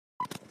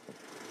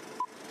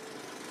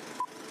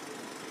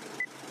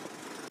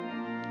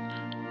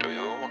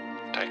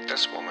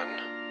this woman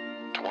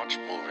to watch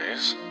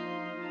movies,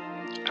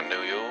 and do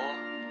you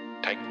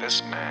take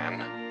this man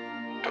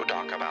to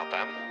talk about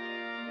them?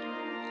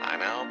 I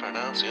now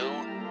pronounce you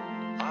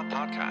a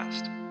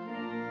podcast.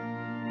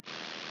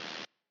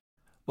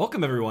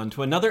 Welcome, everyone,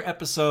 to another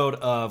episode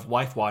of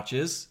Wife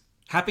Watches.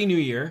 Happy New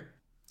Year.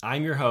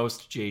 I'm your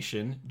host,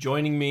 Jason.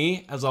 Joining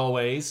me, as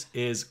always,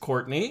 is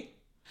Courtney.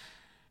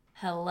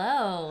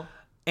 Hello.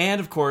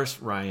 And, of course,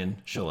 Ryan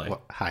Chalet.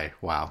 Well, hi.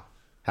 Wow.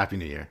 Happy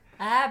New Year.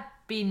 Happy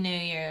New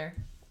Year.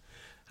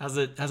 How's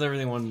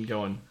everyone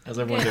going? How's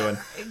everyone doing?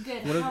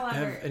 Good.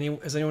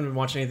 Has anyone been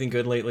watching anything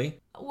good lately?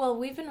 Well,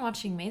 we've been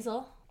watching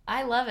Maisel.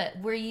 I love it.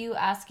 Were you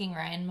asking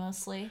Ryan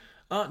mostly?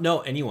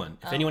 No, anyone.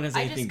 If anyone has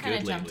anything good lately. I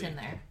just kind of jumped in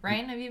there.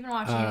 Ryan, have you been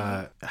watching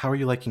anything? How are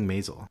you liking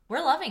Maisel? We're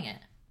loving it.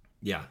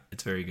 Yeah,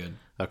 it's very good.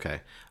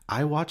 Okay.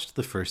 I watched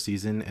the first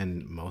season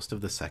and most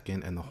of the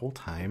second, and the whole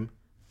time,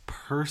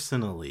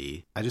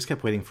 personally, I just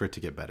kept waiting for it to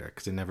get better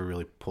because it never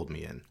really pulled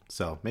me in.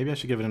 So maybe I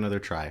should give it another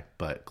try,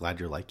 but glad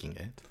you're liking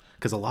it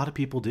because a lot of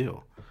people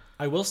do.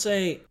 I will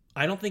say,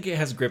 I don't think it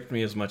has gripped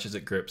me as much as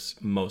it grips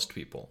most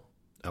people.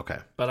 Okay.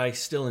 But I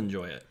still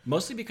enjoy it.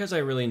 Mostly because I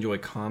really enjoy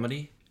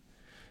comedy.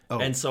 Oh.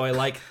 And so I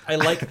like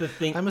the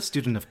thing. I'm a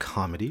student of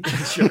comedy.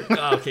 Sure.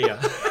 Oh, okay,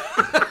 yeah.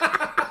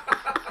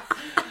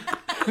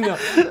 No,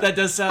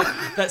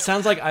 that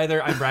sounds like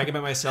either I'm bragging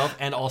about myself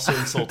and also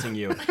insulting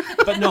you.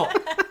 But no,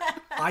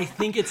 I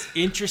think it's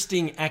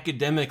interesting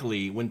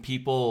academically when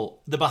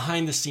the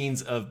behind the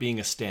scenes of being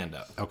a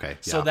stand-up. Okay. Yeah.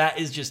 So that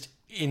is just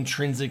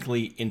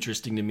intrinsically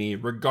interesting to me,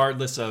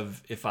 regardless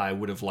of if I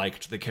would have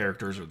liked the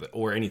characters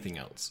or anything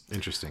else.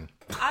 Interesting.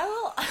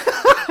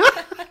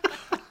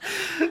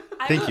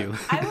 Thank you.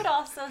 I would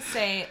also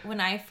say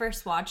when I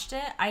first watched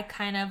it, I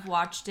kind of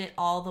watched it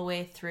all the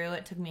way through.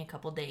 It took me a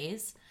couple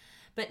days.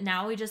 But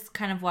now we just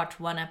kind of watch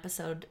one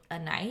episode a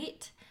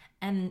night,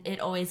 and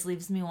it always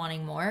leaves me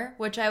wanting more,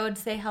 which I would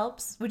say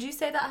helps. Would you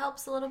say that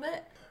helps a little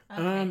bit?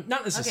 Okay.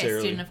 Not necessarily.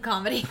 Okay, student of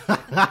comedy.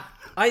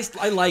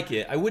 I like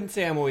it. I wouldn't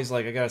say I'm always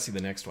like, I gotta see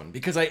the next one.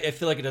 Because I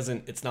feel like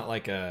it's not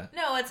like a...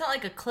 No, it's not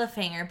like a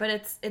cliffhanger, but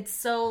it's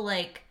so,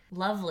 like,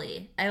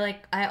 lovely.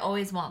 I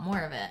always want more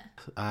of it.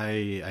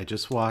 I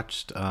just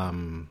watched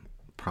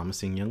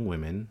Promising Young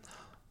Women,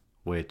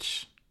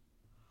 which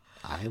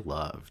I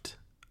loved.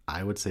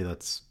 I would say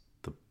that's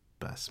the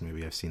best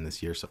movie I've seen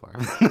this year so far.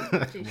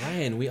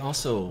 Ryan, we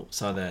also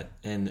saw that,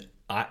 and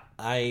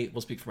I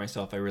will speak for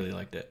myself. I really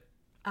liked it.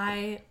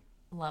 I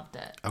loved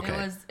it.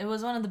 Okay. It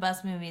was one of the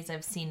best movies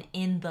I've seen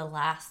in the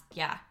last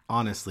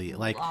honestly,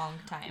 like long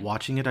time.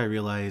 Watching it, I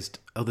realized,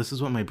 oh, this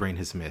is what my brain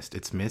has missed.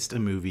 It's missed a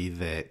movie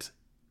that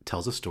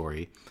tells a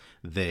story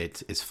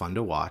that is fun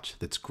to watch,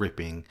 that's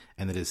gripping,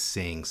 and that is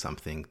saying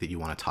something that you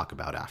want to talk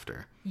about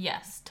after.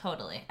 Yes,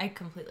 totally. I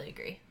completely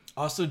agree.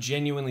 Also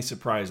genuinely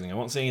surprising. I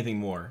won't say anything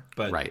more,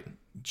 but right.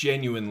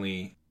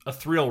 Genuinely a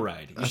thrill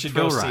ride. You should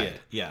go see it.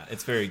 Yeah,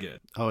 it's very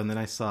good. Oh, and then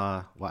I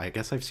saw, I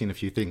guess I've seen a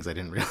few things I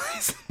didn't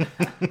realize.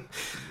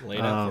 Lay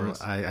it out for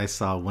us. I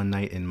saw One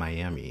Night in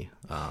Miami.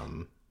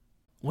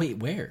 Wait,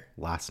 where?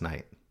 Last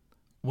night.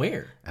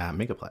 Where? At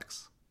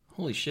Megaplex.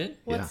 Holy shit.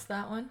 What's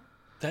that one?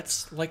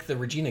 That's like the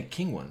Regina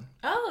King one.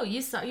 Oh,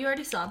 you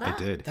already saw that? I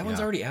did. That one's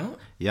already out?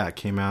 Yeah, it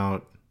came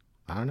out,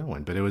 I don't know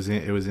when, but it was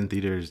in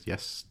theaters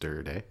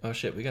yesterday. Oh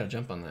shit, we gotta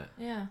jump on that.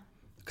 Yeah.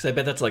 Because I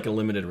bet that's like a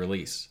limited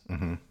release.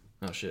 Mm-hmm.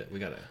 Oh shit, we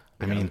gotta.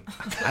 I mean,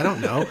 I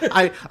don't know.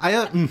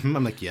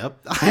 I'm like, yep.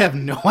 I have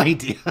no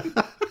idea.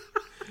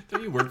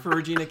 Don't you work for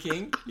Regina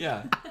King?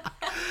 Yeah.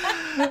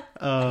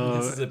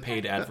 This is a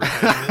paid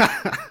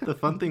advertisement. The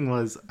fun thing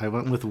was, I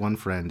went with one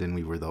friend, and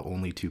we were the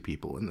only two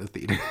people in the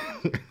theater.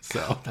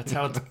 So that's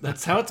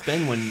how it's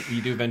been when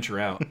you do venture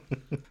out.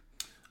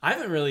 I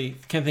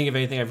can't think of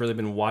anything I've really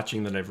been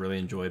watching that I've really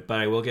enjoyed, but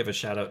I will give a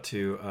shout out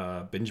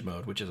to Binge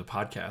Mode, which is a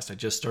podcast. I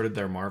just started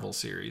their Marvel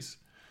series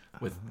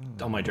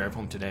on my drive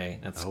home today.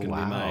 That's going to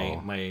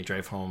be my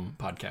drive home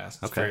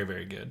podcast. It's very,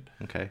 very good.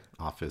 Okay.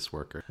 Office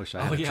worker. Wish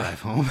I had a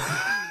drive home.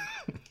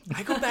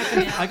 I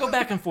go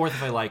back and forth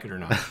if I like it or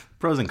not.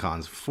 Pros and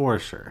cons, for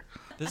sure.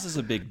 This is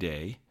a big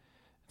day.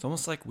 It's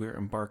almost like we're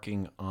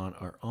embarking on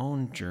our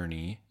own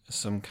journey,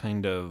 some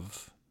kind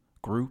of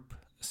group,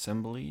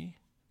 assembly,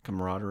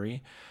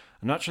 camaraderie.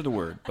 I'm not sure the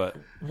word, but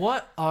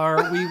what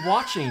are we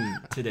watching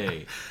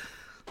today?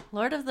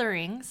 Lord of the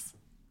Rings,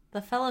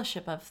 The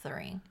Fellowship of the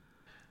Ring.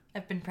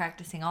 I've been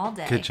practicing all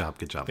day. Good job.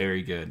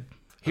 Very good.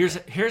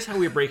 Here's how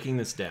we're breaking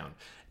this down.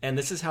 And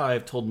this is how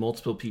I've told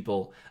multiple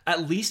people,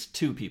 at least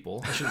 2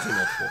 people, I shouldn't say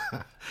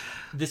multiple.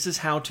 This is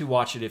how to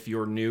watch it if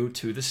you're new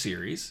to the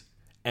series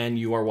and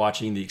you are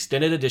watching the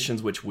extended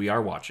editions, which we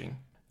are watching.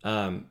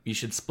 You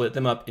should split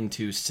them up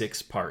into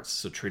 6 parts.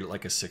 So treat it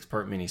like a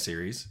 6-part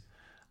miniseries.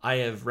 I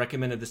have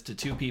recommended this to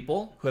 2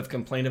 people who have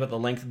complained about the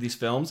length of these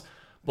films.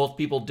 Both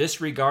people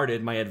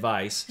disregarded my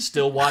advice,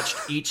 still watched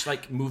each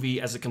movie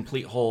as a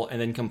complete whole,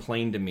 and then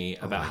complained to me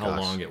about how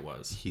long it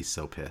was. He's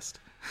so pissed.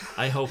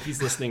 I hope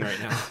he's listening right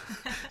now.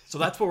 So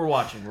that's what we're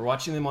watching. We're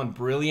watching them on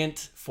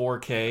brilliant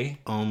 4K.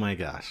 Oh my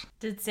gosh.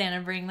 Did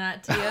Santa bring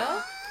that to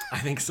you? I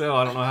think so.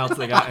 I don't know how else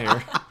they got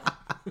here.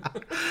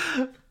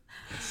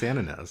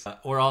 Santa knows.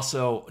 We're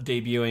also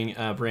debuting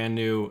a brand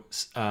new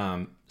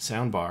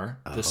soundbar,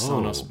 the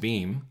Sonos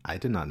Beam, I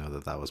did not know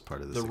that was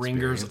part of this the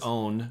Ringer's experience.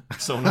 own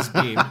Sonos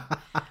Beam.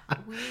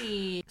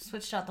 We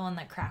switched out the one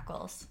that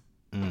crackles.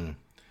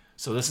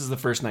 So this is the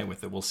first night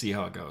with it. We'll see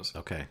how it goes.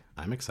 Okay,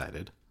 I'm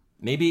excited.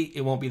 Maybe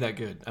it won't be that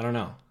good. I don't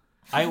know.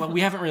 We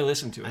haven't really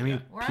listened to it. I mean,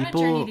 yet. We're on a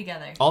journey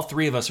together. All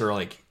three of us are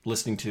like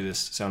listening to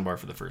this soundbar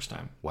for the first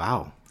time.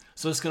 Wow.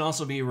 So this can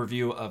also be a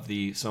review of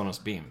the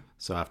Sonos Beam.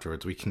 So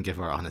afterwards, we can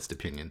give our honest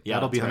opinion. Yeah,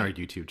 That'll be that's on right.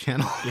 our YouTube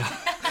channel.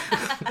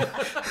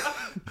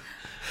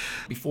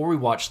 Before we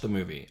watch the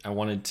movie, I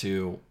wanted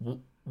to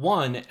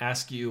one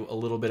ask you a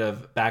little bit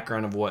of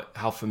background of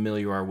how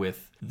familiar you are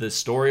with the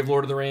story of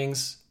Lord of the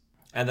Rings,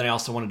 and then I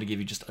also wanted to give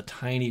you just a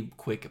tiny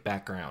quick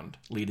background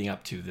leading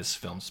up to this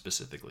film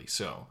specifically.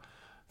 So,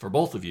 for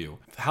both of you,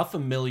 how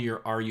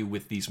familiar are you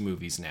with these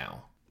movies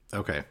now?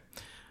 Okay.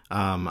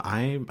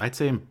 I'd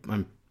say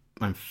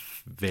I'm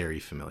very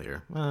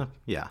familiar.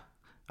 Yeah.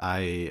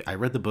 I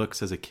read the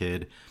books as a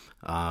kid.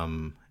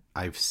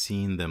 I've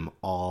seen them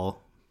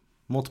all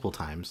multiple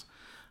times.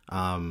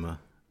 And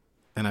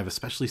I've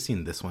especially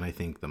seen this one, I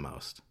think, the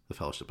most, The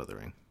Fellowship of the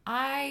Ring.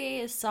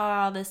 I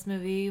saw this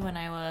movie when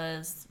I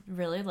was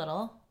really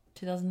little,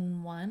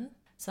 2001.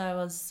 So I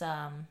was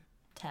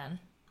 10,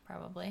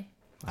 probably.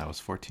 I was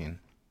 14.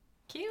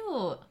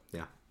 Cute.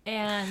 Yeah.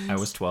 And I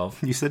was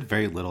 12. You said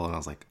very little, and I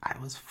was like, I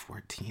was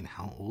 14.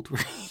 How old were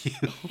you?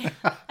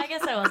 I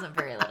guess I wasn't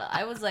very little.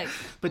 I was like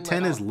But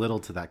 10 is little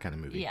to that kind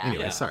of movie. Yeah.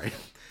 Anyway, Yeah. sorry.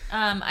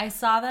 I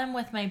saw them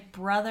with my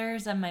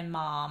brothers and my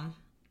mom.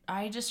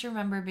 I just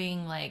remember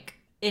being like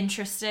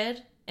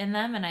interested in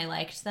them and I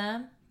liked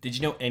them. Did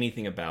you know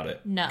anything about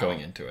it No. going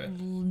into it?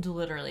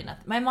 Literally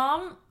nothing. My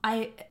mom,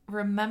 I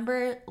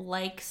remember,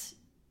 likes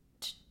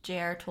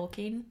J.R.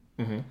 Tolkien.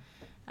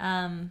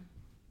 Mm-hmm.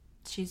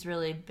 She's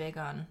really big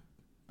on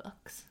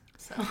books.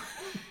 So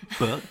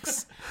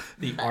Books.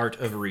 The art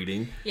of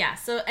reading. yeah.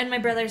 So and my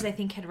brothers, I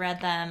think, had read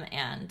them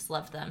and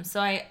loved them. So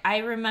I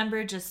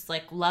remember just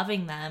like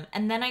loving them,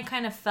 and then I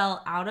kind of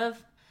fell out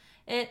of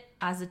it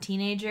as a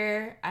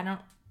teenager. I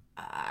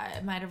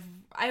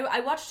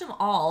watched them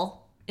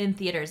all in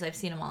theaters. I've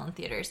seen them all in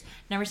theaters.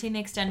 Never seen the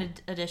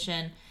extended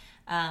edition.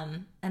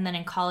 And then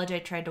in college, I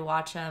tried to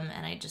watch them,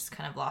 and I just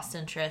kind of lost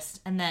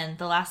interest. And then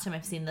the last time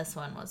I've seen this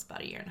one was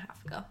about a year and a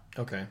half ago,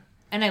 Okay.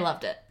 and I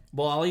loved it.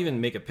 Well, I'll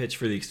even make a pitch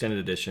for the extended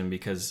edition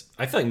because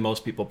I feel like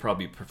most people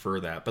probably prefer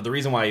that. But the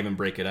reason why I even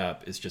break it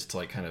up is just to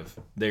like kind of,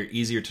 they're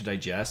easier to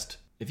digest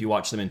if you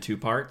watch them in two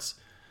parts.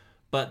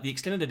 But the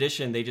extended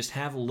edition, they just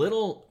have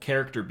little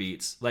character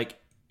beats. Like,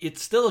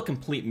 it's still a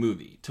complete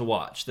movie to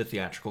watch, the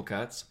theatrical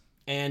cuts.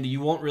 And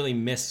you won't really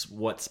miss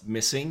what's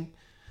missing.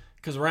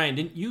 Because,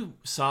 Ryan, you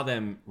saw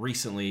them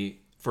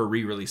recently for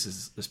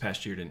re-releases this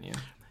past year, didn't you?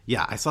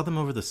 Yeah, I saw them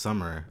over the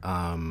summer.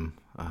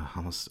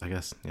 Almost, I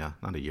guess, yeah,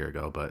 not a year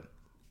ago, but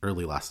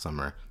early last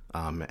summer.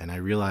 And I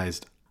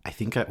realized, I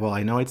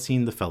know I'd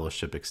seen The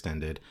Fellowship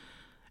extended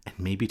and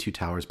maybe Two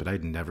Towers, but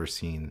I'd never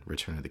seen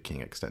Return of the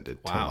King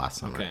extended till Wow, last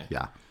summer. okay.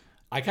 Yeah.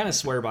 I kind of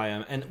swear by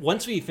them. And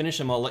once we finish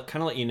them, I'll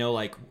kind of let you know,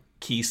 like,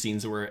 key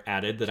scenes that were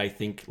added that I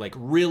think, like,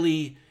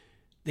 really...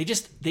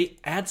 They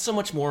add so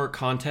much more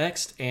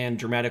context and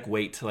dramatic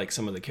weight to, like,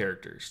 some of the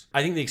characters.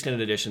 I think the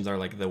extended editions are,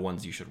 like, the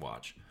ones you should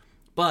watch.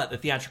 But the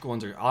theatrical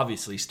ones are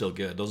obviously still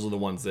good. Those are the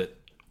ones that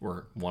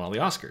won all the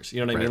Oscars. You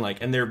know what I mean?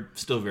 Like, and they're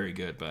still very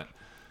good, but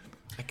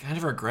I kind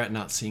of regret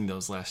not seeing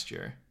those last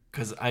year.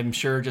 Because I'm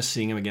sure just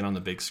seeing them again on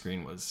the big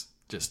screen was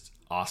just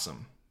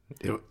awesome.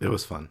 It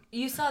was fun.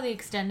 You saw the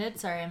extended?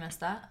 Sorry, I missed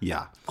that.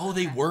 Yeah. Oh,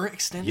 they were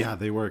extended? Yeah,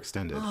 they were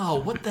extended.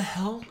 Oh, what the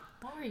hell?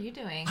 What were you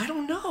doing? I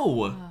don't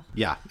know.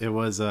 Yeah, it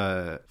was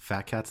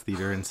Fat Cats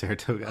Theater in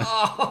Saratoga.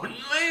 Oh,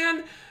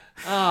 man.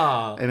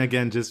 Oh. And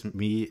again,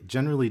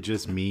 generally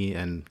just me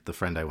and the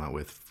friend I went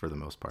with for the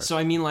most part. So,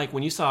 I mean, like,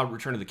 when you saw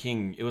Return of the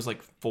King, it was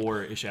like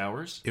 4-ish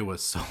hours? It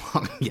was so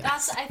long,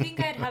 yes. I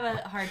think I'd have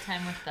a hard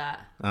time with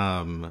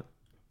that.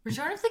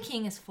 Return of the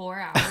King is 4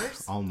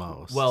 hours.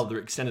 Almost. Well, the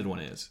extended one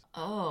is.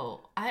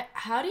 Oh,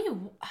 how do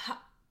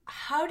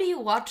you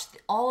watch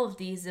all of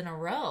these in a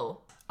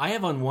row? I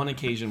have on one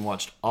occasion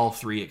watched all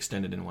 3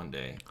 extended in one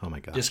day. Oh my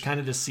gosh. Just kind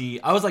of to see.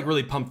 I was like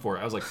really pumped for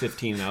it. I was like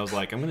 15 and I was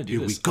like, I'm going to do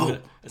Here this. we go.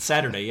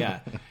 Saturday,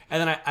 yeah.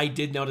 And then I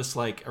did notice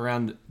like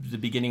around the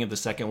beginning of the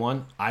second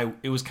one,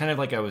 it was kind of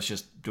like I was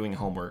just doing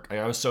homework.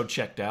 I was so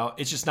checked out.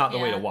 It's just not the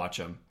way to watch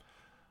them.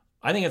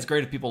 I think it's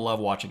great if people love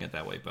watching it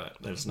that way, but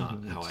that's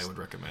not how I would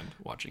recommend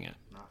watching it.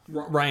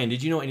 Ryan,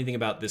 did you know anything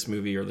about this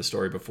movie or the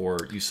story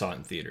before you saw it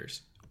in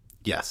theaters?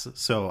 Yes.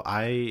 So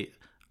I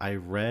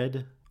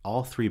read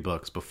all 3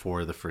 books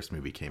before the first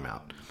movie came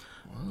out.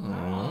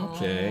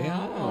 Okay.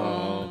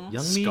 Oh.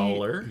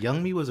 Scholar.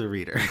 Young me was a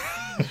reader.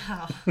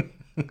 I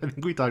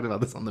think we talked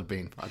about this on the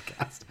Bane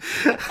podcast.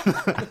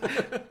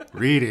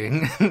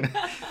 Reading.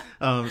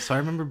 So I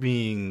remember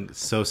being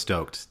so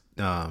stoked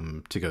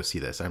to go see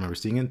this. I remember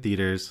seeing it in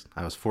theaters.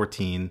 I was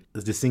 14.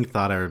 The distinct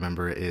thought I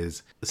remember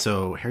is,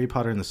 so Harry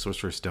Potter and the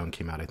Sorcerer's Stone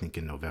came out, I think,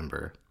 in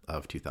November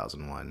of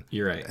 2001.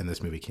 You're right. And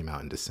this movie came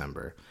out in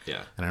December.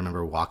 Yeah. And I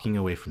remember walking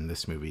away from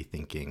this movie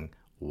thinking,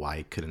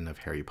 why couldn't have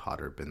Harry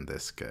Potter been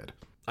this good?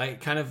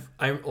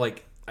 I'm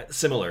like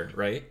similar,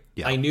 right?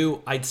 Yeah. I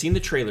knew I'd seen the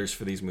trailers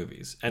for these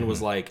movies and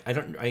was like, I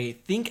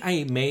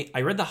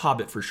read The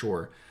Hobbit for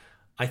sure.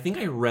 I think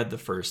I read the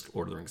first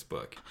Lord of the Rings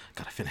book.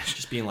 Gotta finish.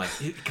 Just being like,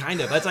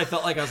 kind of. That's I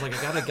felt like I was like,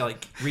 I gotta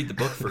like read the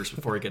book first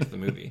before I get to the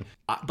movie.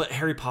 But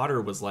Harry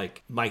Potter was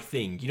like my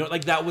thing, you know,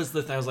 like that was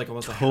I was like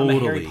almost like I'm a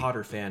Harry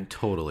Potter fan,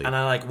 Totally. And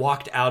I like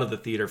walked out of the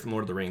theater from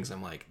Lord of the Rings.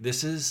 I'm like,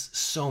 this is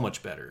so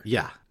much better.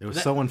 Yeah, it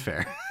was so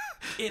unfair.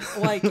 It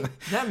like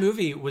that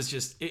movie was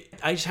just.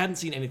 I just hadn't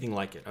seen anything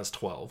like it. I was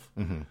 12.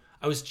 Mm-hmm.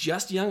 I was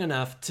just young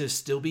enough to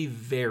still be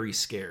very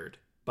scared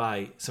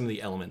by some of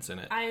the elements in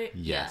it.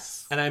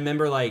 Yes. And I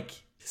remember like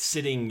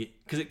sitting,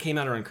 because it came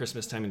out around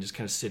Christmas time, and just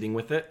kind of sitting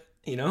with it,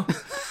 you know,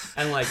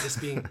 and like just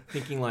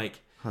thinking like,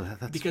 Oh,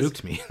 that because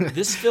spooked me.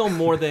 this film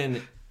more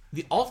than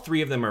all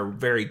three of them are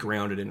very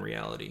grounded in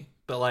reality,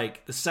 but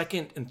like the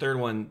second and third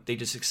one, they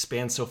just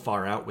expand so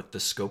far out with the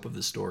scope of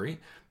the story.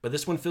 But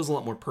this one feels a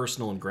lot more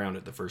personal and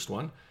grounded, the first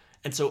one,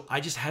 and so I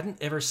just hadn't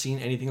ever seen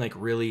anything like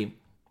really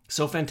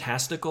so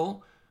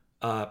fantastical,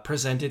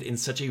 presented in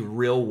such a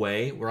real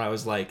way, where I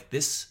was like,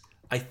 this.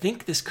 I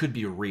think this could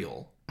be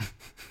real.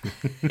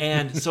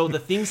 And so the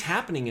things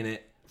happening in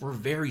it were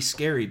very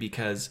scary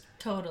because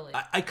Totally.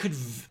 I could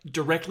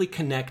directly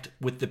connect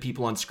with the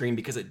people on screen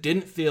because it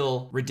didn't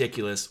feel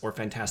ridiculous or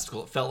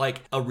fantastical. It felt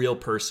like a real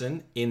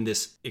person in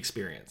this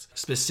experience.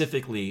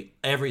 Specifically,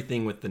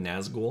 everything with the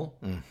Nazgul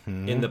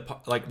in the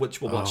like,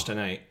 which we'll watch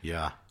tonight.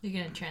 Yeah. You're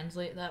going to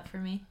translate that for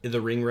me?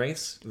 The ring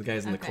race, the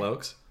guys in the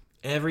cloaks.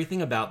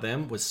 Everything about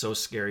them was so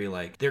scary.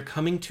 Like, they're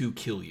coming to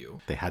kill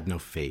you. They had no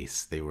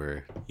face. They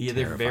were Yeah,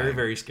 they're very,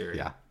 very scary.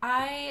 Yeah.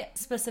 I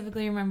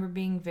specifically remember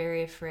being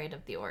very afraid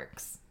of the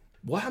orcs.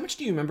 Well, how much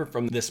do you remember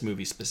from this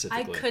movie I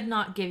specifically? could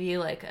not give you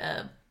like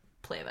a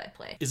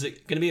play-by-play. Is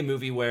it going to be a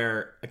movie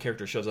where a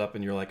character shows up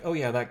and you're like, oh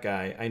yeah, that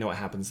guy, I know what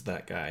happens to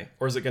that guy?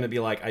 Or is it going to be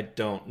like, I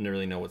don't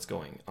really know what's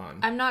going on?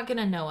 I'm not going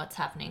to know what's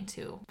happening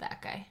to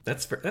that guy.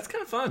 That's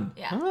kind of fun.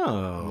 Yeah.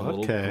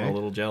 Oh, okay. I'm a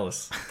little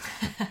jealous.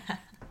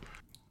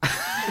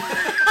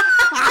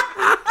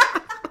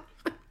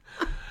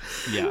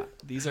 Yeah,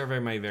 these are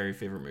my very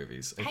favorite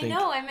movies. I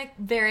know. I'm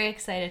very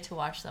excited to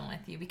watch them with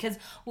you because,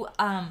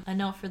 a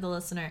note for the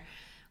listener,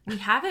 we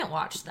haven't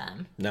watched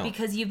them. No.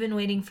 Because you've been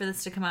waiting for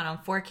this to come out on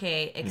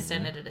 4K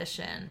extended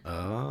edition.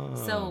 Oh.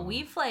 So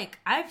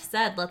I've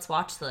said, let's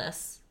watch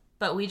this,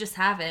 but we just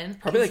haven't.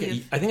 Probably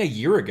like, I think a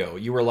year ago,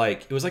 you were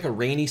like, it was like a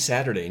rainy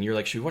Saturday, and you're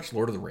like, should we watch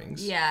Lord of the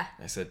Rings? Yeah.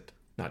 I said,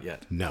 not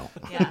yet. No.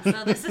 Yeah,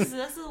 so this is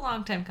a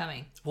long time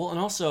coming. Well, and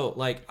also,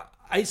 like,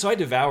 I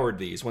devoured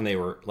these when they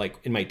were, like,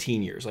 in my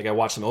teen years. Like, I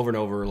watched them over and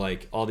over,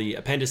 like, all the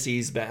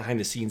appendices,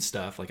 behind-the-scenes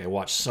stuff. Like, I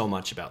watched so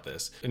much about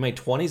this. In my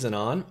 20s and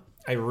on,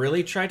 I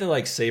really tried to,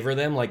 like, savor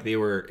them like they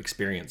were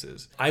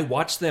experiences. I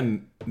watch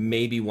them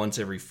maybe once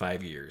every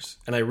 5 years,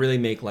 and I really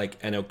make, like,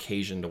 an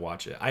occasion to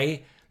watch it.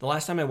 The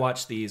last time I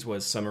watched these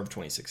was summer of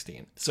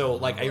 2016. So,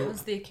 like, What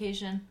was the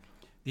occasion?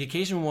 The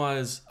occasion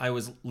was I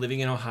was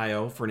living in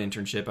Ohio for an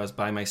internship. I was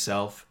by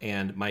myself,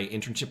 and my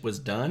internship was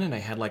done, and I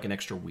had like an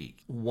extra week.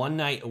 One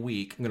night a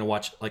week, I'm going to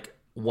watch like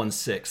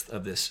 1/6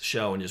 of this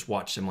show and just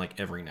watch them like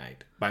every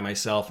night by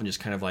myself, and just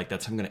kind of like,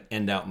 that's how I'm going to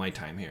end out my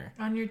time here.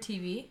 On your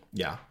TV?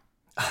 Yeah.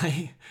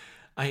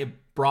 I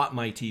brought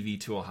my TV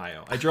to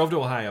Ohio. I drove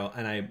to Ohio,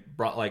 and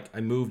I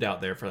moved out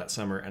there for that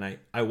summer, and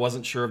I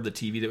wasn't sure of the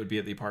TV that would be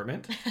at the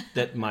apartment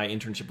that my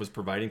internship was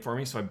providing for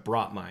me, so I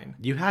brought mine.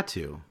 You had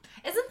to.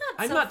 Isn't that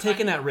I'm so not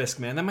taking funny? that risk,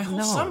 man. That's my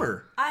whole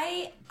summer.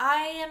 I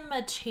am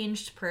a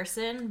changed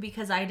person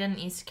because I didn't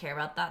used to care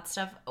about that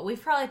stuff.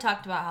 We've probably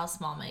talked about how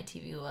small my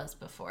TV was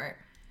before.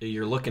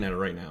 You're looking at it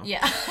right now.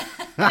 Yeah.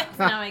 It's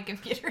now my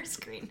computer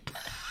screen.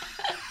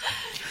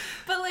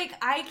 But like,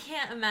 I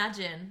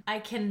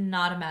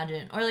cannot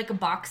imagine. Or like a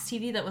box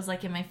TV that was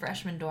like in my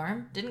freshman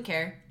dorm. Didn't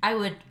care. I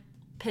would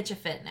pitch a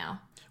fit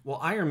now. Well,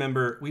 I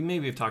remember, we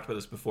maybe have talked about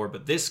this before,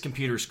 but this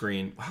computer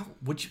screen, wow,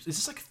 is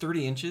this like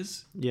 30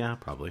 inches? Yeah,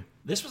 probably.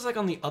 This was like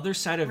on the other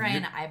side of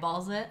Ryan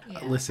eyeballs it.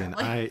 Yeah. Listen,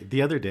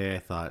 the other day I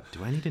thought,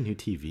 do I need a new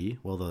TV?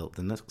 Well,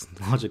 the next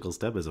logical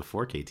step is a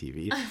 4K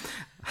TV.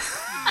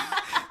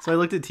 So I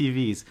looked at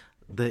TVs.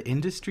 The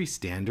industry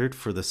standard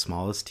for the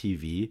smallest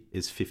TV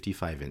is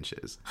 55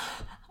 inches.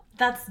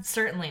 That's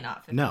certainly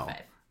not 55.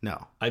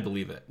 No. I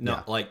believe it. No,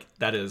 Yeah. like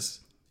that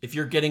is, if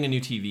you're getting a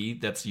new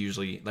TV, that's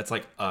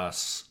like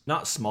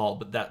not small,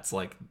 but that's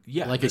like,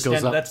 yeah, Like it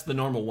goes up. That's the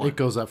normal one. It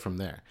goes up from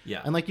there.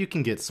 Yeah. And like you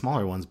can get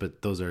smaller ones,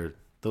 but those are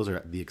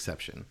the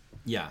exception.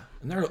 Yeah,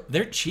 and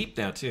they're cheap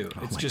now too. It's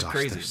Oh my just gosh,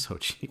 crazy. They're so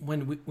cheap.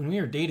 When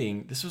we were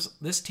dating, this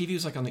TV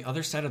was like on the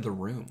other side of the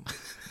room.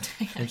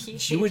 He-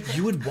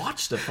 You would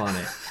watch stuff on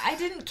it. I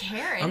didn't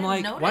care. I'm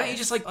like, why don't you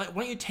notice. just why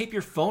don't you tape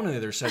your phone on the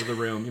other side of the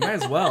room? You might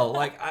as well.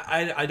 Like,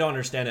 I don't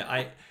understand it.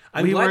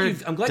 I'm glad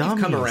you've come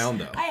dummies. around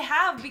though. I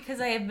have, because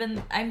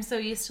I'm so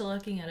used to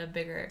looking at a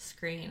bigger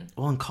screen.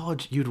 Well, in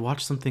college, you'd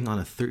watch something on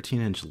a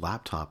 13-inch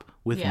laptop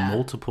with Yeah.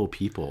 multiple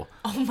people.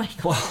 Oh my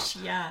gosh,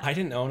 yeah. I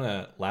didn't own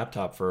a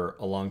laptop for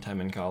a long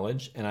time in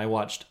college, and I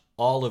watched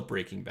all of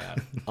Breaking Bad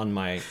on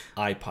my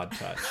iPod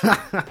Touch,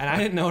 and I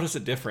didn't notice a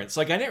difference.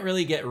 Like, I didn't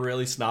really get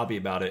really snobby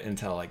about it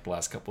until like the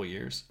last couple of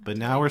years. But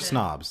now we're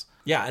snobs.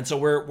 Yeah, and so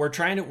we're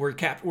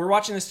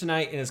watching this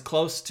tonight in as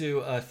close to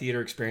a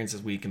theater experience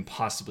as we can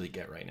possibly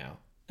get right now,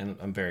 and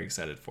I'm very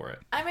excited for it.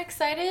 I'm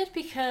excited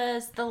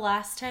because the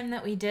last time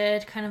that we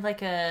did kind of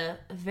like a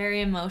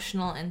very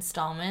emotional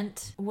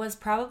installment was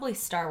probably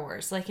Star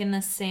Wars. Like, in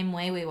the same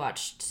way we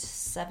watched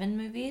 7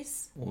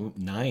 movies. Well,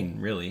 9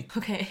 really.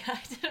 Okay, I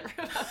didn't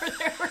remember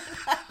there were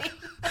 9.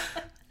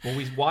 Well,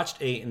 we watched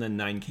 8, and then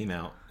 9 came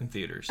out in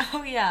theaters.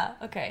 Oh yeah,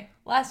 okay.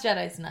 Last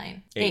Jedi's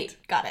 9. 8.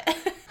 Got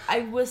it.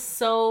 I was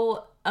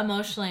so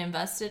emotionally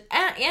invested,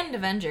 and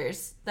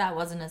Avengers, that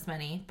wasn't as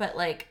many, but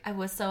like I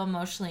was so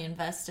emotionally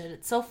invested.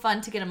 It's so fun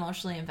to get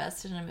emotionally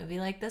invested in a movie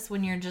like this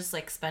when you're just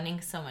like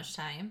spending so much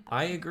time.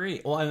 I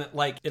agree. Well, and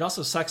like it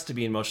also sucks to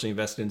be emotionally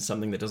invested in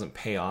something that doesn't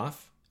pay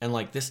off, and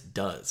like this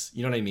does.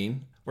 You know what I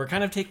mean? We're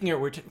kind of taking it.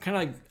 We're kind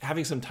of like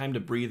having some time to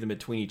breathe in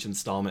between each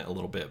installment a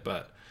little bit,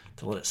 but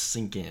to let it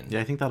sink in. Yeah,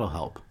 I think that'll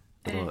help.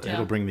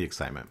 It'll bring the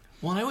excitement.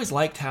 Well, I always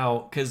liked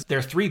how, because there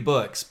are 3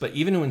 books, but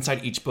even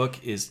inside each book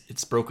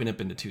it's broken up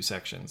into 2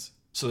 sections.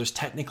 So there's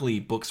technically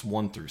books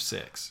 1 through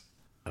 6.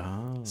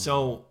 Oh.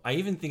 So I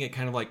even think it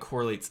kind of like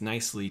correlates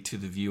nicely to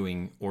the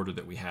viewing order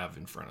that we have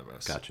in front of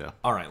us. Gotcha.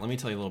 All right, let me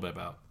tell you a little bit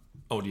about.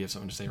 Oh, do you have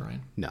something to say,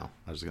 Ryan? No,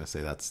 I was just gonna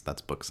say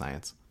that's book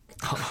science.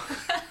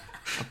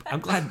 I'm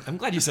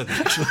glad you said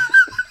that. Actually,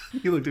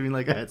 You looked at me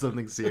like I had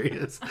something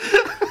serious.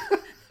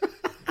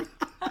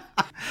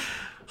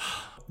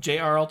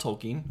 J.R.R.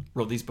 Tolkien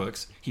wrote these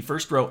books. He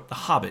first wrote The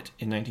Hobbit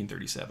in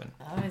 1937,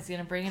 Oh, he's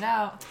gonna bring it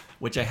out.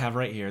 which I have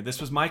right here.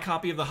 This was my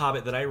copy of The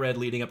Hobbit that I read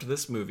leading up to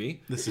this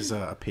movie. This is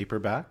a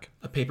paperback.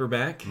 A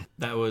paperback.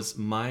 That was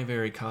my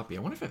very copy.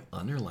 I wonder if I've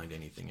underlined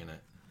anything in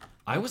it.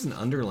 I was an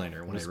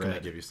underliner when I'm I just gonna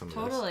read. give you some of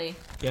Totally.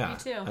 Yeah, Me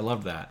too. I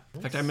love that.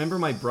 In fact, I remember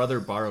my brother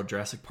borrowed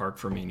Jurassic Park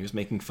from me, and he was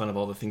making fun of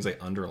all the things I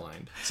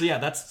underlined. So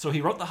yeah, so he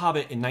wrote The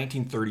Hobbit in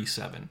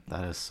 1937. this.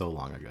 That is so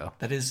long ago.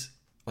 That is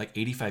like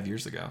 85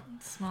 years ago.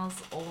 It smells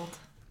old.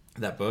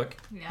 That book?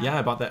 Yeah.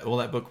 I bought that. Well,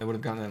 that book I would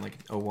have gotten in like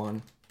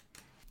 01.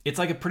 It's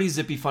like a pretty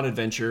zippy, fun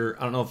adventure.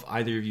 I don't know if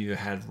either of you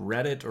had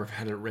read it or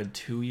had it read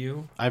to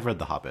you. I've read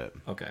The Hobbit.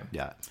 Okay.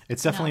 Yeah,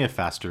 it's definitely a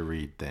faster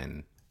read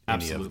than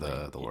any Absolutely.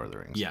 of the Lord of the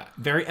Rings. Yeah,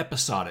 very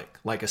episodic,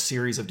 like a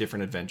series of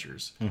different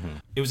adventures.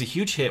 It was a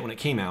huge hit when it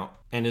came out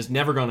and has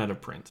never gone out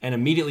of print. And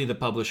immediately the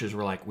publishers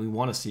were like, we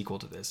want a sequel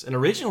to this. And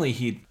originally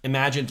he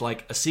imagined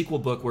like a sequel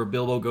book where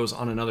Bilbo goes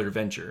on another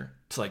adventure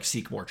to like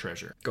seek more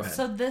treasure. Go ahead.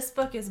 So this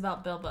book is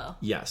about Bilbo.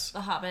 Yes.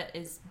 The Hobbit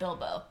is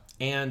Bilbo.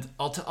 And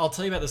I'll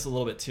tell you about this a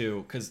little bit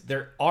too, because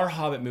there are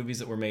Hobbit movies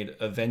that were made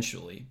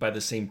eventually by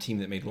the same team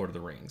that made Lord of the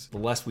Rings. The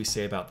less we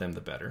say about them,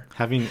 the better.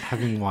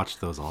 Having watched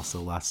those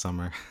also last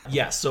summer.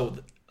 Yeah, so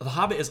The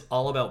Hobbit is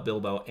all about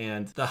Bilbo,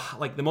 and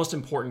the most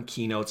important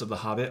keynotes of The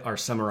Hobbit are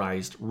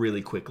summarized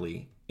really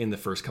quickly in the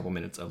first couple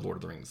minutes of Lord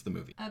of the Rings, the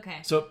movie. Okay.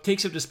 So it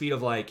takes up to speed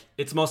of like,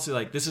 it's mostly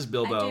like, this is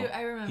Bilbo.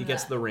 I remember He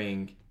gets that. the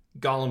ring.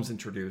 Gollum's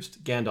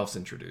introduced. Gandalf's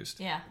introduced.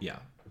 Yeah. Yeah.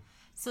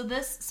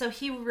 So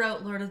he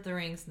wrote Lord of the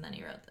Rings and then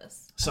he wrote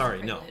this. as a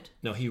Sorry, no. prelude.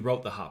 No, he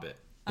wrote The Hobbit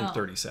in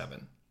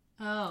 37.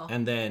 Oh.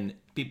 And then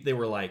they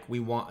were like,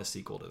 we want a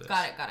sequel to this.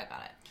 Got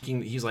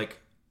it. He's like,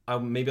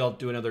 maybe I'll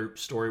do another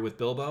story with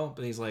Bilbo.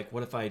 But he's like,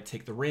 what if I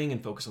take the ring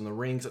and focus on the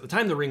rings? At the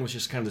time, the ring was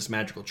just kind of this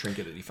magical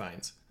trinket that he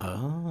finds.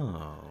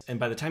 Oh. And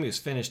by the time he was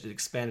finished, it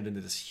expanded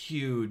into this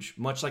huge,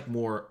 much like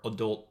more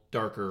adult,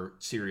 darker,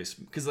 serious.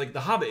 Because like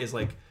The Hobbit is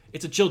like,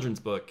 it's a children's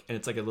book and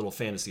it's like a little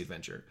fantasy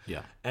adventure.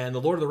 Yeah. And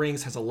The Lord of the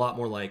Rings has a lot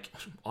more like,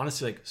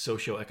 honestly, like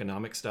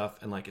socioeconomic stuff.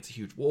 And like it's a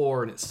huge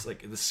war and it's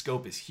like the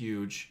scope is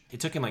huge. It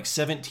took him like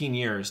 17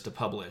 years to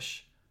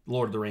publish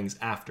Lord of the Rings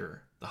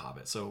after The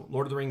Hobbit. So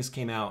Lord of the Rings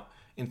came out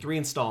in 3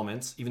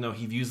 installments, even though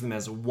he views them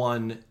as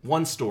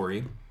one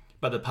story.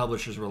 But the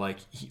publishers were like,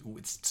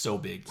 it's so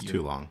big. It's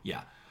too long.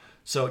 Yeah.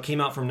 So it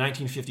came out from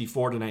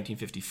 1954 to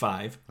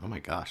 1955. Oh my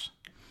gosh.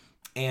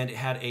 And it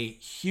had a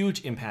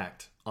huge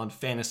impact on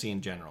fantasy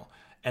in general.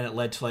 And it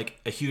led to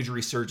like a huge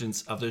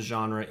resurgence of the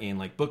genre in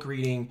like book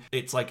reading.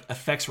 It's like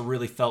effects were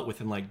really felt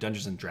within like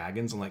Dungeons and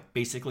Dragons and like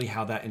basically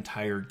how that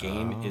entire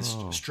game is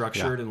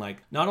structured. yeah. And like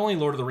not only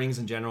Lord of the Rings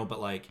in general,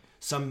 but like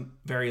some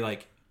very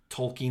like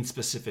Tolkien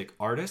specific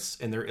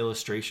artists and their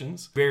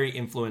illustrations very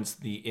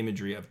influenced the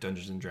imagery of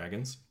Dungeons and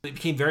Dragons. It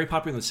became very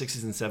popular in the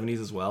 60s and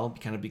 70s as well.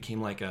 It kind of became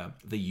like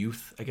the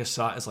youth, I guess,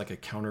 saw it as like a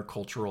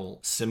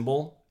countercultural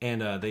symbol.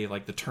 And they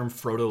like the term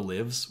Frodo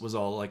lives was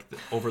all like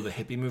over the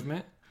hippie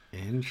movement.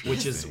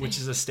 Which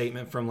is a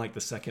statement from like the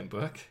second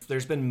book.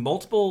 There's been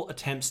multiple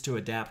attempts to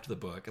adapt the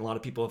book. A lot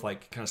of people have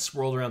like kind of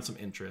swirled around some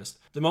interest.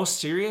 The most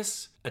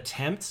serious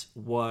attempt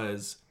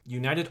was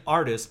United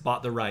Artists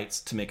bought the rights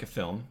to make a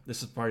film.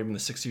 This is probably in the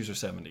 60s or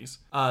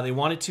 70s. They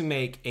wanted to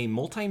make a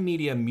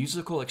multimedia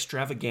musical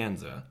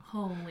extravaganza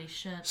Holy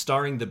shit.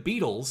 starring the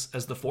Beatles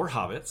as the four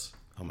hobbits,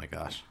 Oh my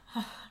gosh.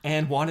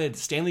 and wanted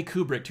Stanley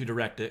Kubrick to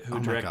direct it, who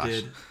my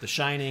directed gosh. The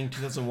Shining,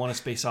 2001: A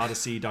Space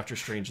Odyssey, Doctor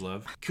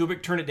Strangelove.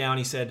 Kubrick turned it down.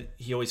 He said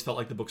he always felt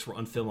like the books were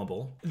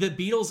unfilmable. The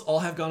Beatles all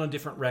have gone on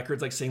different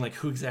records, like saying like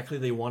who exactly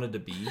they wanted to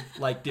be.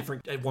 Like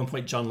different. At one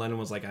point, John Lennon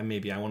was like, I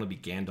want to be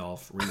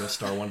Gandalf. Ringo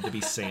Starr wanted to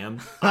be Sam.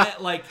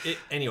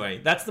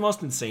 Anyway, that's the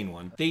most insane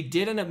one. They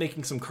did end up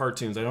making some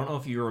cartoons. I don't know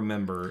if you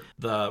remember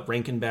the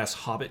Rankin Bass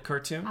Hobbit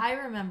cartoon. I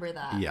remember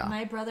that. Yeah.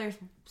 My brother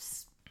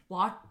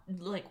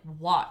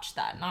watched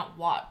that, not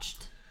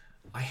watched.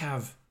 I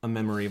have a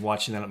memory of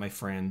watching that at my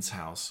friend's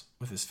house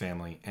with his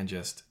family and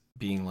just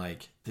being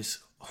like, this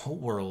whole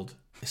world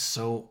is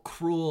so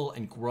cruel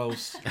and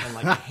gross and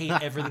like I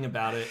hate everything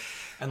about it,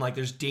 and like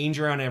there's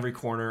danger on every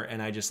corner,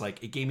 and I just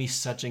like, it gave me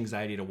such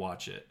anxiety to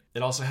watch it.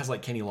 It also has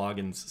like Kenny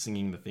Loggins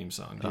singing the theme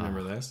song. Do you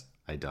remember this?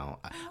 I don't.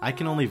 I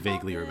can only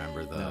vaguely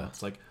remember the. No,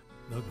 it's like,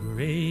 The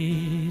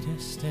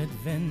greatest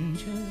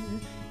adventure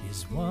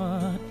is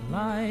what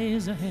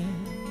lies ahead.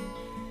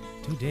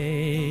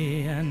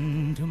 Today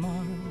and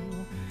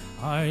tomorrow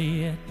are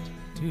yet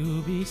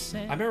to be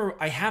said. I remember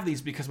I have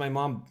these because my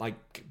mom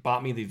like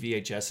bought me the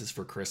VHSs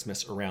for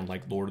Christmas around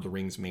like Lord of the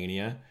Rings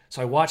mania.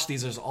 So I watched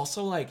these. There's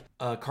also like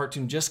a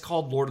cartoon just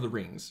called Lord of the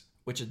Rings,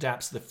 which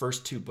adapts the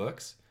first two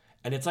books,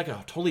 and it's like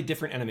a totally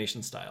different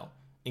animation style,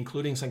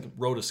 including some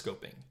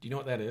rotoscoping. Do you know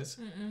what that is?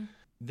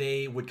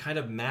 They would kind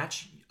of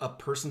match a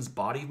person's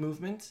body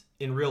movement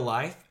in real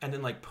life and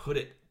then like put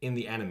it in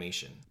the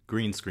animation.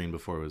 Green screen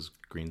before it was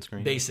green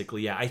screen.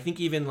 Basically, yeah. I think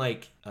even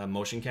like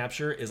motion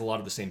capture is a lot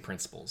of the same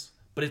principles.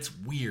 But it's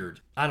weird.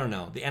 I don't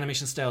know. The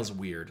animation style is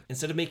weird.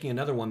 Instead of making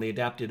another one, they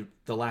adapted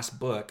the last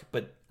book,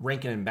 but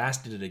Rankin and Bass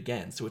did it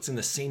again. So it's in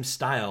the same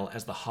style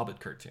as the Hobbit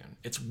cartoon.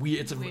 It's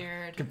weird. It's a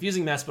Weird.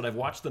 confusing mess, but I've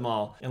watched them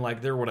all, and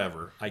like they're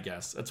whatever, I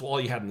guess. That's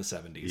all you had in the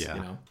 70s, Yeah.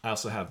 you know? I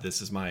also have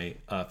this as my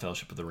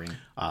Fellowship of the Ring.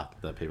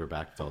 The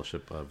paperback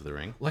Fellowship of the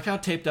Ring. Look how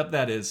taped up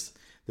that is.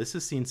 This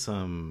has seen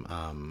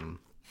some.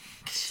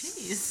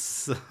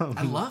 Jeez.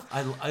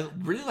 I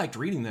really liked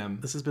reading them.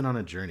 This has been on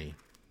a journey.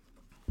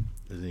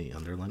 Is he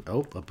underlined?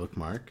 Oh, a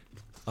bookmark.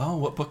 Oh,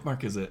 what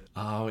bookmark is it?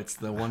 Oh, it's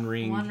the One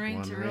Ring. One ring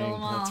One to ring. rule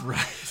them all. That's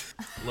right.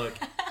 Look,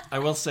 I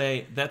will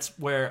say that's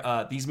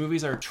where these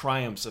movies are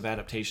triumphs of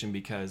adaptation,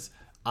 because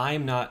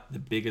I'm not the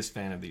biggest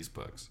fan of these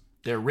books.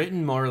 They're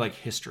written more like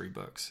history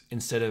books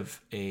instead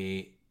of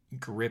a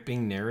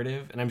gripping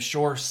narrative, and I'm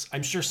sure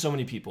so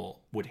many people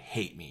would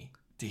hate me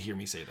to hear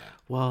me say that.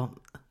 Well,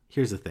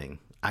 here's the thing.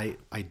 I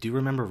do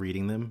remember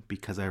reading them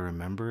because I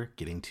remember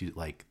getting to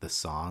like the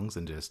songs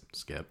and just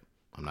skip.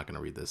 I'm not going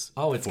to read this.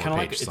 Oh, it's kind of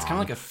like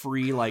song. a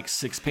free like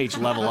 6-page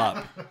level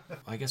up.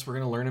 I guess we're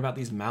gonna learn about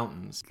these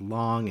mountains.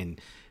 Long, and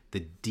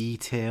the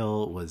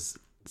detail was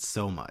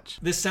so much.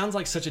 This sounds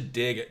like such a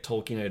dig at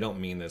Tolkien. I don't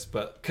mean this,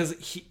 but because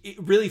it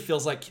really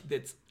feels like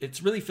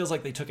it really feels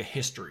like they took a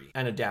history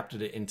and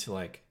adapted it into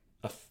like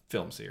a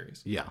film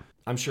series. Yeah.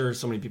 I'm sure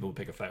so many people would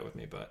pick a fight with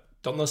me, but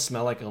don't those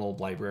smell like an old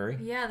library?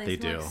 Yeah, They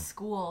smell do. like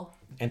school.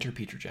 Enter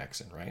Peter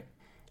Jackson, right?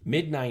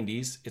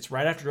 Mid-90s. It's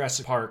right after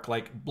Jurassic Park,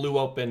 like blew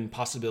open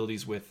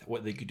possibilities with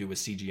what they could do with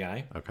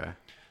CGI. Okay.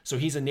 So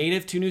he's a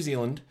native to New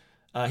Zealand.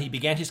 He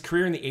began his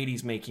career in the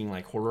 80s making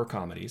like horror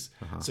comedies.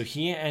 So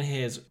he and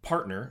his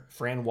partner,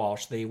 Fran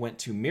Walsh, they went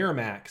to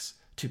Miramax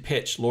to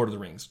pitch Lord of the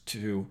Rings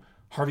to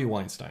Harvey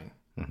Weinstein,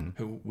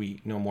 who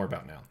we know more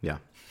about now. Yeah.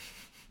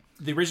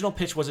 The original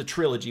pitch was a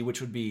trilogy,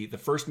 which would be the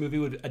first movie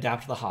would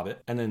adapt The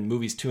Hobbit, and then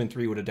movies 2 and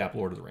 3 would adapt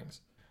Lord of the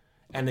Rings.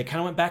 And they kind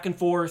of went back and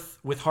forth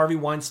with Harvey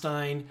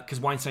Weinstein, because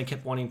Weinstein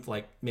kept wanting,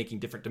 like, making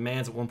different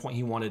demands. At one point,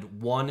 he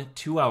wanted 1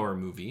 2-hour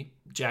movie.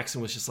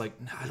 Jackson was just like,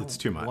 nah, I It's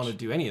too much. want to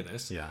do any of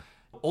this. Yeah.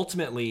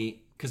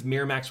 Ultimately, because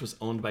Miramax was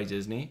owned by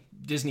Disney,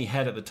 Disney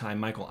head at the time,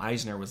 Michael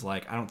Eisner, was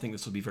like, I don't think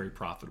this will be very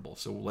profitable,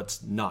 so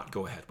let's not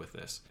go ahead with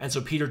this. And so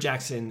Peter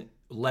Jackson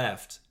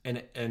left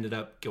and ended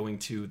up going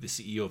to the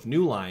CEO of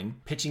New Line,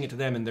 pitching it to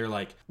them, and they're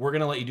like, we're going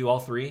to let you do all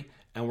 3,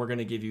 and we're going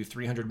to give you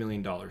 $300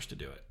 million to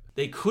do it.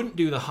 They couldn't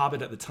do The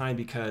Hobbit at the time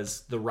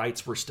because the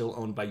rights were still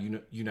owned by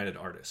United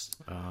Artists,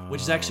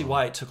 which is actually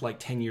why it took like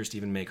 10 years to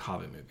even make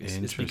Hobbit movies.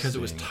 It's because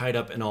it was Interesting. tied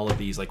up in all of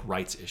these like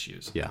rights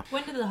issues. Yeah.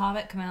 When did The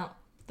Hobbit come out?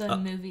 The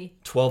movie.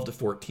 12 to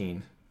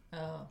 14.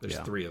 Oh. There's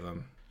Yeah. 3 of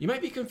them. You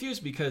might be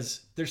confused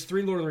because there's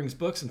 3 Lord of the Rings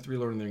books and 3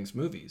 Lord of the Rings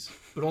movies,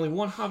 but only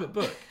 1 Hobbit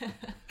book.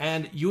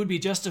 And you would be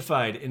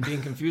justified in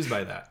being confused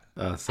by that.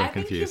 So I think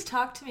you've confused.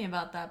 talked to me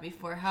about that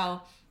before,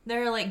 how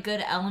there are like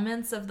good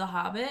elements of The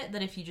Hobbit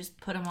that if you just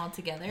put them all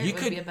together, it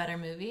would be a better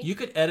movie. You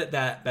could edit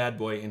that bad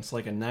boy into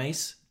like a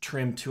nice,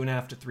 trim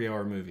 2.5 to 3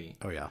 hour movie.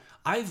 Oh yeah.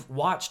 I've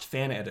watched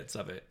fan edits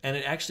of it, and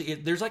it actually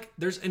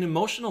there's an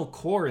emotional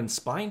core and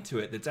spine to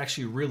it that's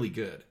actually really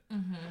good.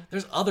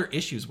 There's other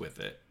issues with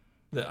it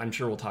that I'm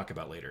sure we'll talk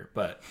about later.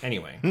 But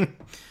anyway,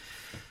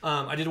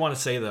 I did want to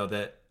say though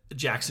that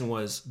Jackson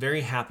was very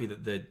happy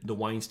that the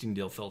Weinstein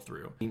deal fell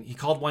through. He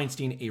called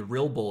Weinstein a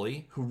real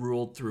bully who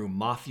ruled through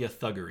mafia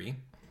thuggery.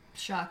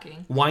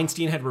 Shocking.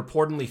 Weinstein had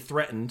reportedly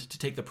threatened to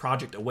take the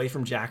project away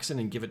from Jackson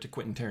and give it to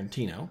Quentin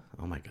Tarantino.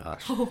 Oh my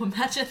gosh. Oh,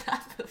 imagine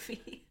that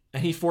movie.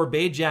 And he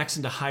forbade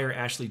Jackson to hire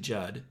Ashley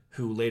Judd,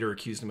 who later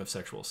accused him of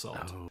sexual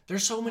assault.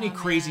 There's so many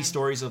crazy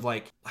stories of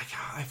like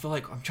I feel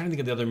like I'm trying to think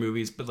of the other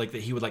movies, but like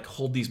that he would like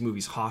hold these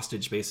movies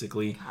hostage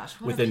basically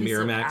within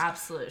Miramax.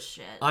 Absolute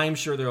shit. I'm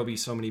sure there'll be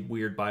so many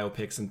weird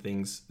biopics and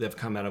things that have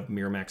come out of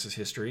Miramax's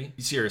history.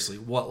 Seriously,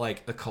 what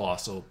like a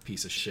colossal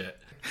piece of shit.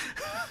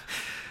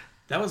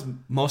 That was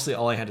mostly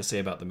all I had to say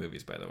about the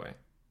movies, by the way.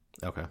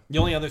 Okay. The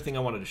only other thing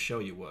I wanted to show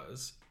you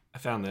was I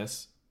found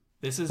this.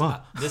 This is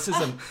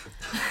a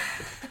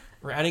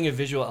we're adding a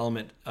visual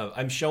element of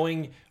I'm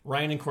showing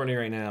Ryan and Courtney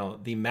right now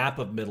the map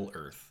of Middle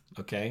Earth,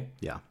 okay?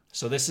 Yeah.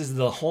 So this is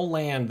the whole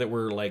land that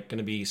we're like going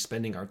to be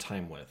spending our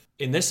time with.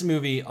 In this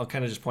movie, I'll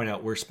kind of just point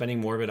out we're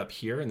spending more of it up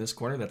here in this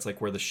corner. That's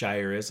like where the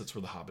Shire is. That's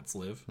where the hobbits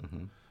live.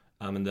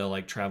 And they'll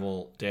like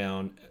travel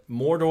down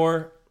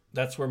Mordor.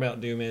 That's where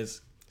Mount Doom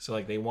is. So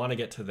like they want to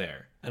get to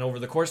there. And over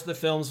the course of the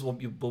films,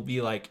 we'll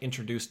be like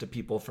introduced to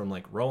people from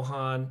like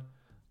Rohan,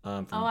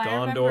 from Gondor. I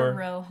remember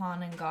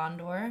Rohan and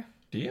Gondor.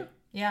 Do you?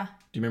 Yeah.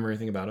 Do you remember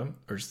anything about them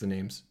or just the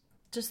names?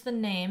 Just the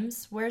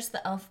names. Where's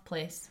the elf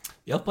place?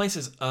 The elf place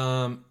is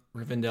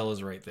Rivendell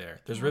is right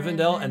there. There's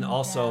Rivendell and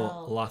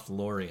also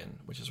Lothlorien,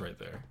 which is right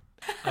there.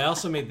 I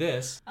also made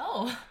this.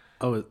 Oh.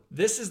 Oh,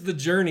 This is the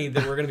journey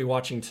that we're going to be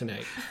watching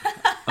tonight.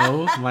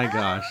 oh my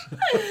gosh.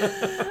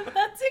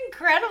 That's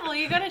incredible.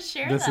 You gotta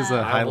share This that. is a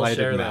I will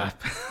share highlighted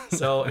map.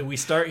 So we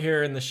start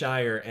here in the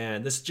Shire,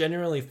 and this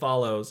generally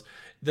follows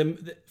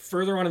the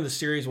further on in the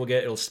series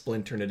it'll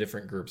splinter into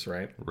different groups,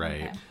 right?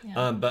 Right. Okay,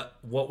 yeah. But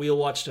what we'll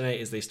watch tonight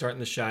is they start in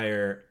the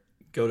Shire,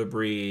 go to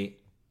Bree,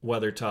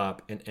 Weathertop,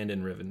 and end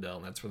in Rivendell,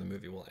 and that's where the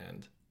movie will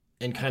end.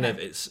 And kind of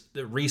it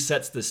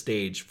resets the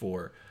stage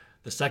for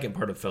the second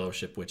part of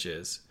Fellowship, which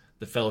is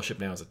the Fellowship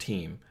now as a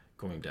team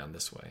going down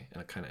this way, and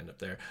I kind of end up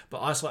there. But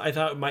also, I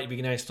thought it might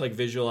be nice to like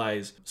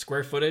visualize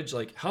square footage,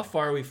 like how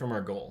far are we from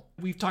our goal?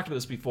 We've talked about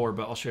this before,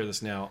 but I'll share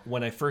this now.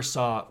 When I first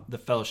saw the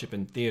Fellowship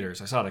in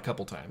theaters, I saw it a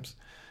couple times,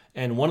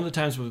 and one of the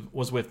times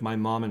was with my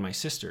mom and my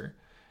sister.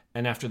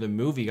 And after the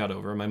movie got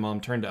over, my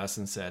mom turned to us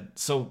and said,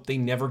 "So they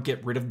never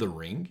get rid of the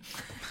ring?"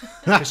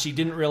 Because she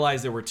didn't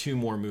realize there were 2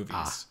 more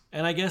movies.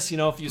 And I guess,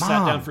 if you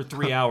sat down for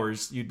 3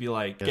 hours, you'd be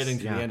like getting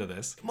to the end of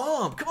this.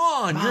 Mom, come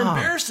on, you're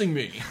embarrassing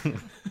me.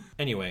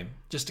 Anyway,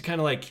 just to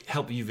kind of like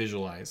help you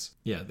visualize.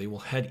 Yeah, they will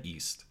head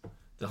east.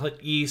 They'll head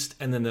east,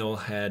 and then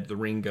the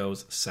ring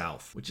goes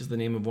south, which is the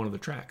name of one of the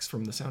tracks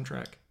from the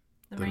soundtrack.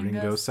 The ring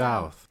goes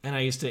south. And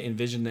I used to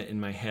envision that in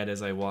my head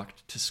as I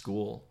walked to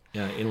school.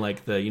 In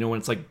like when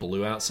it's like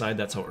blue outside,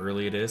 that's how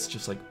early it is.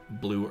 Just like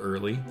blue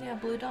early. Yeah,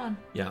 Blue Dawn.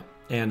 Yeah.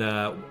 And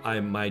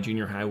my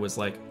junior high was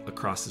like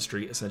across the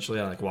street,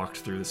 essentially. I like walked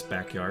through this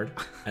backyard,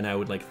 and I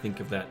would like think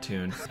of that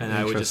tune. And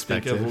I would just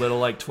think of little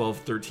like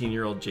 12,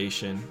 13-year-old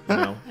Jason,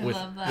 with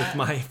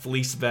my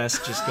fleece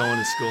vest just going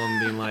to school and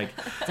being like,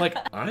 it's like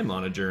I'm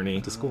on a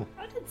journey. To school.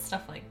 I did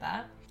stuff like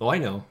that. Oh, I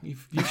know.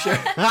 You've shared.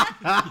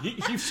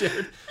 You've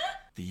shared.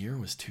 The year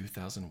was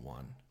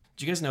 2001.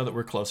 Do you guys know that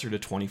we're closer to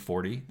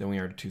 2040 than we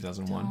are to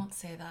 2001? Don't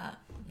say that.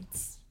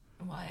 It's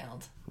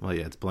wild. Well,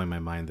 yeah, it's blowing my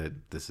mind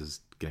that this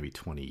is going to be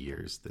 20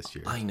 years this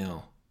year. I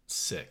know.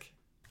 Sick.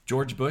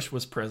 George Bush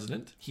was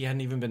president. He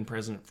hadn't even been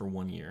president for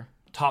 1 year.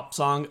 Top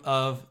song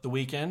of the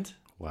weekend.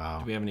 Wow.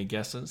 Do we have any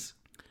guesses?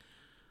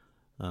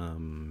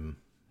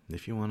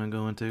 If you want to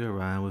go and take a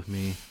ride with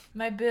me.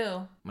 My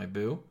boo. My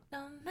boo?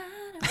 No matter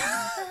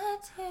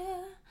what I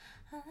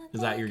do,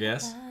 Is that your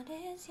guess? that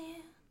is you.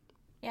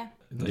 Yeah.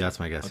 Yeah, that's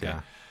my guess, Okay.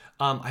 yeah.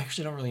 I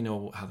actually don't really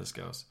know how this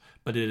goes,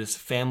 but it is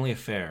Family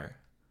Affair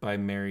by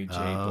Mary J.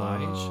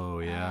 Blige. Oh,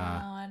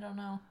 yeah. Oh, I don't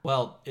know.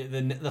 Well,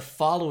 the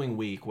following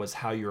week was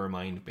How You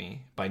Remind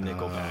Me by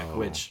Nickelback,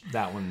 which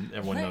that one,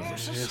 everyone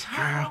knows.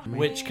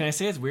 Which, can I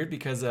say, it's weird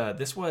because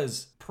this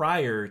was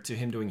prior to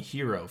him doing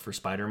Hero for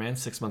Spider-Man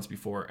 6 months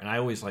before. And I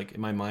always, like,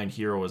 in my mind,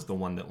 Hero was the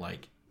one that,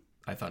 like,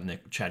 I thought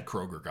Chad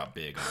Kroger got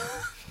big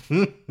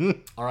on.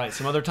 All right,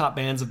 some other top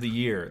bands of the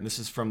year. This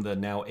is from the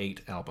Now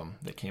 8 album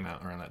that came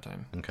out around that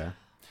time. Okay.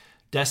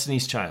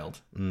 Destiny's Child,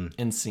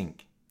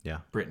 NSYNC, Yeah.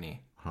 Britney,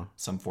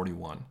 Sum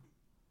 41,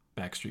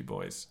 Backstreet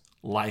Boys,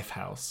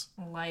 Lifehouse.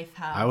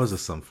 Lifehouse. I was a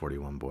Sum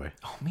 41 boy.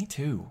 Oh, me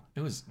too.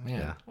 It was, man.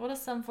 Yeah. What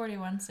does Sum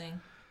 41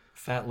 sing?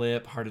 Fat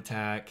Lip, Heart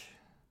Attack.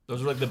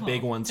 Those are like the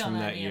big ones Don't from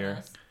know that any of year.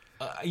 those.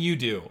 You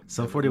do.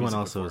 Sum 41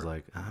 also was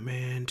like, I'm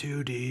in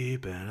too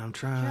deep and I'm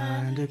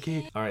trying to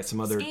keep. All right,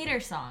 some other. Skater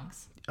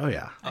songs. Oh,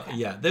 yeah.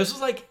 Yeah, this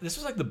was like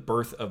the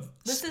birth of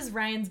This is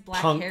Ryan's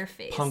black punk hair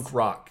face. punk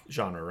rock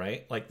genre,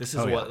 right? Like this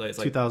is Oh, what yeah. it's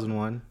like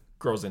 2001.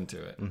 grows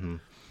into it. Mm-hmm.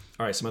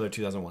 All right, some other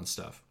 2001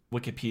 stuff.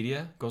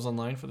 Wikipedia goes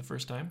online for the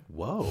first time.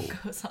 Whoa.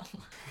 Goes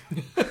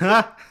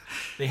on.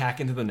 They hack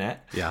into the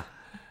net. Yeah.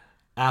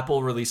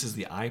 Apple releases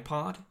the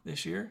iPod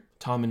this year.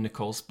 Tom and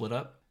Nicole split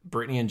up.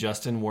 Britney and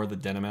Justin wore the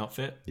denim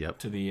outfit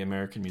to the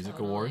American Music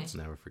Awards.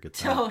 Never forget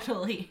that.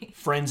 Totally.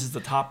 Friends is the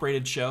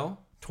top-rated show.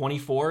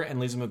 24 and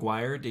Lizzie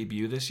McGuire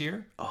debut this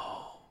year.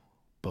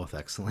 Both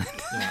excellent.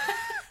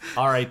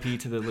 R.I.P.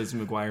 to the Lizzie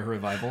McGuire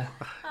revival.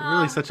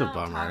 Really such a Don't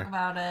bummer. Talk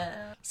about it.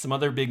 Some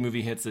other big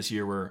movie hits this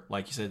year were,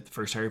 like you said, the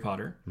first Harry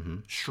Potter,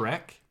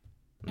 Shrek,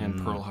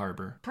 and Pearl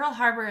Harbor. Pearl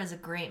Harbor is a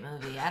great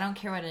movie. I don't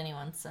care what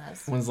anyone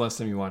says. When's the last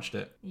time you watched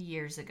it?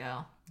 Years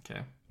ago.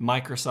 Okay.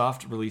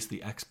 Microsoft released the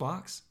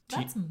Xbox.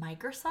 That's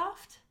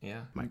Microsoft?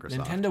 Yeah.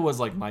 Microsoft. Nintendo was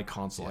like my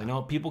console. I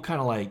know people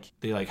kind of like,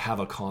 they like have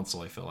a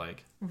console, I feel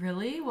like.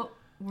 Really? What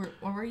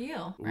were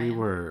you? We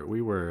were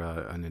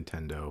a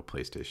Nintendo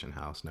PlayStation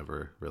house,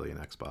 never really an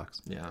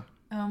Xbox. Yeah.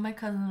 Oh, my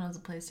cousin was a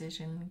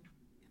PlayStation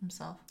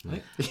himself.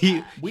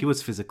 He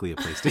was physically a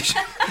PlayStation.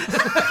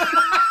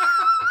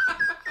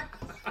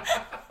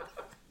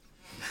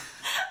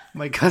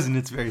 My cousin,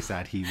 it's very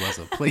sad. He was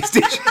a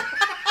PlayStation.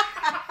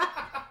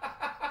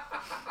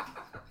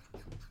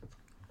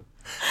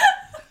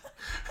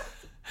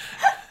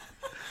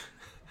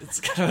 It's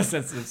kind of a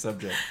sensitive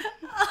subject.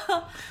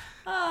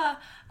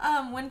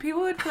 When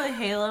people would play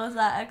Halo, was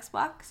that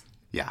Xbox?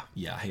 Yeah.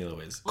 Yeah, Halo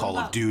is. Call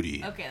of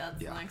Duty. Okay, that's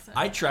the next one.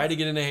 I tried to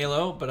get into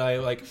Halo, but I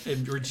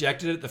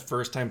rejected it the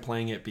first time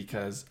playing it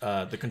because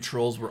the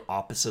controls were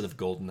opposite of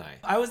GoldenEye.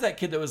 I was that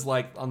kid that was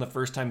like, on the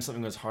first time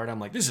something was hard, I'm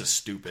like, this is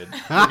stupid.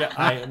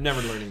 I'm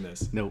never learning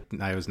this. Nope,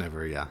 I was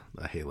never, a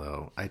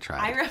Halo. I tried.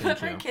 I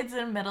remember you. kids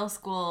in middle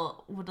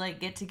school would like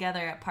get together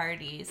at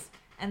parties,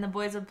 and the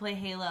boys would play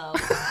Halo,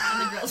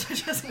 and the girls would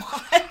just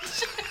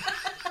watch.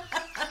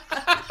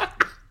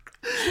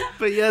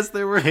 But yes,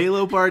 there were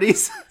Halo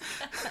parties.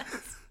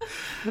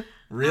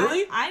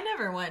 Really? I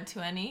never went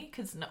to any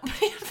because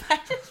nobody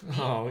invited me.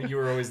 Oh, you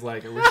were always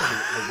like,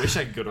 I wish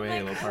I could go to a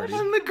Halo party.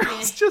 And the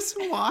girls just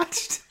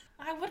watched.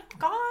 I would have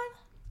gone.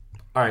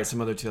 All right,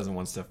 some other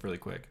 2001 stuff really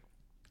quick.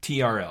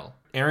 TRL.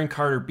 Aaron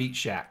Carter beat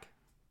Shaq.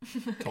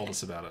 Told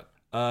us about it.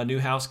 New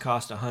house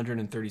cost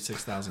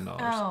 $136,000.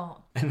 Oh,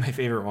 And my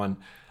favorite one,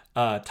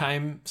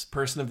 Times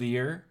Person of the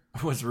Year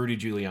was Rudy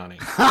Giuliani.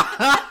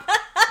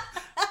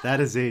 That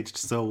has aged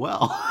so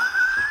well.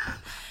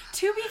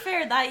 to be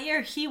fair, that year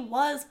he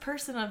was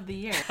Person of the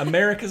Year.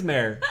 America's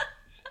mayor.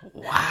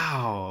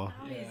 Wow.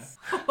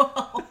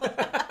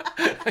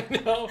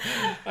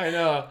 I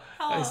know.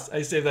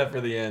 I saved that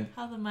for the end.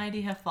 How the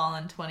mighty have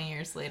fallen 20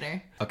 years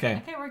later. Okay,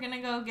 Okay, we're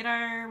gonna go get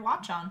our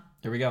watch on.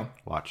 here we go.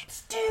 Watch.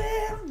 This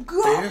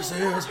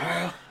is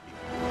how.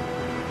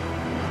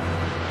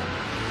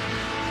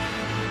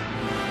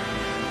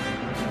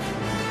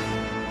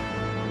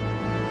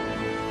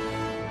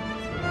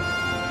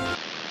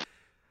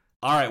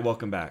 All right,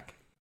 welcome back.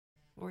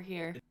 We're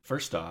here.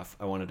 First off,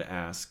 I wanted to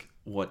ask,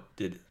 what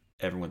did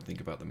everyone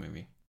think about the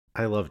movie?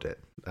 I loved it.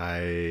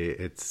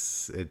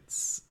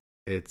 It's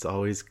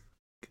always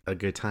a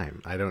good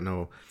time. I don't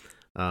know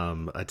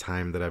a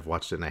time that I've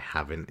watched it and I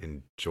haven't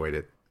enjoyed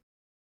it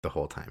the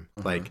whole time.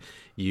 Like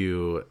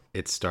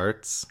it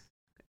starts,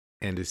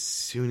 and as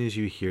soon as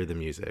you hear the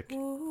music,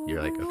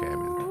 you're like, okay,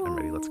 I'm in. I'm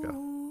ready. Let's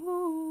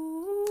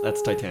go.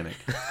 That's Titanic.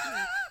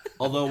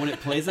 Although when it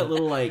plays that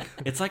little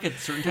it's like a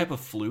certain type of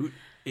flute.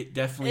 It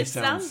definitely It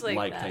sounds sounds like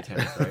like that.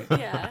 Titanic, right?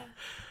 Yeah.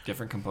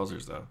 Different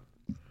composers though.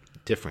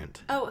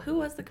 Different. Oh, who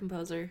was the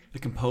composer? The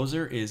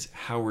composer is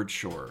Howard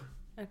Shore.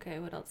 Okay,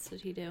 what else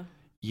did he do?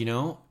 You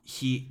know,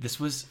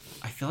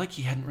 I feel like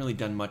he hadn't really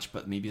done much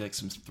but maybe like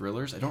some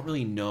thrillers. I don't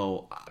really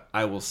know.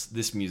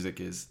 This music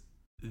is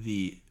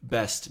the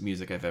best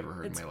music I've ever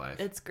heard in my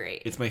life. It's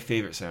great. It's my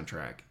favorite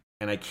soundtrack,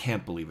 and I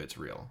can't believe it's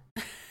real.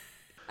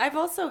 I've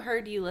also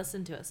heard you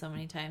listen to it so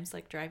many times,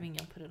 like driving,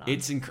 you'll put it on.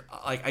 It's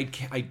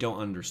I don't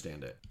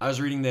understand it. I was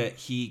reading that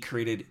he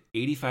created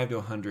 85 to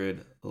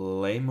 100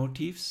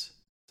 leitmotifs.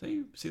 So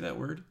you see that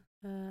word?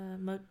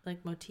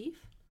 like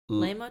motif?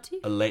 Leitmotif?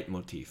 A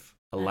leitmotif.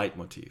 A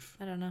leitmotif.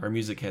 I don't know. Our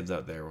music heads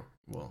out there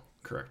will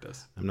correct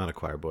us. I'm not a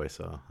choir boy,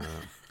 so.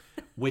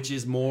 Which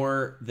is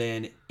more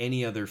than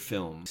any other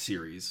film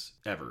series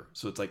ever.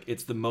 So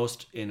it's the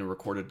most in a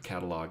recorded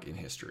catalog in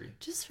history.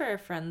 Just for our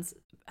friends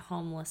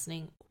home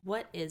listening,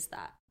 what is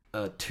that?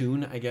 A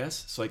tune, I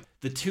guess. So like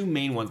the two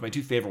main ones, my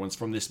two favorite ones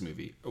from this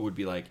movie would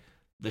be like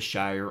the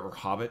Shire or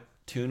Hobbit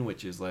tune,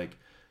 which is like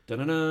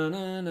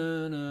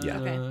da-na-na-na-na-na, Yeah.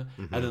 Okay.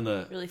 and then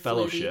the Really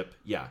Fellowship,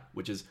 yeah,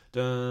 which is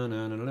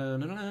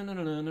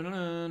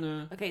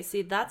da-na-na-na-na-na-na-na-na-na. Okay,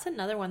 see, that's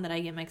another one that I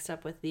get mixed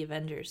up with the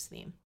Avengers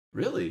theme.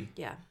 Really?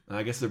 Yeah.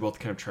 I guess they're both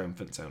kind of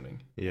triumphant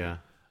sounding. Yeah.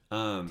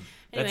 That's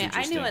Anyway, I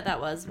interesting. knew what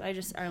that was.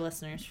 Our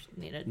listeners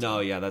needed to. No,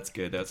 yeah, that's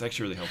good. That's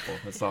actually really helpful.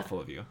 That's thoughtful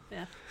of you.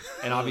 Yeah.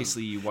 And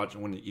obviously,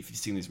 if you've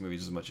seen these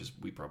movies as much as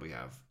we probably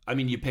have, I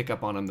mean, you pick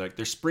up on them. Like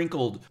they're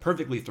sprinkled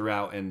perfectly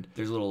throughout, and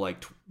there's little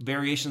like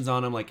variations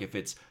on them, like if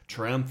it's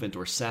triumphant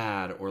or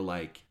sad or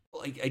like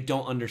I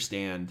don't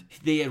understand.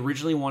 They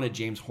originally wanted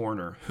James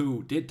Horner,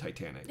 who did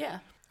Titanic. Yeah.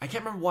 I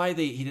can't remember why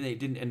they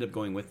didn't end up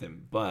going with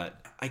him,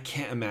 but I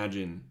can't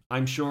imagine.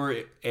 I'm sure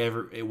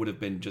it would have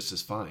been just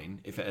as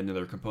fine if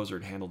another composer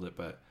had handled it,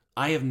 but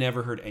I have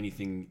never heard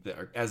anything that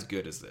are as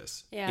good as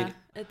this. Yeah,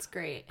 it's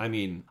great. I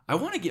mean, I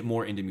want to get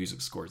more into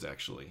music scores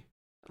actually.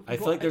 I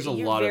feel like there's a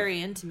lot You're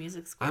very into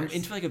music scores. I'm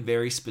into like a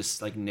very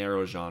specific, like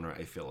narrow genre.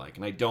 I feel like,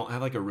 and I don't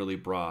have like a really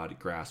broad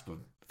grasp of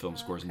film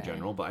scores in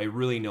general, but I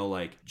really know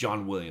like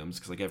John Williams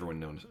because like everyone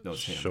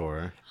knows him.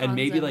 Sure. And Hans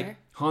maybe Zimmer. like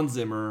Hans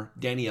Zimmer,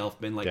 Danny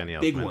Elfman, like Danny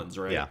big Elfman, ones,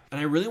 right? yeah. And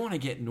I really want to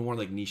get into more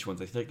like niche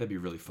ones. I feel like that'd be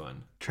really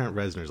fun. Trent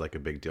Reznor's like a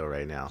big deal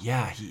right now.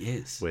 Yeah, he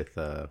is. With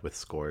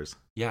scores.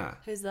 Yeah.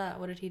 Who's that?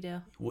 What did he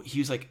do? Well, he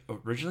was like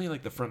originally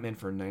like the frontman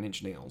for Nine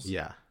Inch Nails.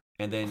 Yeah.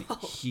 And then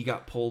he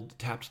got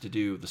tapped to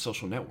do The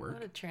Social Network.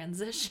 What a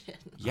transition.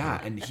 Yeah,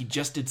 and he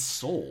just did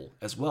Soul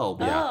as well.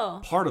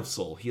 Yeah. Part of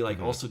Soul. He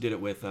like also did it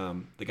with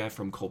the guy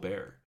from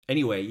Colbert.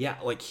 Anyway, yeah,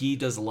 like he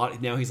does a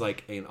lot. Now he's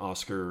like an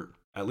Oscar,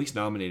 at least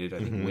nominated, I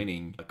think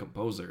winning a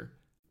composer.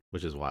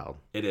 Which is wild.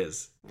 It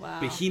is. Wow.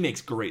 But he makes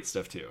great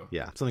stuff too.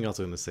 Yeah. Something else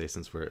I'm going to say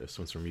since we're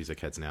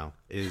music heads now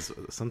is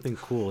something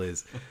cool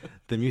is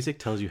the music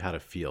tells you how to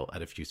feel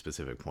at a few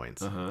specific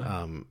points.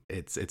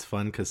 It's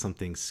fun because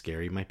something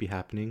scary might be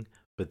happening,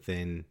 but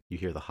then you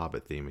hear the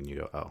Hobbit theme and you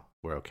go, oh,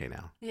 we're okay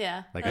now.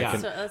 Yeah. Like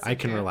that's I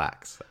can fair.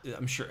 relax.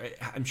 I'm sure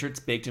it's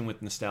baked in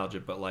with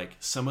nostalgia, but like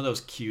some of those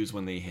cues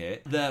when they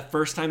hit. The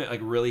first time it like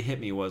really hit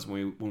me was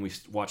when we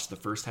watched the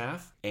first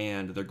half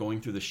and they're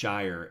going through the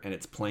Shire and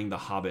it's playing the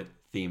Hobbit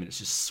theme and it's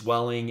just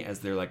swelling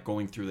as they're like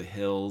going through the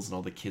hills and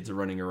all the kids are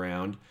running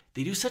around.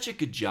 They do such a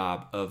good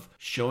job of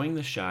showing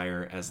the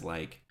Shire as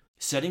like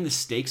setting the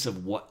stakes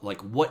of what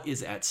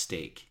is at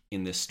stake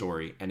in this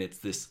story, and it's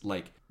this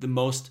like the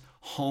most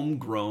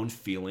homegrown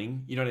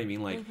feeling, you know what I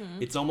mean? Like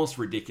it's almost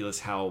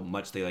ridiculous how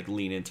much they like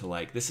lean into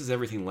like this is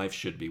everything life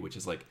should be, which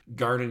is like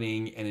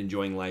gardening and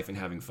enjoying life and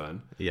having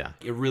fun. Yeah.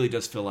 It really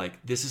does feel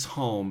like this is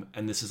home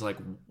and this is like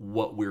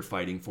what we're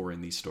fighting for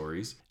in these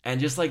stories. And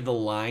just like the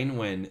line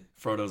when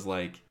Frodo's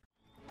like,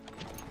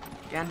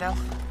 Gandalf,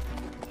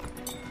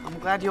 I'm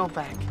glad you're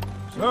back.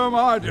 So am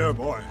I, dear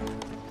boy.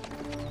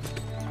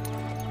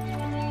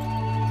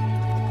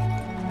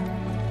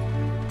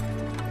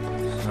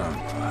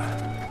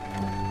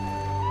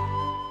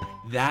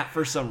 that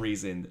for some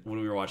reason when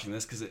we were watching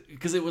this,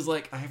 because it was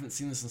like I haven't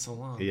seen this in so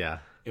long. Yeah.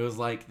 It was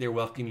like they're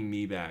welcoming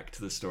me back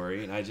to the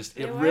story, and it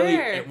They really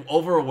were.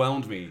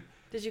 overwhelmed me.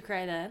 Did you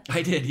cry then?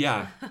 I did,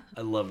 yeah.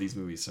 I love these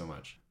movies so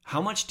much.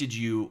 How much did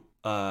you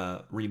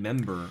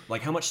remember?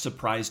 Like, how much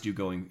surprised you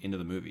going into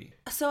the movie?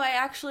 So I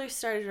actually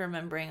started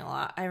remembering a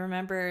lot. I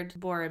remembered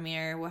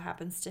Boromir, what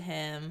happens to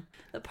him.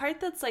 The part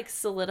that's like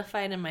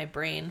solidified in my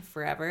brain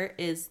forever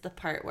is the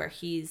part where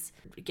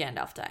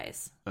Gandalf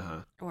dies.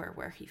 Or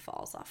where he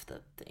falls off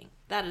the thing.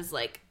 That is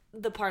like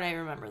the part I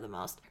remember the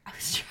most. I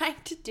was trying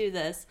to do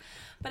this,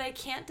 but I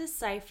can't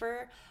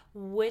decipher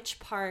which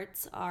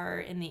parts are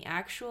in the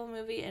actual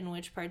movie and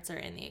which parts are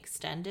in the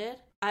extended.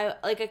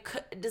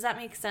 Does that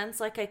make sense?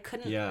 Like I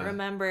couldn't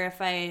remember if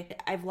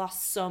I've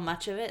lost so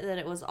much of it that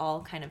it was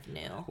all kind of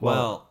new.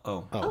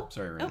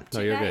 Sorry, Ryan. No,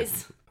 you're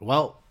guys. good.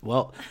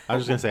 Well, I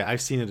was just gonna say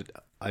I've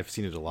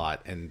seen it a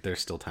lot, and there's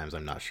still times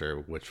I'm not sure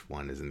which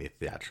one is in the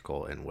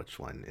theatrical and which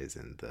one is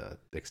in the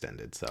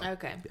extended. So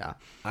Okay. yeah.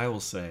 I will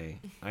say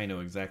I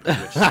know exactly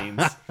which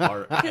scenes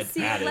are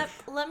See, added.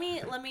 let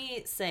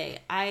me say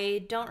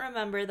I don't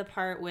remember the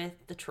part with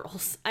the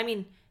trolls. I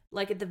mean,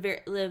 like at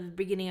the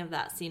beginning of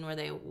that scene where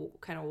they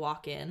kind of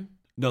walk in.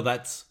 No,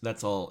 that's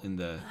all in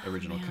the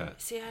original cut.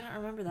 See, I don't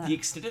remember that. The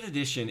extended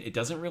edition, it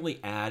doesn't really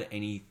add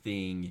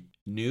anything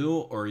new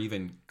or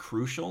even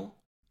crucial.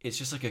 It's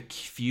just like a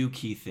few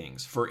key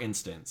things. For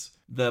instance,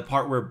 the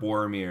part where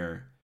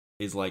Boromir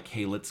is like,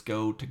 hey, let's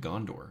go to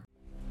Gondor.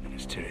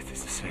 Minas Tirith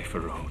is the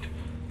safer road.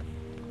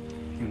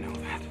 You know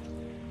that.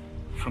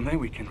 From there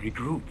we can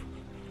regroup.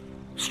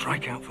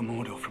 Strike out for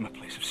Mordor from a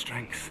place of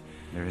strength.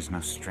 There is no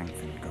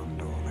strength in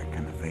Gondor that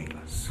can avail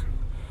us.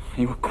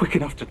 You were quick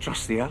enough to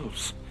trust the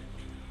elves.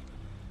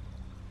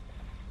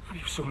 Have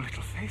you so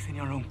little faith in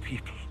your own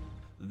people?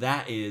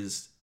 That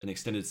is an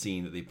extended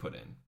scene that they put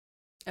in.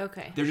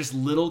 Okay. They're just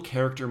little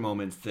character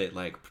moments that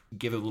like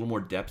give a little more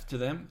depth to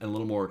them and a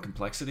little more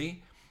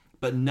complexity,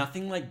 but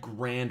nothing like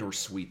grand or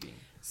sweeping.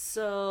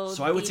 So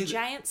I would the say that-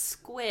 giant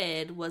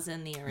squid was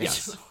in the original.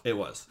 Yes, it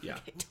was. Yeah.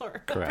 I don't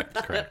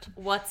remember Correct.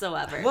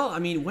 whatsoever. Well, I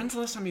mean, when's the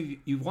last time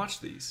you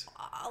watched these?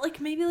 Like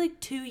maybe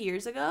 2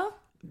 years ago.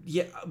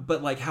 Yeah,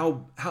 but like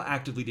how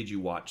actively did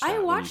you watch that? I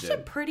when you watched did?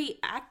 it pretty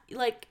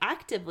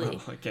actively.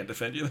 I can't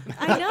defend you.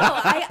 I know.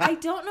 I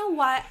don't know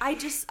why. I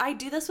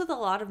do this with a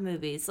lot of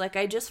movies. Like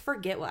I just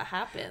forget what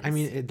happens. I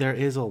mean, there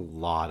is a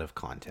lot of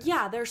content.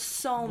 yeah, there's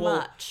so Well,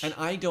 much. And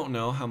I don't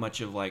know how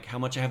much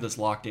I have this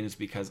locked in is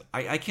because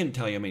I can't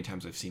tell you how many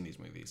times I've seen these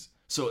movies.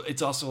 So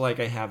it's also like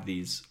I have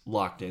these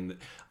locked in.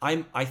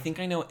 I think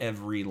I know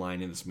every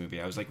line in this movie.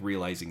 I was like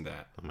realizing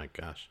that. Oh my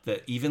gosh.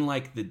 That even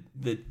like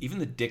even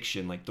the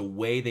diction, like the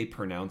way they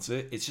pronounce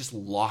it, it's just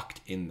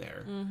locked in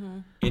there. Mm-hmm.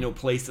 In a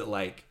place that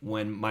like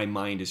when my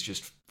mind is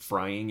just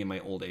frying in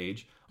my old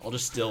age, I'll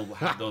just still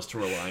have those to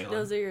rely on.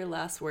 Those are your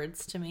last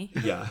words to me.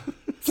 Yeah.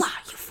 Fly,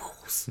 you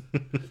fools.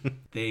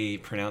 They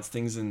pronounce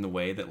things in the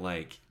way that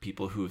like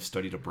people who have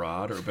studied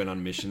abroad or been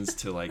on missions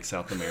to like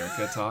South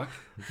America talk.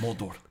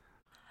 Mordor.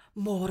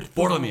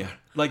 Boromir.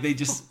 Like they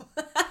just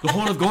the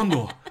Horn of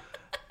Gondor.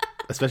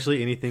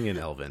 Especially anything in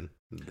Elven.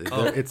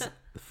 It's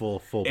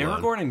full blown.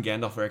 Aragorn and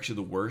Gandalf are actually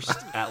the worst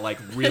at like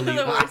really.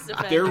 The worst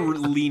they're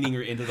offenders. leaning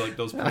into like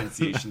those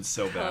pronunciations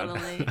so bad.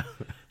 Totally.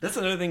 That's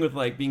another thing with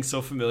like being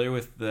so familiar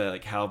with the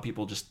like how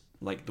people just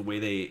like the way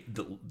they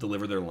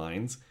deliver their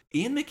lines.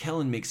 Ian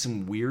McKellen makes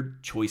some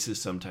weird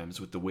choices sometimes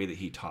with the way that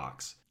he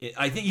talks.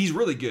 I think he's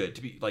really good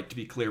to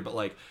be clear, but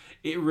like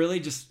it really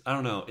just I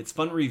don't know. It's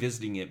fun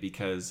revisiting it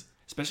because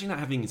especially not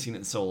having seen it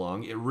in so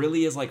long, it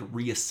really is like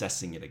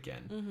reassessing it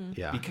again. Mm-hmm.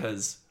 Yeah.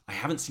 Because I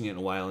haven't seen it in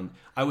a while, and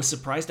I was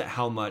surprised at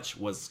how much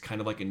was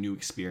kind of like a new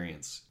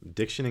experience.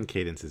 Diction and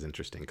cadence is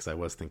interesting because I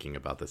was thinking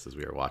about this as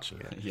we were watching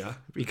it. Yeah.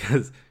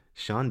 Because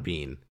Sean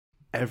Bean,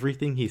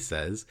 everything he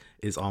says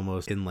is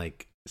almost in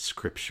like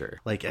scripture.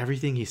 Like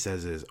everything he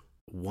says is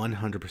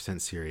 100%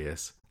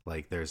 serious.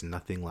 Like there's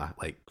nothing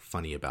like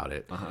funny about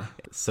it.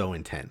 It's so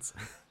intense.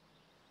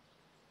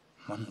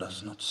 One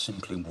does not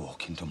simply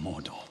walk into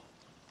Mordor.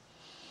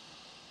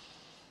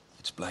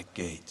 Its black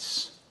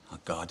gates are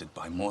guarded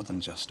by more than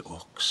just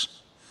orcs.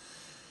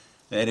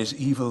 There is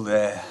evil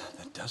there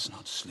that does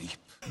not sleep.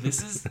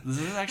 This is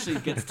actually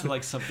gets to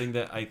like something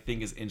that I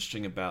think is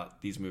interesting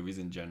about these movies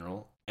in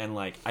general. And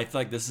like I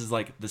feel like this is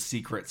like the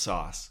secret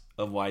sauce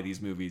of why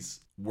these movies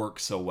work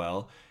so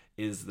well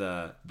is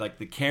the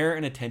care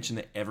and attention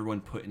that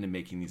everyone put into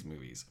making these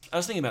movies. I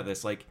was thinking about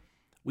this, like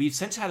we've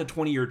since had a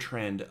 20-year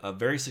trend of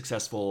very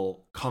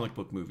successful comic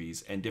book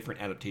movies and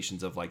different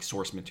adaptations of like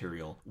source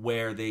material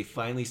where they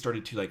finally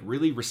started to like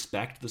really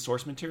respect the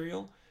source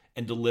material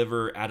and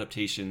deliver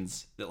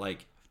adaptations that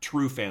like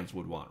true fans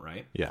would want,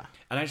 right? Yeah.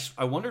 And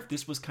I wonder if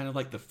this was kind of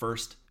like the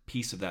first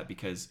piece of that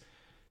because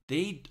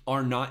they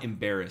are not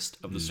embarrassed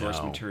of the source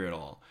No. material at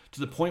all. To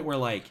the point where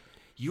like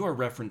you are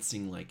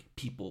referencing like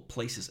people,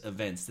 places,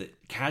 events that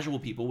casual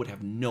people would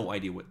have no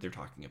idea what they're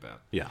talking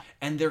about. Yeah.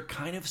 And they're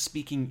kind of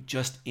speaking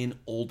just in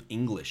Old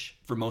English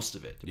for most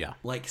of it. Yeah.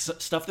 Like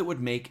stuff that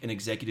would make an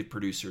executive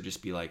producer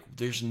just be like,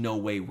 there's no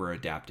way we're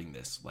adapting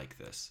this like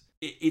this.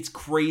 It's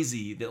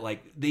crazy that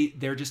like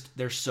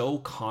they're so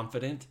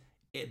confident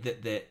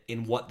that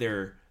in what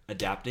they're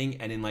adapting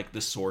and in like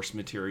the source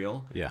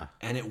material. Yeah.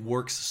 And it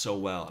works so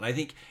well. And I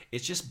think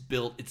it's just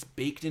it's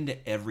baked into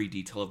every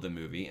detail of the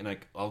movie. And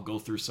I'll go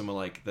through some of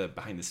like the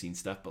behind the scenes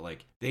stuff, but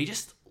like they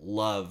just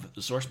love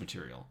the source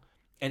material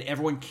and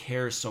everyone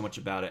cares so much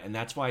about it. And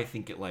that's why I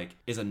think it like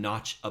is a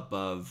notch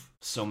above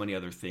so many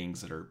other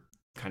things that are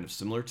kind of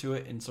similar to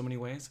it in so many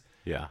ways.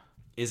 Yeah.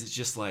 Is it's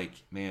just like,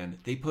 man,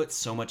 they put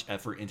so much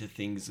effort into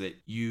things that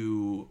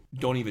you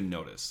don't even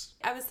notice.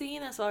 I was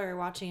thinking this while we were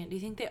watching it. Do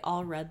you think they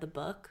all read the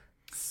book?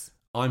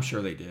 Oh, I'm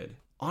sure they did.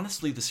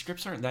 Honestly, the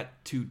scripts aren't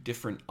that too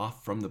different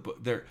off from the book.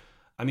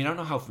 I don't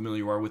know how familiar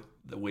you are with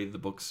the way the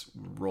books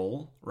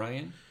roll,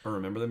 Ryan, or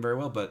remember them very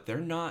well, but they're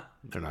not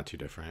too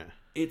different.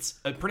 It's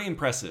pretty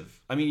impressive.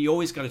 I mean, you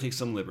always got to take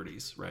some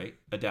liberties, right?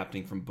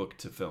 Adapting from book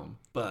to film.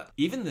 But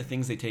even the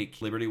things they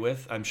take liberty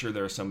with, I'm sure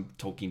there are some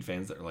Tolkien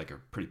fans that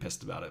are pretty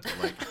pissed about it.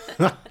 But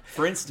like,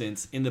 for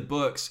instance, in the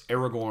books,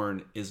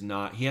 Aragorn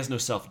he has no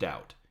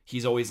self-doubt.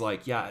 He's always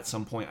like, yeah, at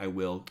some point I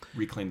will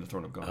reclaim the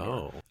throne of Gondor.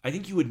 Oh. I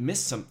think you would miss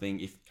something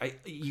if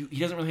he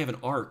doesn't really have an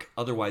arc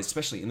otherwise,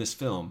 especially in this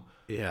film.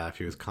 Yeah, if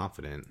he was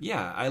confident.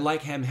 Yeah, I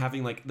like him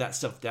having like that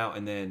self-doubt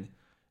and then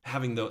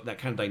having that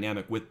kind of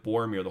dynamic with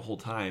Boromir the whole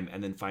time,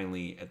 and then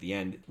finally at the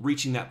end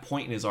reaching that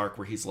point in his arc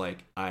where he's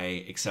like,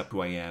 I accept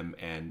who I am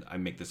and I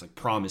make this like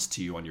promise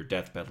to you on your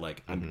deathbed,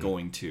 like I'm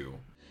going to.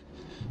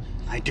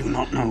 I do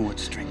not know what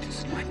strength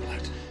is in my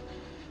blood,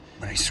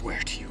 but I swear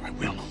to you I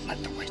will not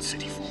let the White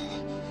City fall.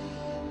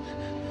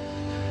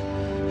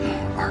 Nor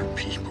our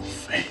people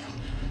fail.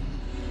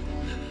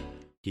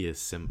 He is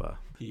Simba.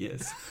 He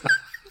is.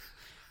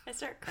 I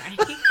start crying.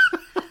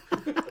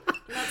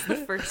 That's the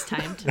first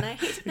time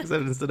tonight.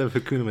 Except instead of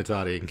Hakuna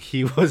Matata,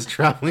 he was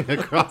traveling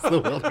across the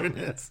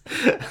wilderness.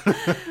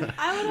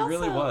 It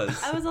really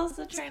was. I was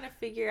also trying to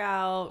figure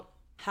out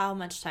how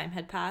much time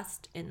had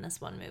passed in this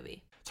one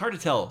movie. It's hard to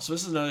tell. So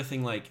this is another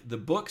thing, like the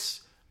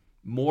books,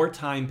 more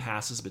time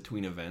passes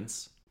between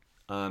events.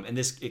 And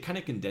it kind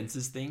of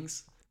condenses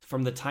things.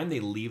 From the time they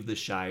leave the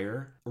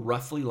Shire,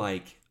 roughly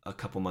like a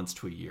couple months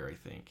to a year, I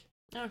think.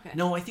 Okay.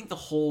 No, I think the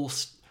whole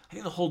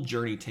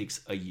journey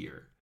takes a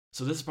year.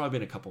 So this has probably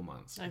been a couple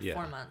months. Like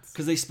 4 months.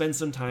 Because they spend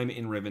some time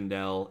in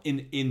Rivendell.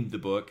 In the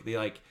book,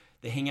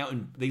 they hang out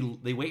and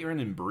they wait around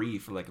in Bree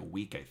for like a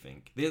week, I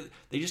think.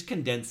 They just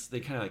condense, they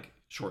kind of like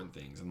shorten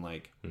things, and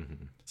like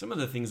some of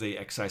the things they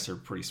excise are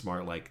pretty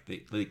smart. Like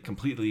they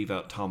completely leave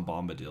out Tom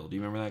Bombadil. Do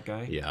you remember that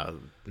guy? Yeah,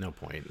 no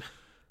point.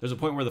 There's a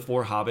point where the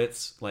four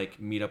hobbits like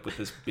meet up with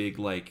this big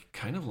like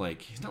kind of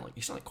like he's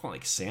not quite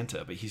like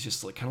Santa, but he's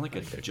just like kind of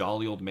like a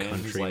jolly old man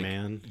who's like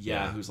man.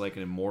 Yeah, who's like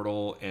an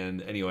immortal.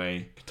 And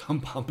anyway,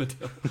 Tom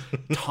Bombadil,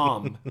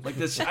 Tom like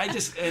this.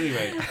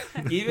 Anyway,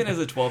 even as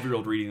a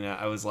 12-year-old reading that,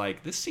 I was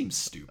like, this seems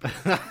stupid.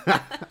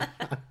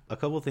 A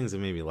couple of things that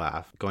made me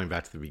laugh. Going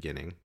back to the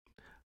beginning,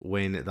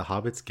 when the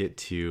hobbits get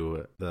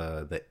to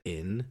the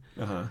inn,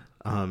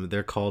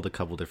 they're called a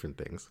couple different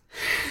things.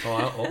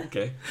 Oh,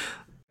 okay.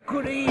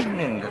 Good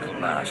evening, little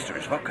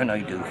masters. What can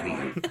I do for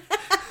you?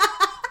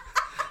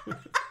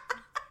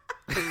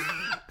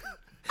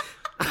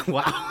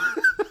 Wow.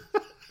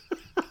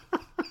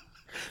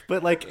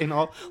 But like in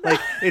all, like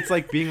it's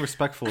like being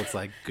respectful. It's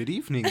like, good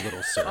evening,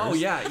 little sirs. Oh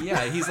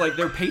yeah. He's like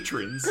their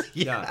patrons.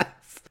 Yeah.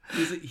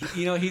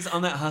 He's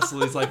on that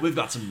hustle. He's like, we've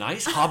got some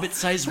nice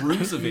hobbit-sized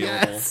rooms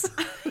available. Yes.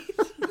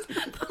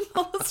 The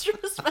most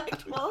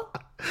respectful.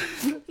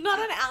 Not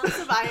an ounce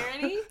of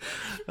irony.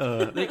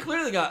 They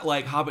clearly got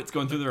like hobbits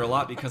going through there a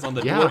lot because on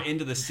the Yeah. door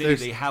into the city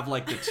they have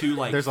like the two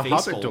like There's a face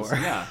hobbit holes. door.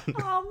 Yeah.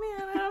 Oh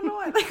man, I don't know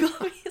why they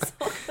call me so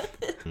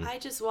good. I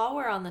just, while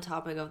we're on the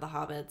topic of the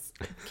hobbits,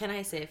 can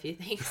I say a few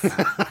things?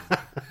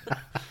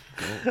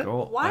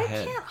 Go Why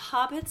ahead. can't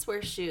hobbits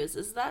wear shoes?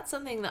 Is that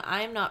something that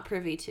I'm not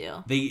privy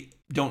to? They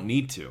don't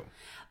need to.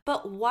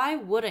 But why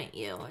wouldn't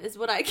you? Is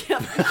what I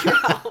can't figure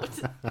out.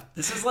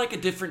 This is like a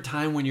different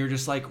time when you're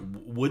just like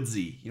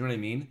woodsy. You know what I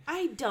mean?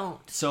 I don't.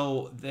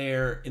 So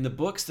they're in the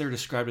books. They're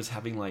described as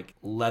having like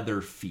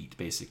leather feet.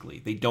 Basically,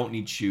 they don't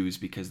need shoes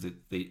because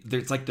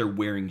it's like they're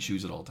wearing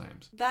shoes at all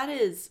times. That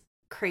is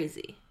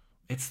crazy.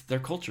 It's their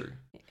culture.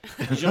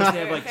 You know, they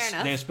have like Fair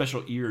enough. they have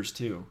special ears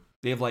too.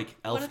 They have like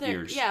elf What do their-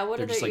 ears. yeah, what do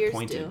they're just their like ears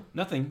pointed. do?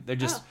 Nothing. They're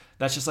just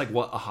that's just like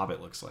what a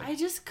hobbit looks like. I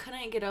just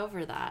couldn't get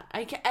over that.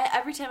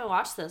 Every time I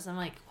watch this, I'm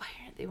like, why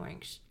aren't they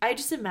wearing? I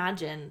just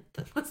imagine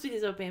that must be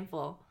so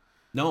painful.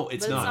 No,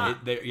 it's But it's not.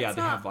 not. They It's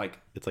not. have like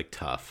It's like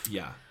tough.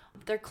 yeah.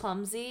 They're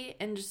clumsy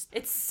and just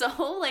it's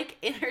so like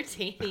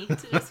entertaining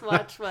to just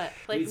watch what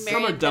like Some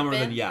Merry are and dumber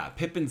Pippin. than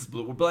Pippin's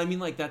blue, but I mean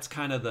like that's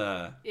kind of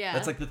the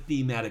that's like the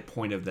thematic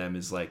point of them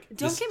is like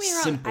Don't this get me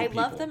wrong, simple I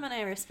love people. them and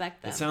I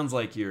respect them. It sounds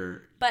like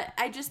you're But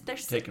I just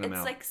there's taking them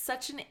it's out. like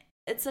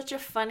it's such a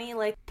funny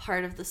like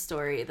part of the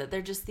story that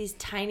they're just these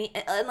tiny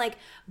and like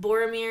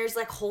Boromir's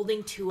like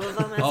holding two of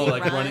them as he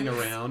like runs. running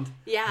around.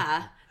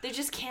 Yeah, they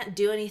just can't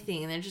do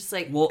anything and they're just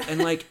like Well,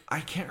 and like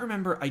I can't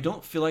remember. I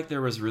don't feel like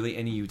there was really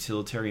any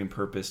utilitarian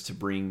purpose to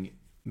bring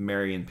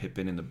Merry and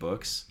Pippin in the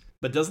books.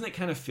 But doesn't it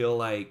kind of feel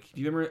like?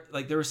 Do you remember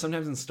like there were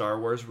sometimes in Star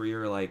Wars where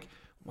you're like,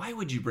 why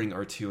would you bring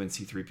R2 and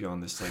C-3PO on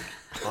this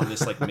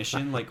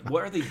mission? Like,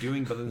 what are they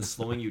doing other than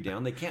slowing you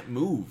down? They can't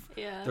move.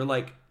 Yeah. They're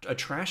like a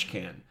trash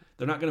can.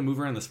 They're not going to move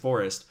around this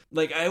forest.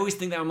 Like, I always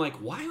think that I'm like,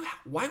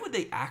 why would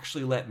they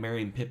actually let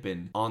Merry and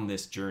Pippin on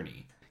this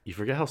journey? You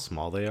forget how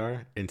small they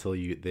are until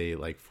they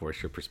like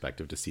force your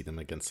perspective to see them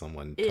against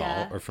someone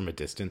Yeah. tall or from a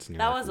distance. And you're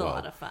that like, was a whoa.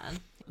 lot of fun.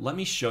 Let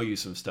me show you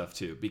some stuff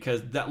too,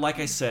 because that, like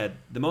I said,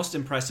 the most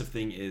impressive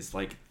thing is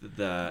like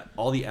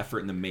all the effort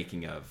in the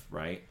making of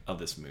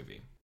this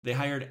movie. They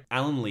hired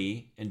Alan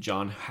Lee and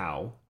John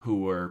Howe,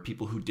 who were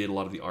people who did a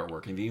lot of the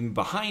artwork. And even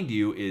behind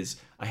you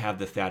I have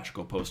the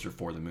theatrical poster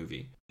for the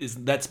movie.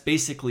 That's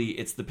basically,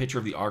 it's the picture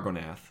of the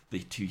Argonath, the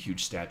two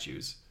huge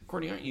statues.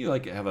 Courtney, aren't you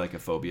have a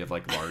phobia of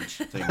like large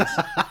things?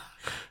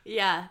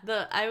 Yeah,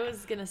 I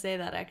was gonna say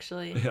that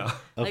actually. Yeah.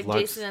 Like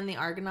large- Jason and the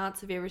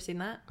Argonauts. Have you ever seen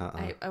that?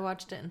 Uh-uh. I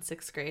watched it in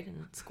 6th grade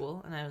in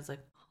school, and I was like,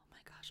 oh my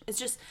gosh, it's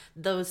just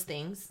those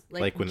things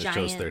Like when giant... it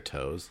shows their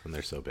toes and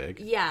they're so big.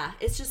 Yeah,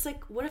 it's just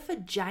like, what if a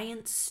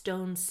giant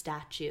stone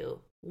statue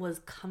was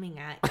coming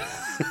at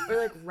you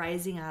or like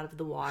rising out of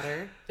the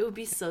water? It would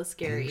be so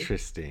scary.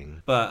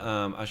 Interesting. But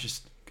I was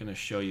just gonna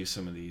show you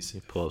some of these.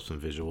 Pull up some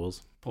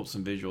visuals.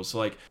 So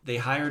like they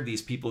hired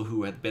these people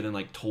who had been in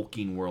like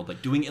Tolkien world,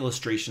 like doing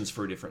illustrations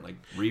for different like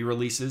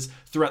re-releases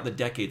throughout the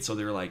decades. So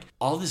they're like,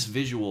 all these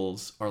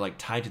visuals are like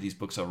tied to these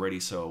books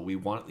already. So we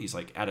want these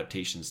like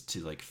adaptations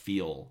to like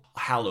feel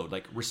hallowed,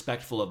 like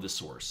respectful of the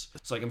source.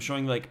 So like I'm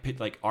showing like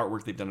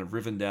artwork they've done of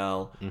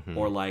Rivendell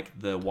or like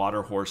the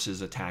water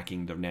horses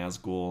attacking the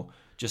Nazgul,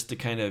 just to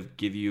kind of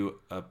give you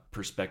a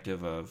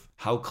perspective of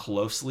how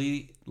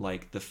closely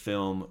like the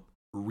film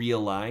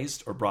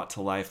realized or brought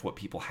to life what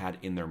people had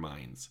in their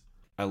minds.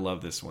 I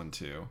love this one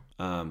too.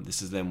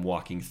 This is them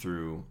walking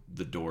through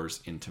the doors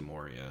into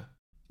Moria.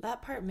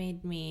 That part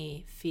made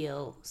me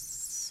feel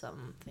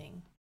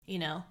something,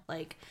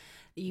 like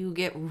you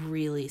get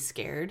really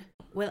scared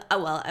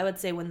I would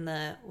say when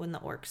the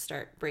orcs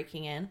start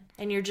breaking in,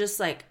 and you're just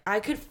like, I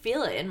could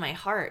feel it in my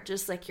heart,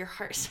 just like your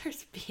heart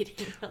starts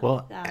beating really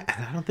Well, fast.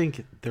 I don't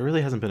think there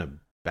really hasn't been a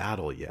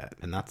battle yet,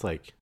 and that's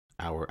like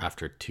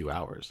after 2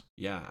 hours.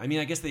 Yeah, I mean,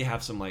 I guess they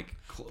have some like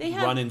They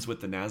have- run-ins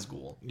with the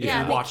Nazgul.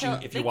 Yeah,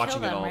 If you're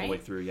watching them, it all right? the way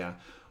through, yeah.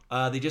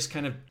 They just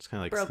kind of It's kind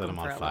of like Broke set them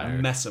them for on a fire.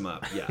 mess them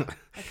up. Yeah,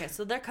 Okay,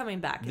 so they're coming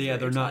back. is yeah, what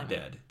they're you're not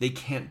telling me. dead. They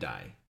can't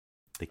die.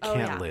 They Oh,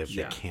 can't yeah. live.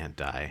 Yeah. They can't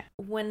die.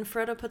 When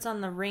Frodo puts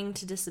on the ring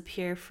to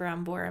disappear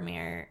from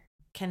Boromir,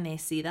 can they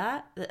see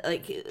that?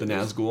 Like The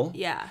Nazgul.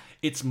 Yeah.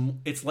 It's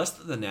less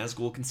that the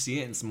Nazgul can see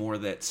it. It's more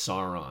that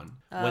Sauron,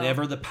 Oh.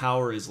 whenever the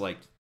power is like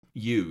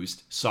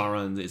used,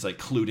 Sauron is like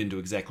clued into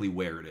exactly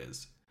where it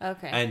is.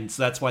 Okay. And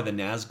so that's why the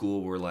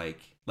Nazgul were like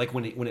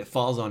when it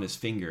falls on his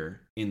finger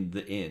in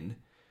the inn,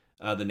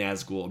 the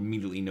Nazgul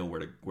immediately know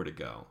where to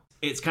go.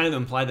 It's kind of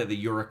implied that the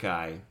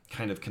Uruk-hai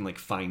kind of can like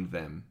find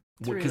them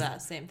Through 'cause-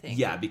 that same thing.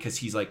 Yeah, because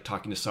he's like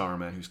talking to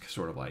Saruman, who's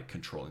sort of like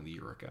controlling the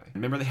Uruk-hai.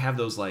 Remember they have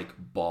those like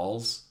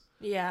balls.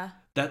 Yeah.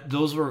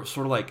 Those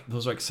were like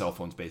cell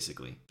phones,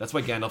 basically. That's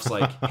why Gandalf's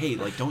like, hey,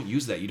 like, don't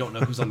use that. You don't know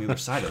who's on the other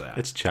side of that.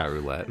 It's chat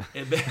roulette.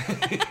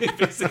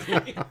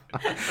 Basically.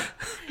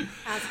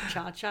 Ask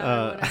Cha-Cha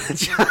or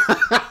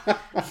whatever.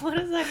 What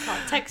is that called?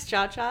 Text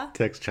Cha-Cha?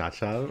 Text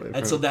Cha-Cha.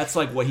 And so that's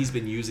like what he's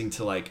been using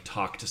to like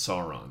talk to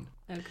Sauron.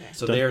 Okay.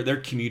 So they're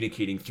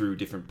communicating through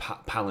different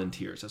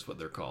palantirs. That's what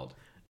they're called.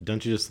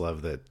 Don't you just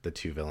love that the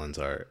two villains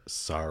are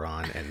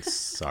Sauron and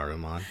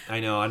Saruman? I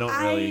know. I don't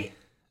really.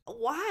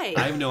 Why?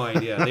 I have no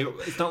idea.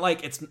 It's not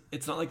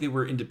like they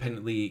were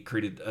independently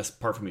created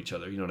apart from each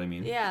other. You know what I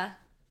mean? Yeah.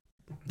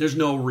 There's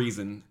no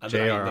reason that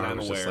I'm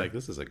was aware. just like,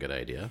 this is a good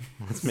idea.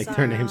 Let's make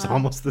their names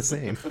almost the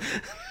same.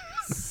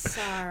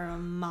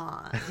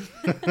 Saruman.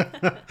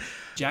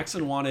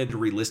 Jackson wanted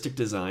realistic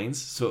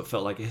designs, so it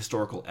felt like a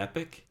historical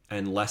epic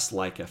and less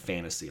like a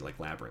fantasy, like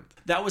Labyrinth.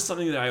 That was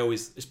something that I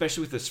always,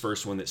 especially with this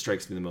first one, that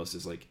strikes me the most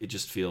is like it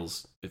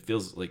feels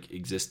like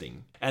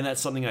existing, and that's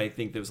something I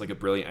think that was like a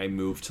brilliant. I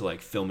moved to like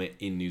film it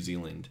in New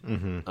Zealand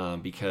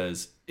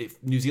because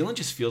New Zealand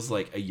just feels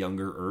like a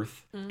younger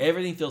Earth.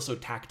 Everything feels so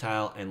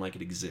tactile and like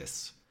it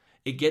exists.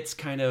 It gets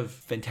kind of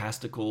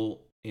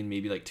fantastical in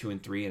maybe like 2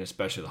 and 3, and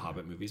especially the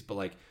Hobbit movies, but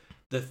like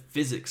the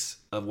physics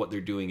of what they're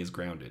doing is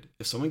grounded.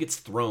 If someone gets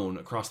thrown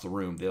across the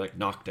room, they like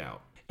knocked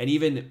out. And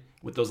even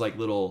with those like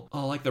little,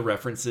 like the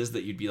references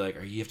that you'd be like,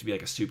 or you have to be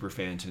like a super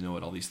fan to know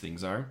what all these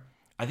things are.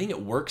 I think it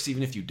works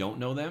even if you don't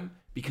know them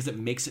because it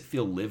makes it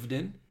feel lived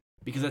in.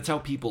 Because that's how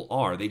people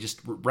are. They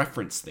just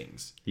reference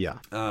things. Yeah.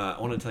 I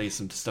want to tell you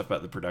some stuff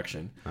about the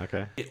production.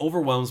 Okay. It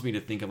overwhelms me to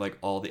think of like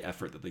all the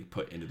effort that they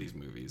put into these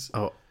movies.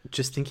 Oh,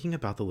 just thinking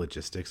about the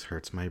logistics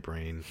hurts my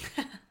brain.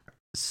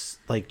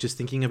 Like just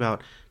thinking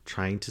about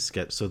trying to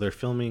sketch. So they're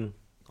filming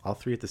all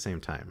 3 at the same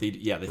time. They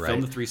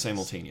filmed the 3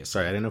 simultaneously.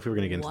 Sorry, I didn't know if we were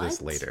going to get into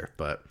this later,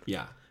 but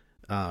yeah.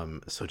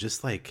 So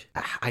just like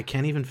I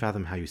can't even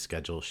fathom how you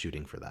schedule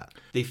shooting for that.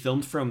 They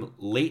filmed from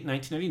late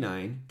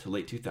 1999 to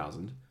late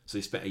 2000. So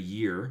they spent a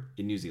year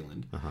in New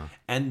Zealand.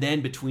 And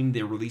then between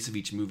the release of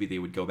each movie, they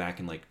would go back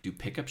and like do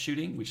pickup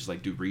shooting, which is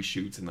like do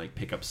reshoots and like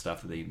pick up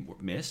stuff that they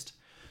missed.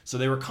 So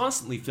they were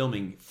constantly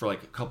filming for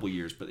like a couple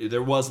years, but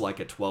there was like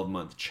a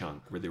 12-month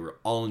chunk where they were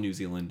all in New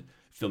Zealand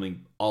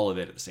filming all of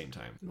it at the same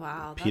time.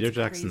 Wow. Peter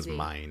Jackson's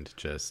mind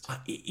just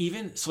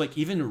even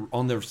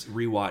on the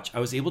rewatch, I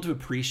was able to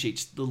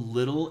appreciate the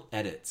little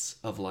edits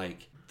of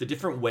like the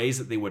different ways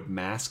that they would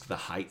mask the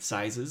height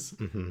sizes.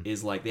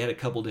 Is like they had a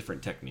couple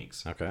different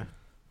techniques. Okay.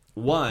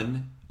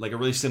 One, like a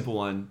really simple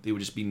one, they would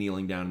just be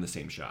kneeling down in the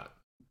same shot.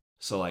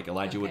 So like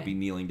Elijah would be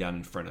kneeling down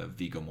in front of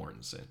Viggo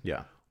Mortensen.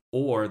 Yeah.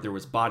 Or there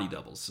was body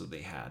doubles, so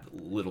they had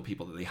little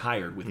people that they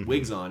hired with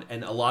wigs on,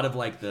 and a lot of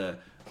like the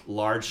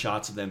large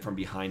shots of them from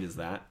behind is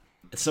that.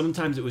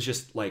 Sometimes it was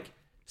just like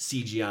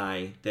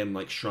CGI, them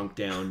like shrunk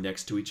down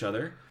next to each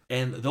other,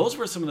 and those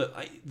were some of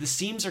the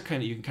seams are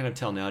kind of, you can kind of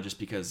tell now just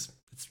because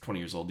it's 20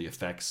 years old, the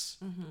effects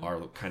are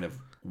kind of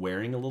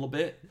wearing a little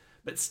bit,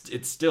 but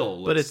it's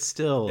still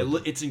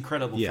it's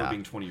incredible for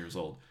being 20 years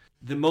old.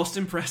 The most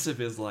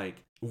impressive is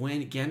like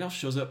when Gandalf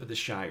shows up at the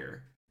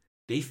Shire.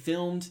 They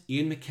filmed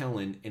Ian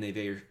McKellen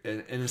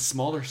in a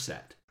smaller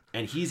set,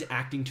 and he's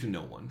acting to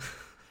no one.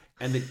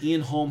 And then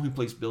Ian Holm, who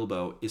plays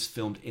Bilbo, is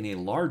filmed in a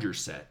larger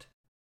set,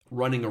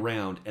 running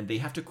around, and they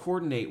have to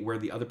coordinate where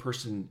the other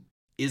person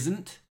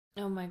isn't.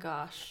 Oh my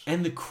gosh.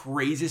 And the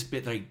craziest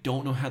bit that I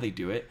don't know how they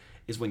do it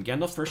is when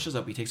Gandalf first shows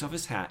up, he takes off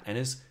his hat, and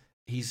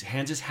he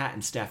hands his hat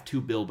and staff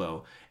to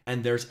Bilbo,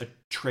 and there's a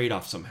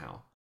trade-off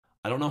somehow.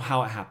 I don't know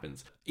how it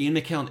happens. Ian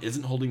McKellen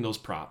isn't holding those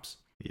props.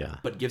 Yeah.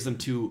 But gives them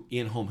to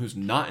Ian Holm, who's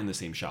not in the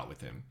same shot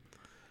with him,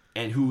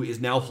 and who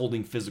is now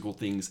holding physical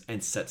things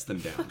and sets them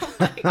down. Oh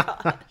my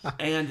gosh.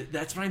 And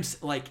that's what I'm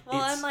like. Well,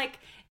 I'm like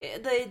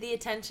the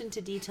attention to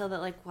detail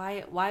that like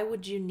why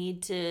would you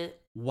need to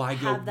why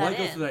go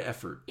through that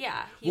effort?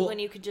 Yeah, when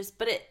you could just,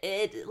 but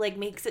it like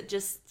makes it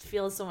just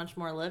feel so much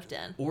more lived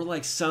in. Or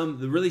like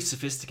the really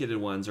sophisticated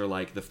ones are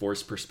like the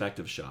forced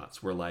perspective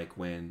shots, where like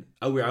when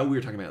we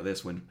were talking about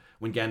this when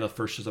Gandalf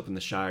first shows up in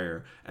the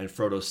Shire and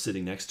Frodo's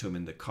sitting next to him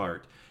in the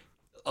cart.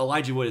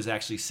 Elijah Wood is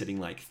actually sitting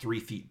like 3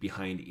 feet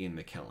behind Ian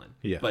McKellen.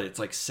 Yeah. But it's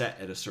like set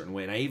at a certain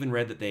way. And I even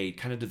read that they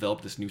kind of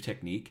developed this new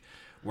technique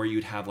where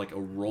you'd have like a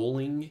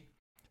rolling.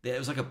 It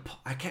was like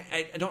I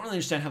don't really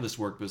understand how this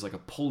worked, but it was like a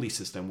pulley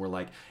system where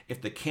like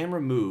if the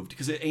camera moved,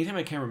 because anytime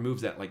a camera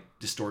moves, that like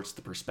distorts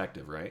the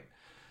perspective, right?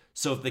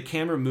 So if the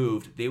camera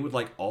moved, they would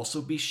like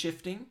also be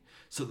shifting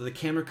so that the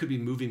camera could be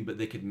moving, but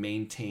they could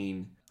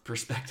maintain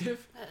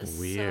perspective.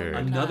 Weird. So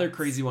Another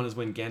crazy one is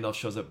when Gandalf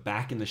shows up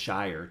back in the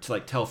Shire to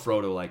like tell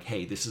Frodo like,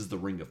 hey, this is the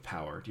Ring of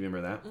Power. Do you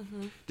remember that?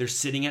 They're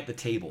sitting at the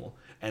table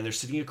and they're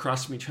sitting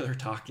across from each other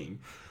talking.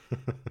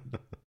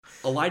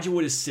 Elijah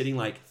Wood is sitting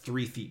like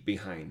 3 feet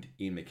behind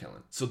Ian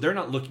McKellen. So they're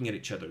not looking at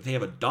each other. They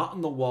have a dot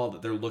on the wall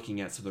that they're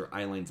looking at so their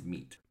eye lines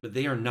meet. But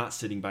they are not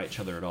sitting by each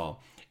other at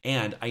all.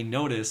 And I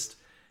noticed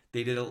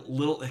they did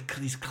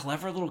these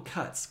clever little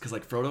cuts because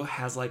like Frodo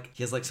has like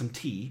some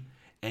tea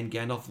and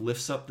Gandalf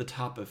lifts up the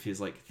top of his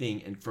like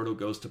thing and Frodo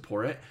goes to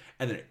pour it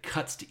and then it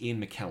cuts to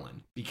Ian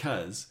McKellen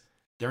because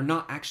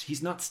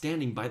he's not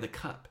standing by the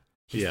cup.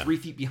 He's Yeah. 3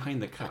 feet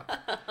behind the cup.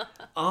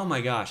 Oh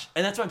my gosh.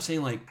 And that's what I'm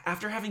saying. Like,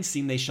 after having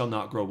seen They Shall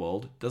Not Grow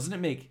Old, doesn't it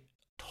make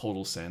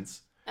total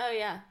sense? Oh,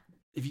 yeah.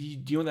 Do you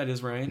know what that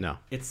is, Ryan? No.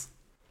 It's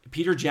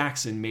Peter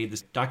Jackson made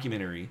this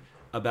documentary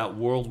about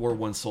World War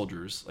I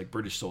soldiers, like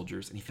British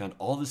soldiers, and he found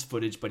all this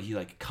footage, but he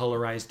like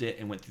colorized it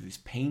and went through this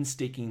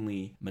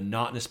painstakingly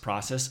monotonous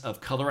process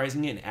of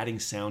colorizing it and adding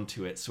sound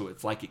to it, so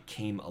it's like it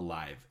came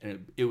alive,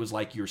 and it was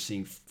like you're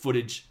seeing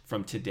footage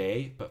from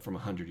today, but from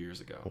 100 years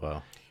ago.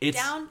 Wow. It's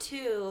Down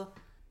to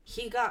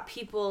he got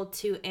people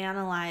to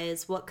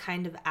analyze what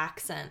kind of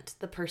accent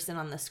the person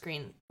on the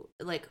screen,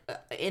 like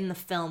in the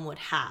film, would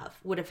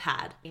have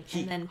had,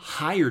 he and then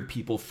hired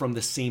people from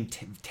the same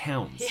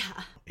towns.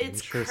 yeah,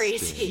 it's Interesting.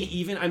 crazy.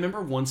 Even I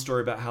remember one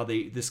story about how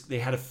they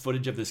had a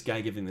footage of this guy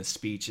giving this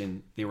speech,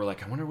 and they were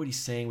like, I wonder what he's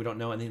saying, we don't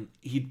know. And then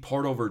he'd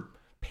poured over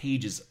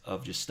pages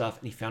of just stuff,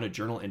 and he found a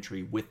journal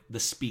entry with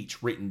the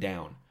speech written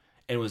down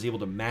and was able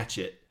to match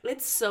it.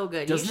 It's so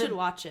good. Doesn't You should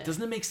watch it.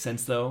 Doesn't it make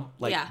sense though?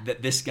 Like Yeah.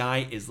 that this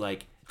guy is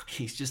like,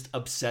 he's just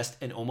obsessed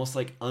and almost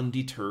like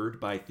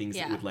undeterred by things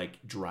that Yeah. would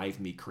like drive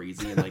me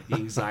crazy, and like the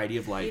anxiety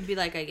of like You'd be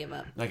like, I give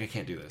up. I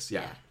can't do this.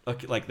 Yeah. Yeah.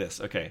 Okay, like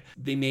this. Okay.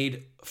 They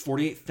made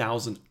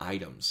 48,000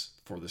 items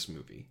for this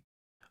movie.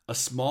 A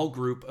small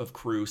group of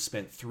crew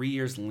spent 3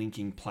 years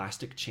linking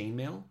plastic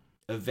chainmail,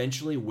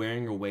 eventually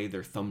wearing away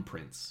their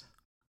thumbprints.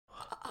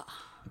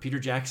 Peter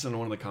Jackson, in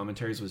one of the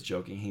commentaries, was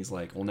joking. He's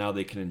like, well, now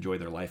they can enjoy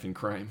their life in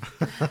crime.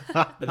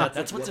 But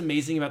that's what's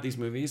amazing about these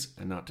movies,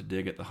 and not to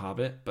dig at The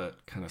Hobbit,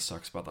 but kind of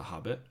sucks about The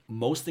Hobbit.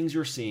 Most things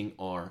you're seeing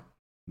are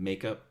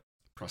makeup,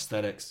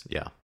 prosthetics,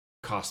 Yeah.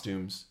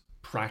 costumes,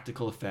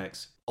 practical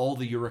effects. All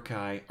the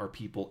Uruk-hai are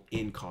people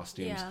in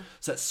costumes. Yeah.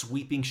 So that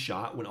sweeping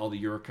shot when all the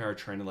Uruk-hai are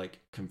trying to like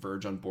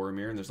converge on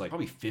Boromir, and there's like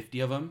probably 50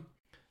 of them.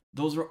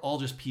 Those are all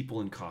just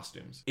people in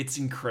costumes. It's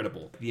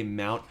incredible the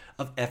amount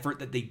of effort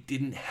that they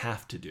didn't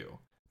have to do,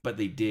 but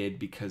they did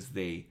because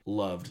they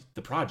loved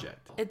the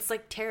project. It's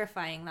like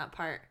terrifying, that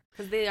part,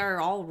 because they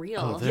are all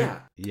real.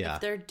 Yeah.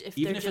 If they're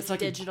Even just if it's like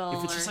digital,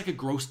 if it's just like a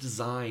gross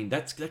design,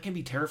 that can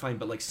be terrifying.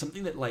 But like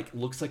something that like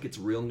looks like it's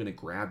real and gonna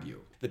grab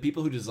you. The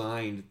people who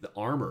designed the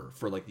armor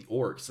for like the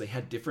orcs, they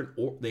had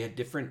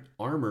different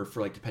armor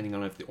for like depending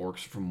on if the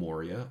orcs are from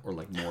Moria or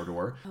like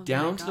Mordor.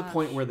 Down to the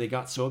point where they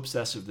got so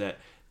obsessive that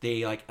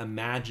they like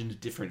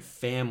imagined different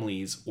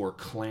families or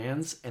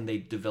clans, and they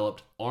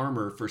developed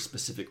armor for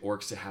specific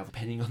orcs to have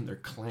depending on their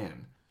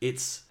clan.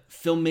 It's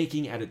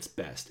filmmaking at its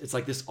best. It's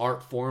like this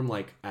art form,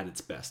 like at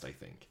its best, I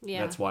think.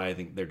 Yeah. That's why I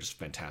think they're just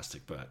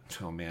fantastic. But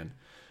oh man,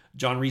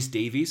 John Rhys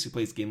Davies, who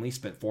plays Gimli,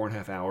 spent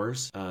 4.5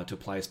 hours to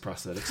apply his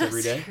prosthetics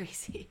every day. That's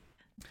crazy.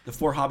 The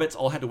 4 hobbits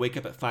all had to wake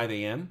up at 5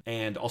 a.m.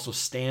 and also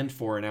stand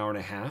for an hour and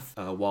a half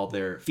while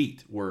their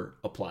feet were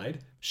applied.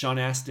 Sean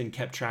Astin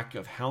kept track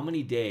of how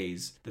many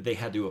days that they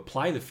had to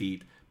apply the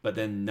feet, but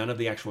then none of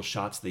the actual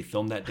shots they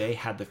filmed that day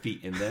had the feet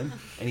in them,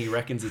 and he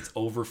reckons it's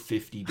over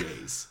 50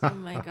 days. Oh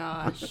my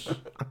gosh.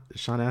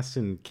 Sean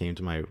Astin came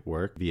to my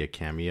work via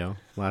Cameo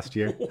last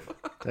year. Did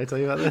I tell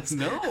you about this?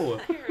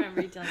 No. I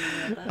remember you telling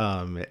me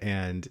about that.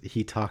 And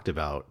he talked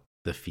about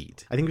the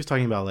feet. I think he was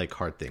talking about like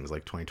hard things,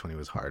 like 2020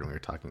 was hard, and we were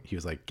talking, he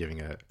was like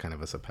giving a kind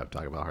of us a pep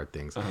talk about hard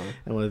things.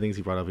 And one of the things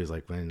he brought up is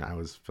like, when I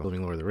was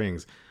filming Lord of the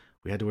Rings,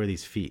 we had to wear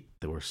these feet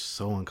that were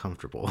so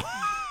uncomfortable.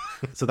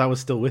 So that was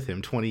still with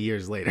him 20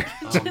 years later.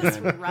 Just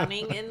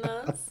running in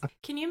those.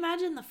 Can you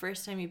imagine the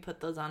first time you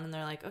put those on and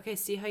they're like, okay,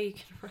 see how you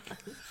can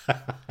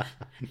run?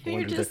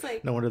 You're just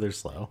like, no wonder they're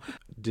slow.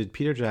 Did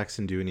Peter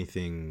Jackson do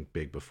anything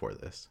big before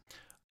this?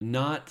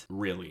 Not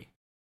really.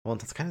 Well,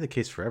 that's kind of the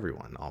case for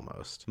everyone,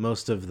 almost.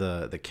 Most of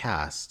the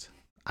cast,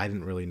 I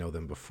didn't really know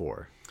them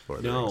before.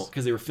 No,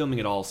 because they were filming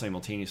it all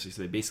simultaneously,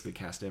 so they basically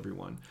cast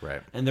everyone.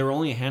 Right. And there were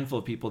only a handful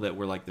of people that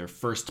were like their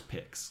first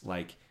picks.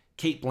 Like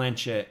Kate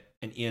Blanchett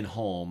and Ian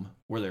Holm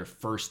were their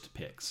first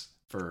picks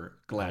for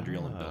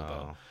Galadriel and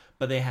Bilbo.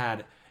 But they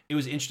had... It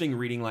was interesting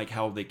reading like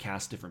how they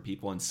cast different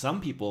people, and some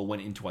people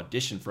went into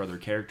audition for other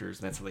characters,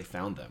 and that's how they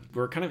found them.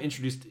 We were kind of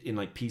introduced in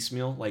like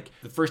piecemeal. Like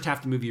the first half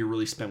of the movie you're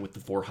really spent with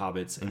the 4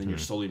 hobbits, and then you're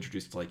slowly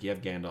introduced to like you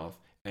have Gandalf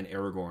and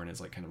Aragorn as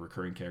like kind of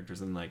recurring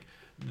characters, and like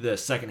the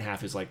second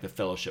half is like the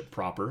Fellowship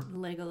proper.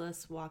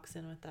 Legolas walks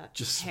in with that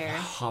Just hair.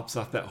 hops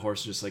off that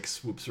horse, just like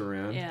swoops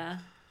around. Yeah,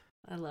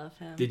 I love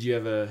him. Did you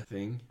have a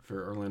thing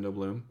for Orlando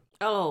Bloom?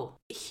 Oh,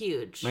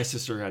 huge. My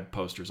sister had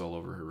posters all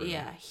over her room.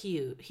 Yeah,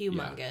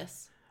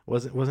 humongous.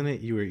 Wasn't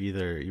it you were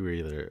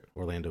either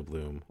Orlando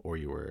Bloom or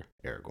you were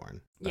Aragorn?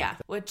 Yeah,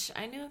 which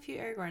I knew a few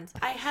Aragorns.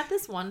 I had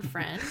this one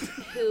friend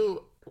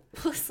who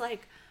was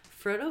like,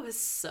 Frodo is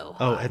so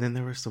hot. Oh, and then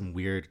there were some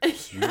weird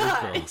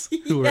girls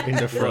who were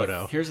into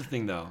Frodo. Here's the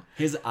thing, though.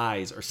 His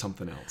eyes are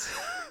something else.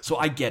 So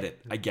I get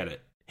it.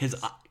 His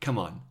come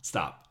on,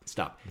 stop.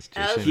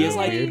 He is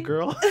like weird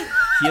girl.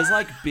 He has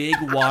like big,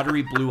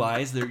 watery blue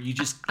eyes.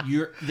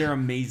 They're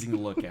amazing to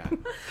look at.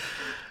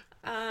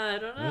 I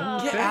don't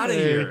know. Get out of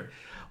here.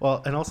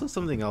 Well, and also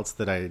something else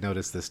that I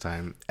noticed this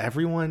time: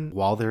 everyone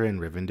while they're in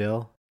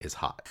Rivendell is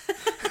hot.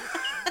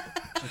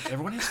 Like,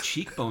 everyone has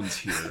cheekbones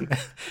here.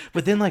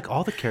 But then, like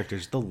all the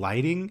characters, the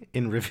lighting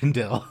in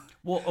Rivendell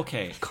Well,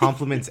 okay.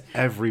 Compliments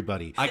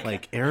everybody.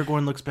 Like,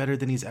 Aragorn looks better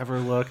than he's ever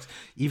looked.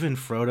 Even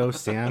Frodo,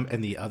 Sam,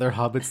 and the other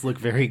hobbits look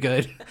very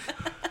good.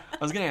 I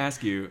was going to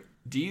ask you,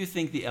 do you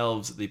think the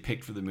elves that they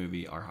picked for the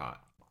movie are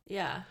hot?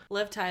 Yeah.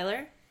 Liv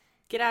Tyler,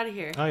 get out of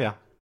here. Oh, yeah.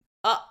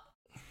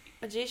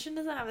 Jason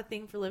doesn't have a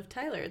thing for Liv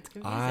Tyler. It's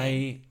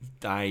confusing.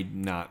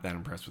 I'm not that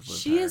impressed with Liv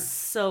She Tyler. is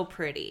so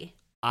pretty.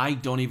 I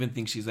don't even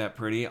think she's that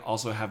pretty.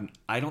 Also,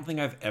 I don't think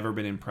I've ever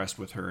been impressed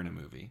with her in a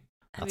movie.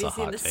 Have you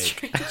seen The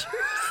Strangers?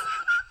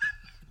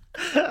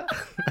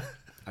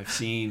 I've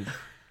seen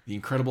The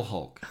Incredible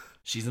Hulk.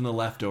 She's in The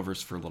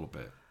Leftovers for a little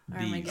bit.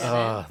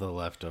 The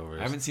Leftovers.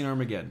 I haven't seen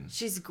Armageddon.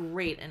 She's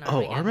great in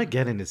Armageddon.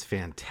 Armageddon is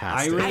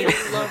fantastic. I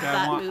love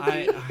that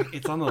movie.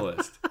 It's on the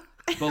list.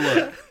 But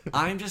look,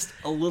 I'm just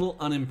a little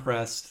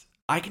unimpressed.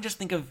 I can just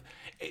think of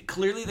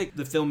clearly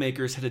the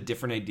filmmakers had a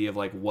different idea of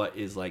like what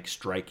is like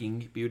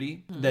striking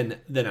beauty than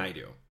I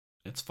do.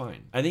 It's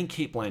fine. I think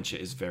Cate Blanchett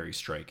is very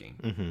striking.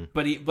 Mm-hmm.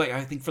 But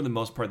I think for the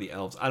most part, the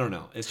elves, I don't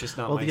know. It's just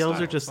not my style. Well, the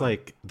elves are just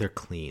like, they're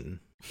clean.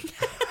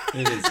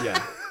 It is,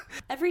 yeah.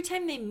 Every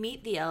time they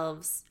meet the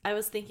elves, I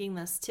was thinking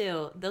this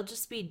too, they'll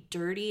just be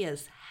dirty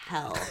as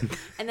hell.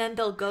 And then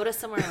they'll go to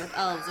somewhere with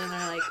elves and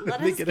they're like,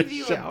 let us give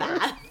you a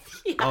bath.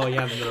 Yeah. Oh,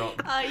 yeah. And they're all,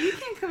 you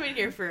can't come in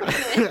here for a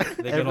minute.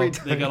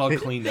 They got all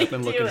cleaned up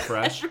and looking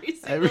fresh.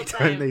 Every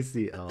time they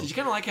see elves. Did you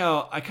kind of like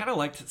how I kind of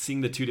liked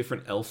seeing the two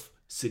different elf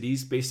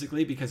cities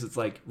basically, because it's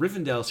like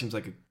Rivendell seems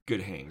like a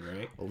good hang,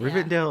 right? Well,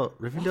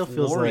 Rivendell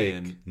feels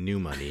like new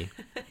money.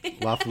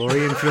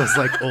 Lothlorien feels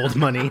like old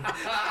money.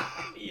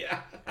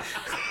 Yeah.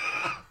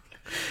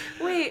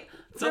 Wait,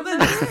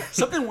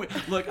 something.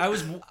 Look,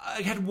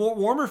 I had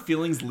warmer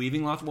feelings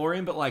leaving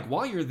Lothlorien, but like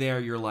while you're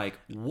there, you're like,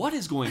 what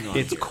is going on?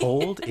 It's here?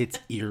 cold. It's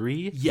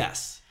eerie.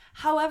 Yes.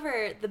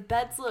 However, the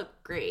beds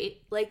look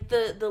great. Like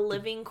the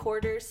living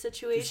quarters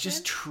situation. It's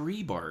just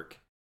tree bark.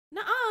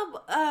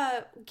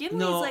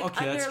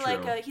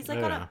 Gimli's he's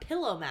on a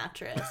pillow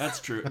mattress. That's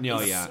true. No,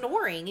 he's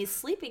snoring. He's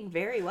sleeping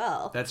very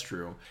well. That's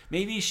true.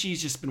 Maybe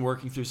she's just been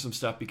working through some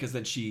stuff because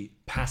then she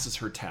passes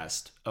her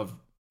test of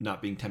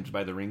not being tempted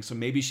by the ring. So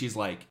maybe she's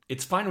like,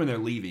 it's fine when they're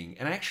leaving.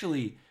 And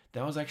actually,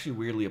 that was actually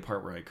weirdly a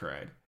part where I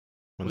cried.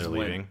 When they're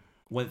leaving?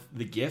 When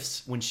the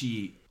gifts, when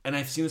she, and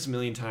I've seen this a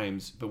million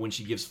times, but when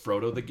she gives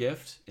Frodo the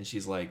gift and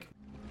she's like,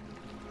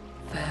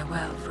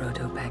 farewell,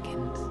 Frodo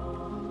Baggins.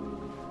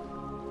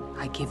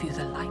 I give you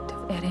the light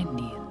of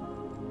Erenniel,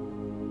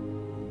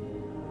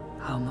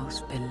 our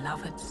most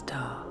beloved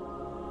star.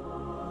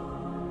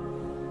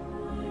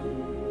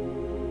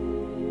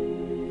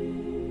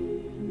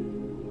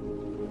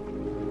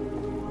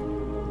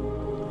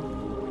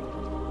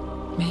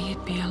 May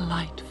it be a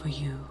light for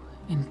you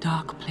in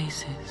dark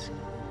places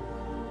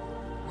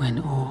when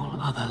all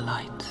other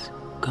lights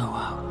go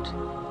out.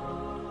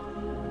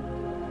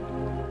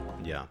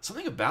 Yeah.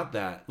 Something about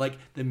that, like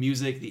the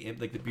music, the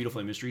beautiful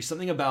imagery,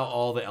 something about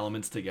all the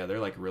elements together,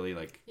 like really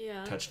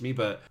touched me.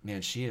 But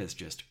man, she is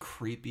just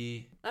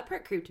creepy. That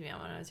part creeped me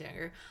out when I was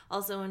younger.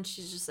 Also, when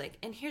she's just like,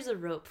 and here's a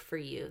rope for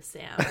you,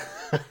 Sam.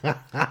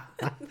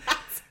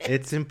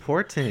 It's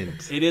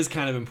important. It is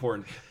kind of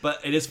important. But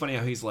it is funny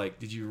how he's like,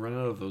 did you run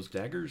out of those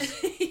daggers?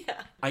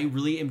 Yeah. I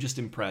really am just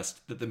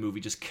impressed that the movie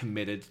just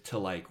committed to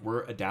like,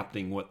 we're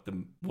adapting what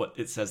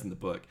it says in the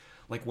book.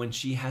 Like when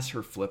she has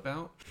her flip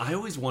out, I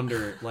always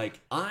wonder, like,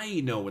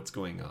 I know what's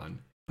going on,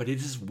 but it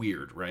is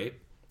weird, right?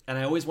 And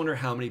I always wonder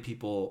how many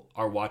people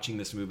are watching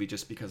this movie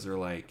just because they're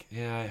like,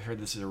 yeah, I heard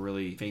this is a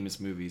really famous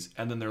movie.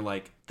 And then they're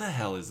like, the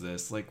hell is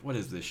this? Like, what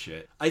is this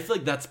shit? I feel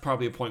like that's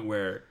probably a point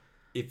where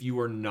if you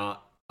were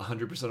not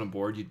 100% on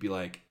board, you'd be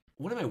like,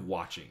 what am I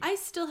watching? I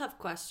still have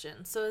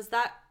questions. So is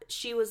that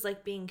she was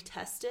like being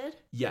tested?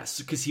 Yes,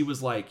 because he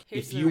was like,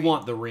 Here's if the you ring.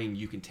 want the ring,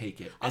 you can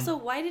take it. Also,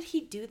 why did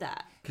he do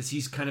that? Because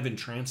he's kind of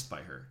entranced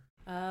by her.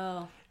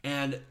 Oh.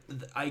 And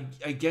I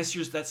guess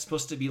that's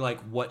supposed to be like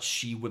what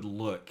she would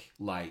look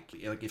like.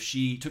 Like if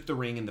she took the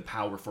ring and the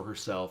power for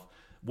herself,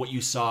 what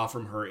you saw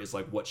from her is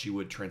like what she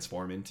would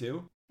transform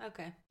into.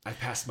 Okay. I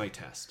passed my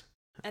test.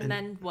 And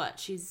then what?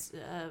 She's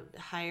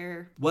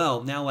higher.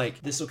 Well, now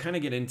like this will kind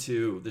of get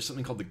into, there's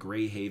something called the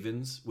Grey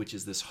Havens, which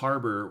is this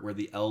harbor where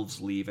the elves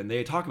leave, and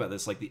they talk about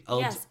this like the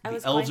elves.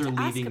 Yes, the elves are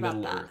leaving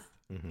Middle Earth.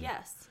 Mm-hmm.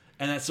 Yes.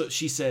 And that's what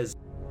she says.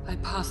 I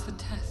passed the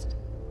test.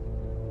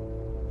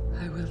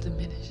 I will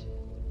diminish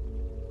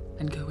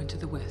and go into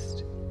the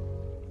west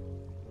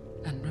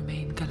and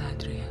remain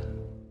Galadriel.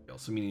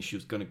 So meaning she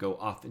was going to go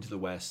off into the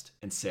west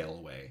and sail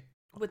away.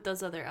 With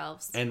those other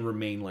elves. And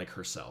remain like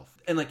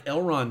herself. And like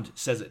Elrond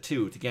says it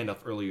too to Gandalf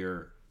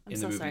earlier in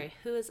the movie. Sorry.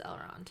 Who is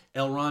Elrond?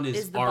 Elrond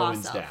is the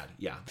Arwen's boss elf. dad.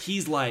 Yeah.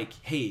 He's like,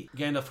 hey,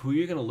 Gandalf, who are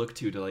you going to look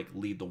to like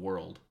lead the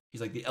world?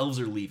 He's like, the elves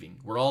are leaving.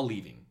 We're all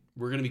leaving.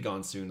 We're going to be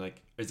gone soon.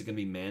 Like, is it going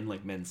to be men?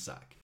 Like, men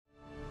suck.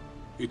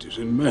 It is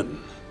in men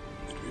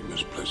that we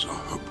must place our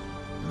hope.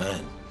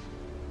 Men.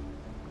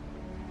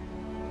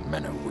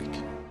 Men are weak.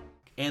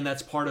 And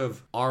that's part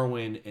of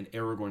Arwen and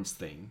Aragorn's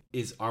thing,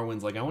 is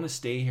Arwen's like, I want to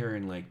stay here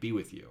and like be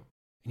with you.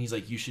 And he's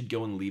like, you should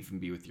go and leave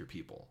and be with your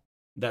people.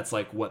 That's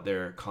like what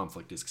their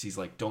conflict is, because he's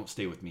like, don't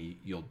stay with me,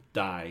 you'll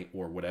die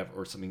or whatever,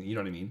 or something. You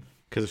know what I mean?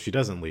 Because if she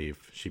doesn't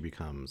leave, she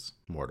becomes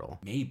mortal.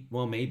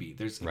 Maybe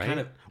there's right? kind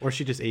of, or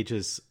she just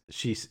ages.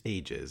 She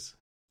ages.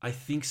 I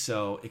think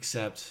so,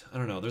 except I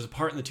don't know. There's a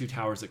part in the Two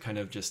Towers that kind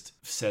of just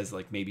says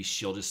like maybe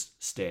she'll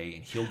just stay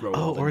and he'll grow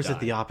old. Or is die.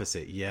 it the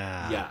opposite?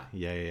 Yeah.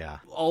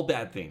 All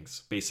bad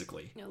things,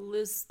 basically.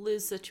 Lose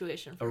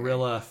situation. A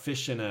real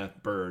fish and a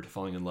bird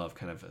falling in love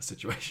kind of a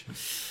situation.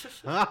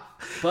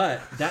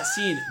 But that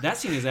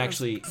scene is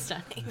actually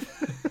stunning.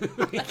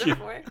 Thank you.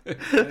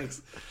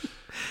 Thanks.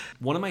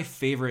 One of my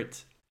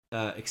favorite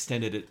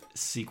extended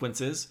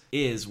sequences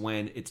is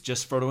when it's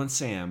just Frodo and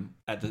Sam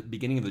at the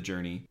beginning of the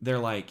journey. They're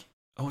like,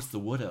 oh, it's the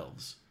Wood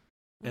Elves.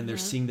 And they're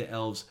seeing the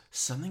elves.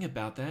 Something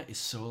about that is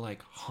so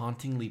like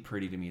hauntingly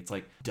pretty to me. It's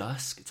like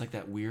dusk. It's like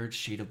that weird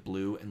shade of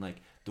blue. And like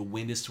the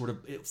wind is sort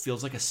of, it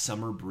feels like a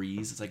summer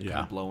breeze. It's like kind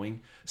of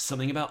blowing.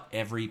 Something about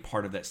every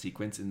part of that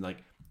sequence. And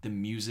like the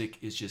music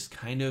is just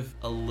kind of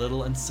a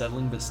little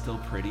unsettling, but still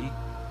pretty.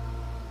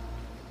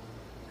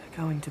 They're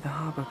going to the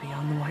harbor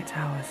beyond the White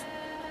Towers.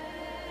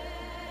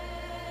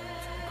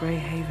 To the Grey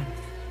Haven.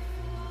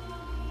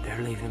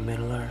 They're leaving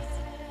Middle-earth.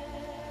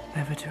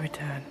 Never to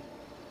return.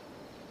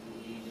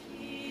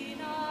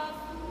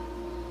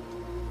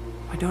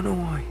 I don't know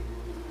why.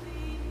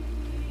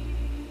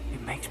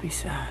 It makes me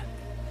sad.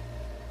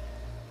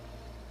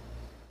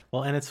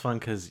 Well, and it's fun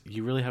because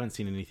you really haven't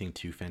seen anything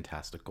too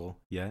fantastical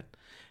yet.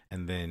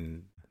 And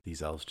then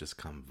these elves just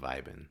come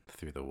vibing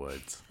through the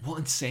woods. Well,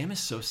 and Sam is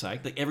so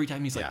psyched. Like every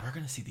time he's like, we're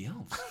going to see the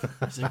elves.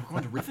 He's like,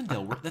 we're going to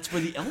Rivendell. That's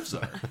where the elves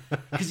are.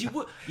 Because you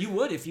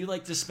would if you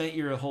like just spent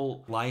your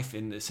whole life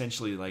in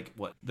essentially like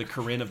what the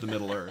Corinne of the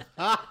Middle Earth.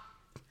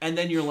 And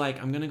then you're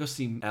like, I'm going to go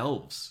see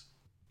elves.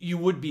 You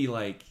would be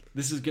like,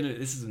 this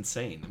is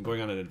insane. I'm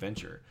going on an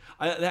adventure.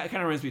 That kind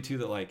of reminds me too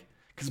that like,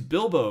 because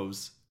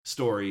Bilbo's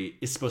story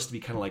is supposed to be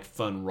kind of like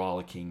fun,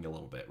 rollicking a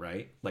little bit,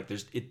 right? Like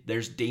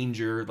there's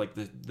danger, like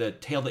the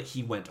tale that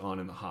he went on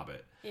in The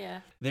Hobbit.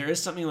 Yeah. There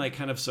is something like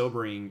kind of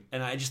sobering,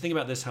 and I just think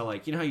about this, how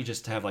like, you know how you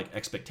just have like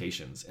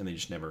expectations and they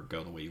just never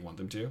go the way you want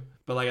them to?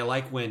 But like I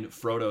like when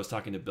Frodo is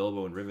talking to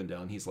Bilbo in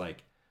Rivendell and he's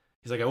like,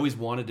 I always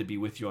wanted to be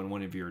with you on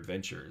one of your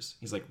adventures.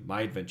 He's like,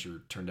 my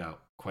adventure turned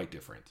out quite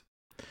different.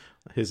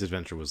 His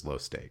adventure was low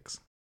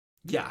stakes.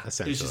 Yeah.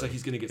 Essentially. It's just like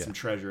he's going to get some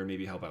treasure and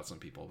maybe help out some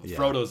people. But Yeah.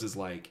 Frodo's is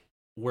like,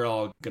 we're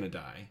all gonna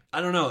die.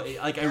 I don't know.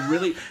 Like I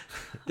really,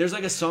 there's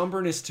like a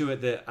somberness to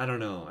it that I don't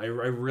know. I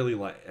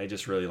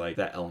just really like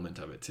that element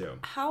of it too.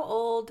 How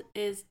old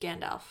is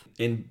Gandalf?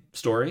 In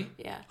story,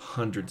 Yeah.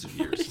 hundreds of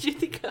years. What did you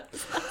think I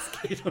was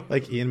asking?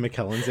 Like Ian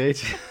McKellen's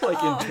age. Like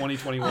in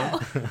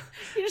 2021.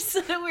 You just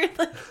said it weird,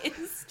 like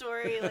in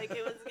story, like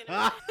it was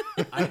gonna.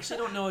 I actually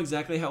don't know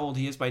exactly how old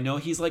he is, but I know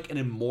he's like an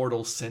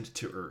immortal sent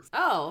to Earth.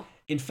 Oh.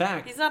 In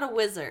fact, He's not a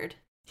wizard.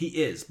 he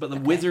is, but the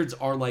wizards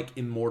are like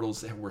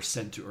immortals that were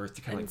sent to Earth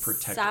to kind of like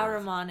protect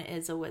Earth. Sauron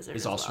is a wizard.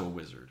 Is as also well. a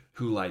wizard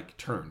who like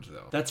turned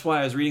though. That's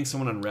why I was reading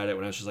someone on Reddit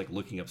when I was just like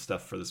looking up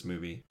stuff for this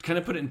movie. Kind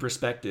of put it in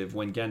perspective,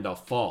 when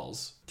Gandalf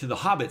falls, to the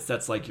hobbits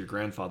that's like your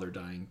grandfather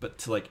dying, but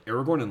to like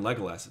Aragorn and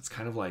Legolas it's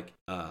kind of like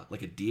a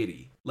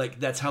deity. Like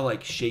that's how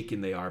like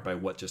shaken they are by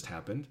what just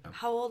happened.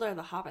 How old are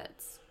the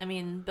hobbits? I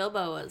mean,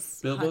 Bilbo's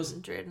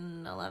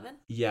 111.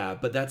 Yeah,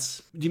 but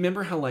that's, do you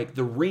remember how like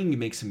the ring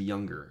makes him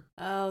younger?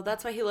 Oh,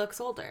 that's why he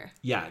looks older.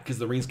 Yeah, because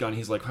the ring's gone.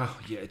 He's like, oh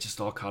yeah, it just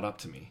all caught up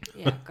to me.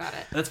 Yeah, got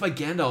it. That's why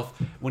Gandalf,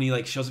 when he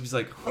like shows up, he's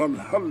like,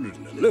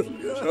 111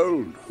 years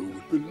old. Who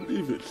would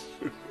believe it?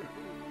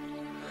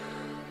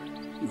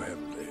 You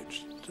haven't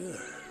aged a day.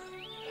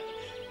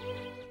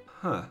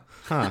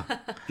 huh.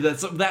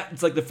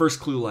 That's like the first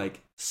clue,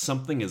 like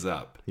something is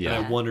up. Yeah.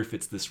 And I wonder if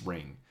it's this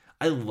ring.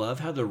 I love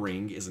how the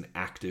ring is an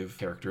active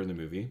character in the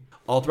movie.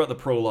 All throughout the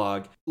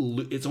prologue,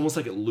 it's almost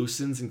like it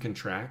loosens and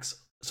contracts,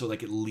 so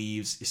like it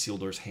leaves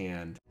Isildur's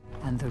hand.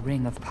 And the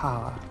Ring of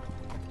Power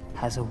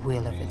has a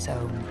will of its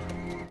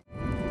own.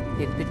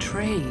 It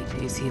betrayed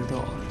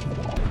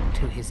Isildur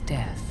to his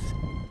death.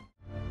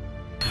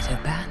 It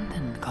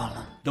abandoned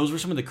Gollum. Those were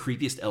some of the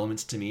creepiest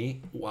elements to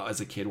me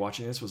as a kid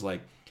watching this, was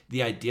like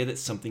the idea that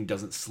something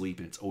doesn't sleep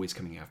and it's always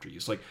coming after you.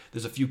 So like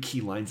there's a few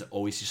key lines that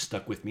always just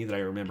stuck with me that I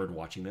remembered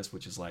watching this,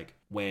 which is like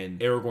when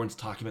Aragorn's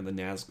talking about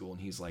the Nazgul and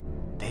he's like,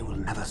 they will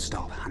never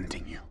stop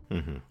hunting you.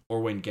 Mm-hmm.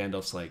 Or when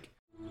Gandalf's like,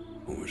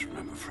 Always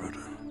remember,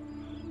 Frodo,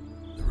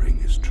 the ring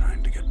is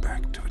trying to get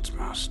back to its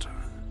master.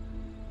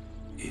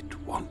 It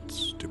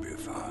wants to be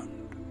found.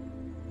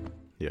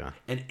 Yeah.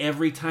 And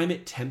every time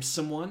it tempts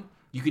someone,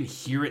 you can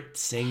hear it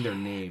saying their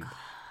name.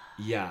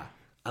 Yeah.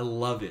 I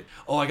love it.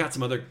 Oh, I got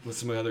some other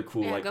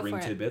cool like ring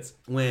tidbits.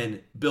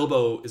 When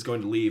Bilbo is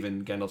going to leave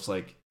and Gandalf's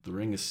like, the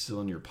ring is still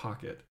in your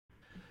pocket.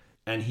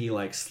 And he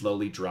like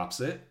slowly drops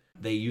it.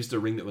 They used a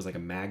ring that was like a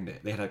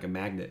magnet. They had like a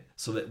magnet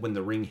so that when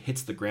the ring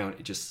hits the ground,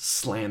 it just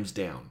slams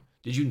down.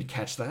 Did you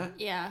catch that?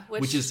 Yeah.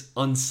 Which is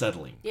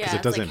unsettling. Yeah, because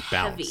it doesn't like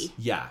bounce. Heavy.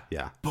 Yeah.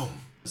 Yeah. Boom.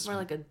 It's more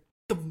like a.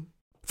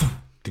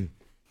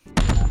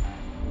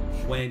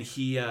 When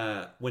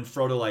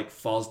Frodo like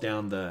falls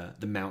down the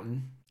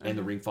mountain and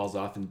the ring falls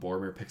off and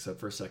Boromir picks up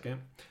for a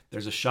second.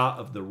 There's a shot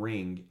of the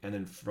ring and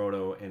then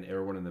Frodo and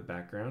Aragorn in the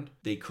background.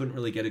 They couldn't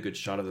really get a good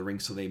shot of the ring,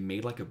 so they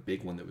made like a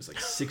big one that was like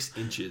 6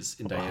 inches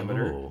in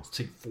diameter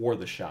for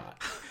the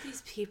shot.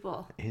 These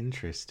people.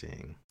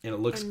 Interesting. And it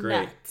looks They're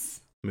great.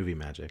 nuts. Movie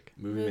magic.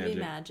 Movie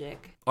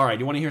magic. All right,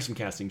 you want to hear some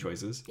casting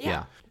choices?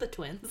 Yeah. The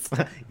twins.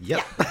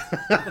 Yep.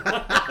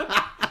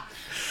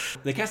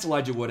 They cast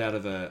Elijah Wood out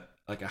of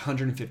like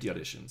 150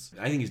 auditions.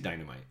 I think he's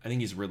dynamite. I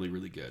think he's really,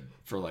 really good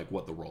for like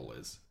what the role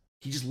is.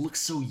 He just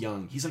looks so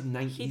young. He's like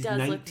 19 when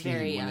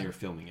they were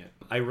filming it.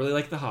 I really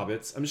like the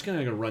Hobbits. I'm just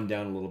going to run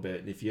down a little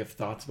bit. And if you have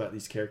thoughts about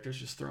these characters,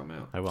 just throw them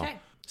out. I will. Okay.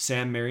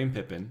 Sam, Merry, and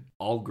Pippin,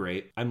 all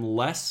great. I'm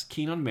less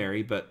keen on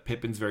Merry, but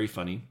Pippin's very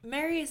funny.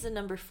 Merry is the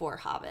number 4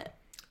 Hobbit.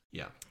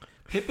 Yeah.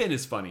 Pippin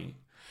is funny.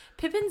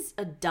 Pippin's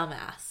a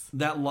dumbass.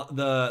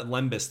 The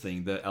lembas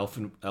thing, the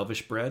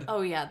elvish bread.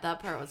 Oh yeah, that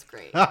part was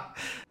great.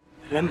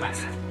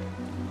 Lembas.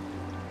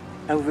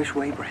 Elvish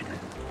way bread.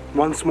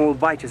 One small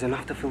bite is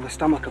enough to fill the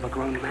stomach of a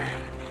grown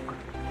man.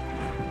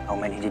 How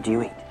many did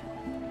you eat?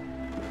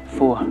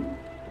 4.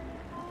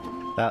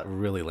 That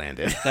really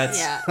landed.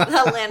 Yeah,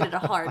 that landed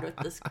hard with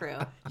this crew.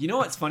 You know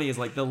what's funny is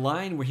like the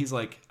line where he's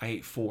like, I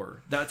ate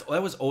 4. That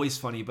was always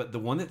funny, but the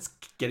one that's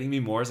getting me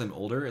more as I'm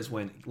older is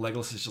when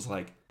Legolas is just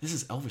like, this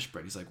is elvish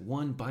bread. He's like,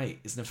 1 bite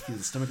is enough to fill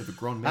the stomach of a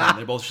grown man. And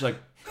they're both just like,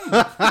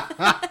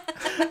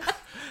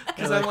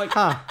 because I'm like,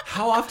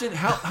 how often,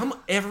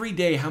 every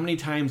day, how many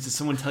times does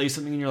someone tell you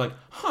something and you're like,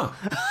 huh?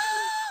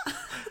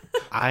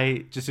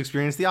 I just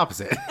experienced the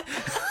opposite.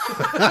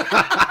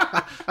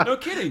 No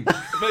kidding.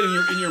 But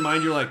in your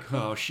mind, you're like,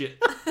 oh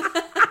shit.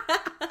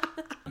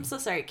 I'm so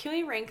sorry. Can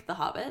we rank the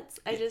Hobbits?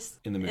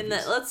 In the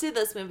movies. Let's do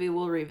this movie.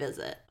 We'll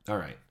revisit. All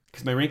right,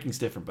 because my ranking's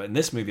different, but in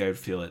this movie, I would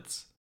feel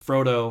it's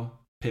Frodo,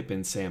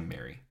 Pippin, Sam,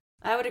 Merry.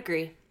 I would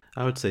agree.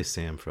 I would say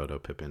Sam,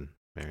 Frodo, Pippin,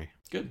 Merry.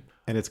 Good.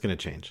 And it's going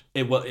to change.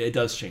 It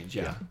does change,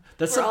 yeah.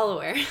 We're all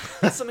aware.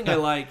 That's something I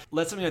like.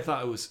 That's something I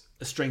thought was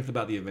a strength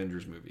about the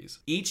Avengers movies.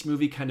 Each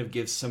movie kind of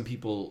gives some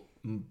people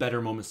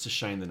better moments to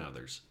shine than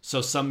others.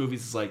 So some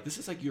movies is like, this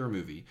is like your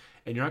movie,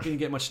 and you're not going to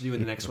get much to do in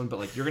the next one, but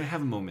like you're going to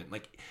have a moment.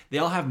 Like they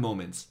all have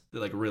moments that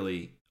like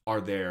really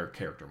are their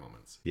character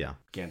moments. Yeah.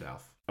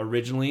 Gandalf.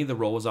 Originally, the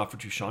role was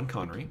offered to Sean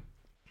Connery.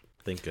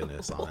 Thank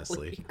goodness,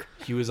 honestly.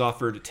 He was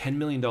offered $10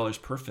 million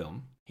per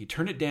film. He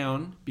turned it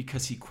down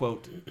because he,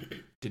 quote,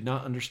 did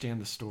not understand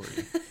the story.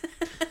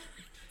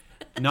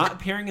 Not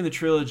appearing in the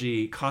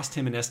trilogy cost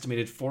him an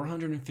estimated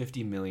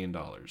 $450 million.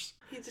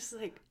 He's just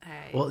like,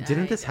 well,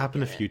 didn't this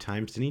happen a few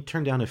times? Didn't he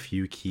turn down a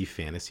few key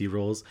fantasy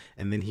roles,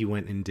 and then he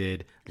went and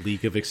did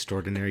League of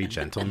Extraordinary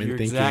Gentlemen? You're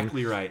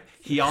exactly right.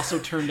 He also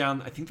turned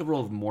down, I think, the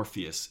role of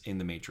Morpheus in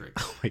The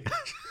Matrix. Oh my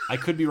gosh. I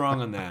could be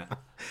wrong on that.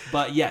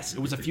 But yes, it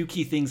was a few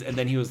key things, and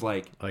then he was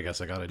like, I guess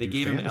I gotta they do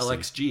gave fantasy. him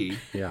LXG,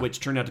 Yeah. which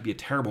turned out to be a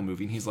terrible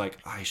movie, and he's like,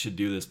 I should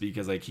do this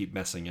because I keep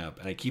messing up,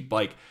 and I keep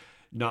like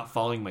not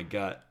following my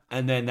gut.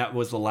 And then that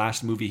was the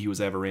last movie he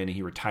was ever in, and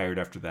he retired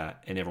after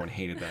that, and everyone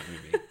hated that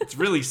movie. It's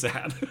really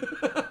sad.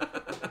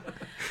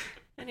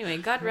 Anyway,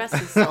 God rest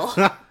his soul.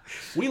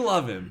 We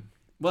love him.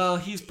 Well,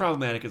 he's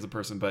problematic as a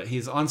person, but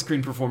his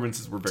on-screen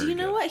performances were very good.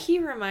 Do you know what he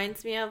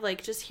reminds me of?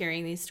 Like, just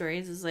hearing these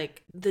stories is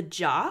like the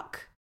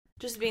jock.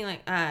 Just being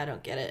like, I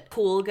don't get it.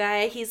 Cool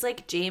guy. He's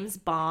like James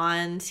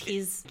Bond.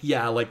 He's...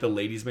 Yeah, like the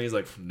ladies' man. He's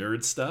like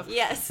nerd stuff.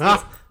 Yes.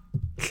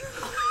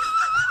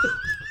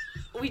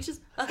 We just...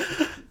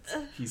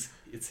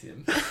 It's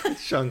him.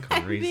 Sean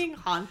Connery. I'm being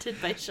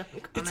haunted by Sean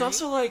Connery. It's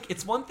also like,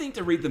 it's one thing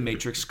to read the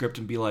Matrix script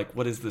and be like,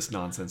 what is this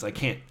nonsense? I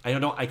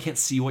can't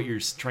see what you're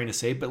trying to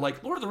say, but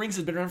like Lord of the Rings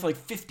has been around for like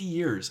 50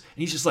 years.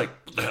 And he's just like,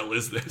 what the hell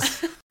is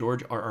this?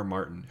 George R.R.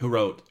 Martin, who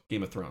wrote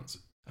Game of Thrones.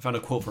 I found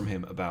a quote from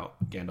him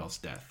about Gandalf's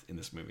death in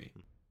this movie.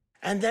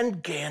 And then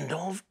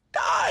Gandalf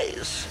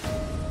dies.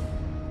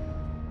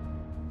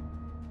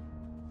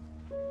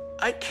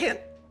 I can't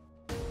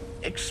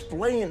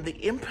explain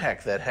the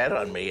impact that had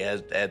on me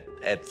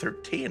at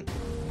 13.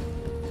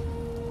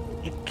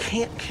 You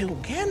can't kill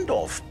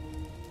Gandalf.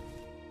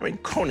 I mean,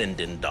 Conan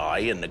didn't die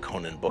in the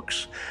Conan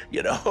books,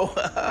 you know.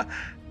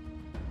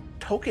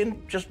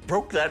 Tolkien just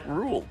broke that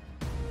rule,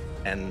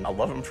 and I'll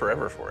love him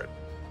forever for it.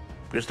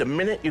 Because the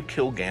minute you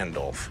kill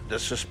Gandalf, the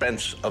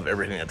suspense of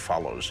everything that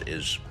follows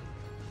is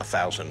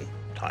 1,000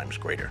 times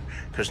greater.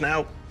 Because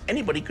now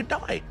anybody could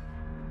die.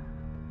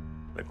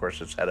 Of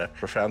course, it's had a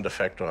profound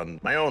effect on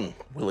my own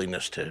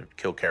willingness to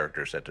kill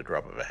characters at the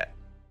drop of a hat.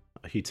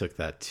 He took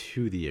that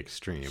to the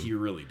extreme. He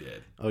really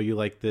did. Oh, you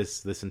like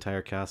this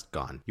entire cast?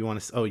 Gone. You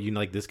want to? Oh, you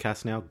like this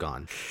cast now?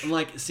 Gone. And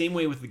like same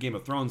way with the Game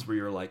of Thrones, where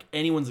you're like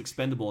anyone's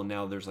expendable, and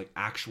now there's like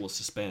actual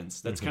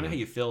suspense. That's kind of how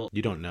you feel.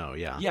 You don't know,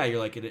 yeah. Yeah, you're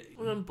like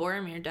when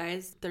Boromir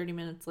dies 30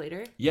 minutes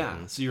later.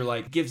 Yeah, so you're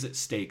like gives it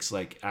stakes,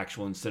 like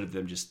actual, instead of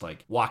them just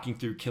like walking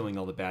through killing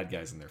all the bad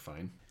guys and they're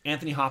fine.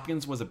 Anthony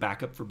Hopkins was a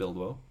backup for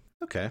Bilbo.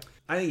 Okay.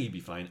 I think he'd be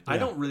fine. Yeah. I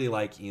don't really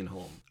like Ian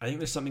Holm. I think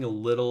there's something a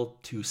little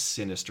too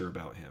sinister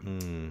about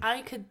him.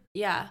 I could,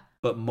 yeah.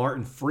 But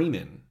Martin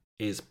Freeman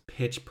is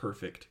pitch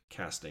perfect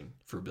casting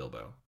for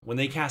Bilbo. When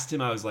they cast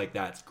him, I was like,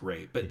 that's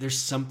great. But there's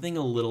something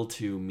a little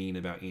too mean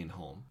about Ian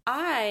Holm.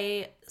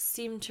 I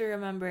seem to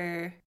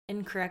remember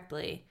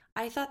incorrectly.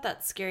 I thought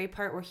that scary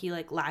part where he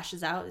like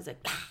lashes out is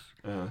like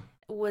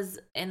was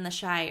in the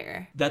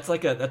Shire. That's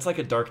like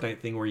a Dark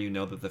Knight thing where you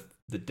know that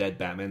the dead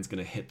Batman's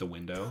gonna hit the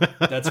window.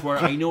 That's where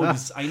I know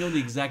the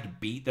exact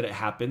beat that it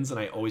happens, and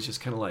I always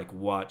just kind of like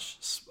watch.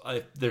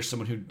 There's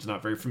someone who's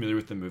not very familiar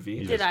with the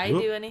movie. Did I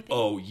do anything?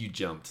 Oh, you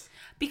jumped.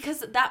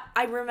 Because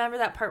I remember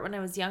that part when I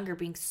was younger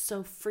being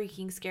so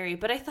freaking scary,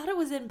 but I thought it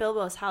was in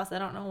Bilbo's house. I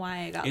don't know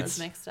why I got those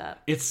mixed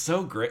up. It's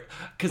so great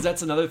because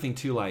that's another thing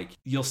too. Like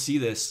you'll see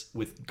this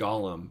with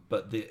Gollum,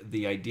 but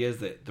the idea is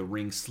that the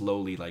ring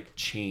slowly like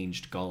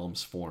changed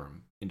Gollum's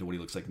form into what he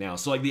looks like now.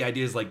 So like the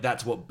idea is like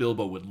that's what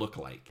Bilbo would look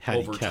like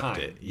over time.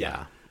 It,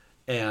 yeah.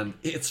 And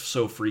it's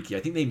so freaky. I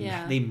think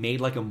they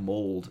made like a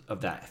mold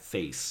of that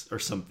face or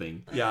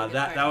something. Yeah,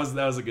 that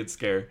was a good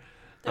scare.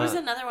 There was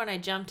another one I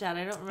jumped at.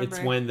 I don't remember. It's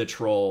when the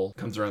troll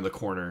comes around the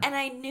corner. And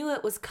I knew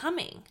it was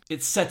coming.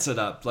 It sets it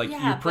up. Like,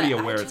 you're pretty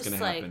aware it's going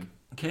to happen.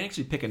 Can I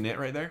actually pick a nit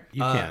right there?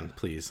 You can,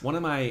 please. One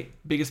of my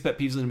biggest pet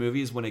peeves in a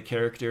movie is when a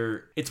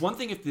character... It's one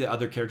thing if the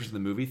other characters in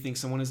the movie think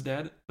someone is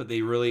dead, but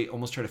they really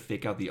almost try to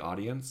fake out the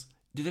audience.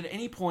 Did at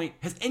any point...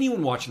 Has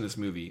anyone watching this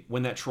movie,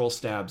 when that troll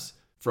stabs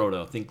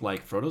Frodo, think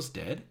like, Frodo's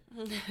dead?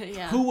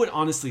 Yeah. Who would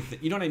honestly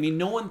think... You know what I mean?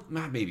 No one...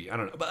 Maybe. I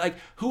don't know. But like,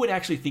 who would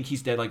actually think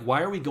he's dead? Like,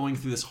 why are we going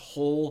through this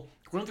whole...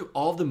 We're going through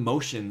all the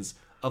motions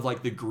of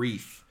like the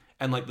grief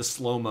and like the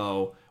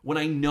slow-mo when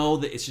I know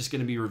that it's just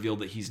going to be revealed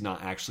that he's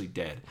not actually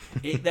dead.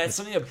 That's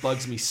something that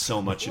bugs me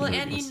so much in movies.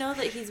 And you know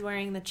that he's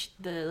wearing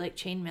the like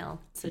chainmail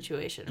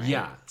situation, right?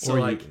 Yeah. So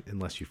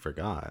unless you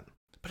forgot.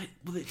 But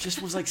it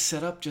just was like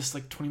set up just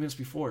like 20 minutes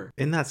before.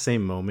 In that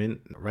same moment,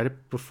 right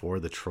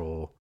before the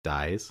troll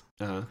dies,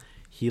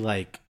 he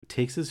like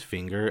takes his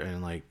finger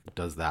and like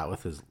does that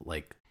with his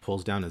like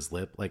pulls down his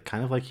lip, like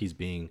kind of like he's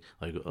being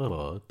like,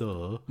 oh,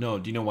 duh. No,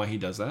 do you know why he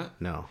does that?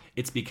 No.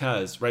 It's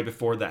because right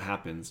before that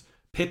happens,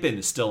 Pippin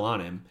is still on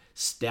him,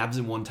 stabs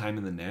him one time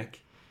in the neck,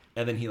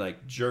 and then he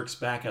like jerks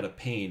back out of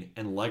pain,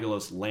 and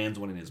Legolas lands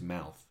one in his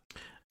mouth.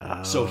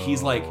 Oh. So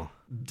he's like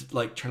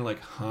trying to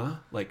like,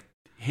 like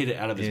hit it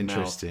out of his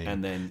mouth,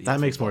 and then that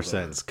makes more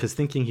sense because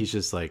thinking he's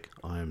just like,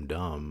 I'm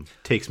dumb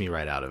takes me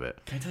right out of it.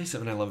 Can I tell you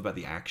something I love about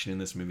the action in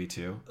this movie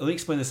too? Let me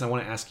explain this. I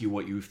want to ask you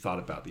what you thought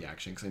about the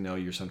action because I know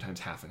you're sometimes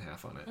half and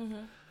half on it.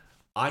 Mm-hmm.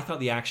 I thought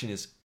the action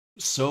is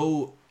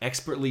so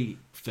expertly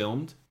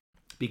filmed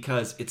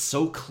because it's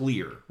so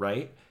clear,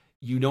 right?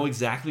 You know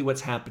exactly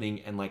what's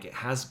happening, and like it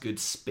has good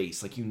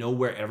space, like you know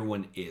where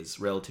everyone is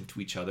relative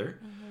to each other,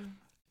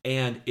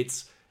 and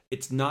it's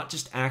not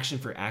just action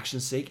for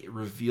action's sake. It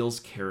reveals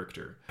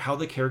character. How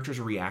the characters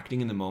are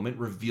reacting in the moment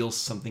reveals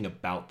something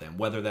about them.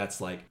 Whether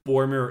that's like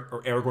Boromir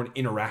or Aragorn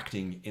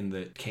interacting in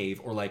the cave,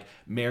 or like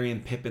Merry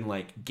and Pippin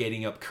like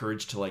getting up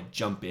courage to like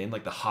jump in,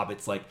 like the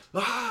hobbits like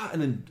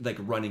and then like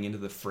running into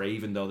the fray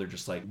even though they're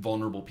just like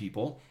vulnerable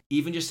people.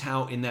 Even just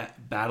how in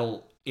that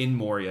battle in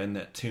Moria, in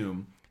that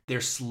tomb, they're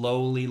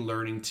slowly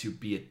learning to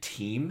be a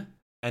team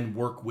and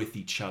work with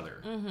each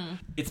other. Mm-hmm.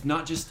 It's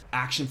not just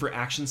action for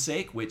action's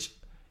sake, which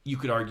you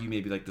could argue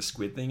maybe like the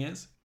squid thing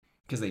is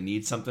because they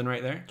need something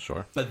right there.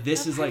 Sure. But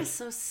this is like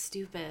so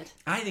stupid.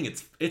 I think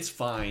it's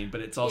fine,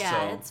 but it's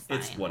also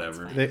it's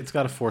whatever. It's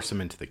got to force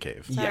him into the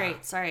cave.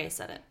 Sorry I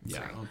said it.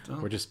 Yeah.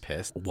 We're just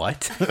pissed.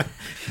 What?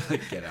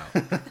 Get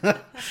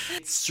out.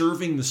 It's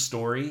serving the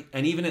story,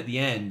 and even at the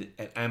end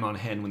at Amon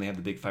Hen when they have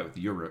the big fight with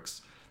the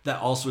Uruks, that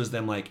also is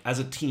them like as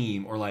a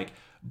team, or like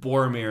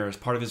Boromir as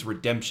part of his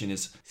redemption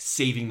is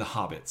saving the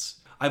hobbits.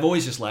 I've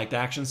always just liked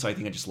action, so I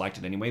think I just liked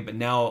it anyway. But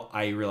now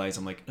I realize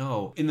I'm like,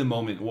 no, in the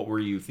moment, what were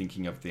you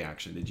thinking of the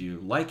action? Did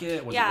you like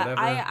it? Was it whatever?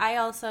 I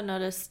also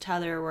noticed how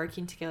they were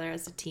working together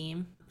as a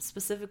team,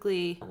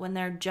 specifically when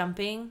they're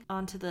jumping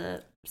onto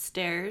the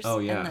stairs. Oh,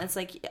 yeah. And it's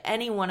like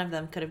any one of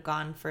them could have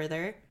gone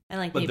further. And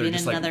like maybe in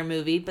another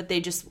movie, but they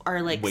just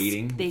are like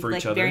waiting they for like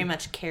each other. Very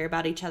much care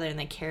about each other, and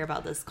they care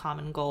about this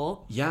common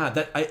goal. Yeah,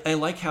 that I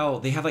like how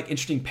they have like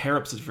interesting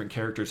pair-ups of different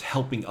characters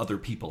helping other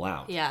people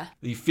out. Yeah,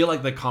 you feel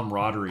like the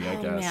camaraderie. I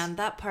guess. Oh man,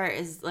 that part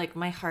is like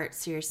my heart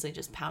seriously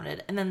just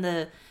pounded. And then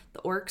the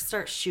orcs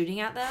start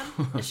shooting at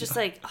them. It's just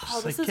like,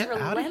 oh, this is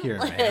relentless. Here,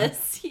 man.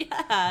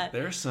 Yeah.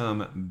 There's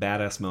some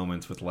badass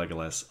moments with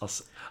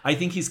Legolas. I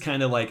think he's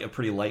kind of like a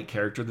pretty light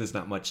character. There's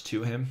not much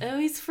to him. Oh,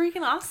 he's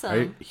freaking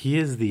awesome. He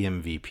is the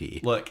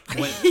MVP. Look,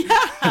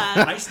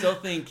 I still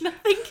think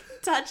nothing can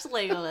touch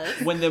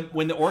Legolas. When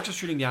the orcs are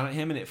shooting down at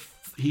him and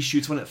he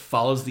shoots when it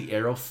follows the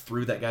arrow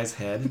through that guy's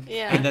head.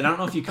 Yeah. And then I don't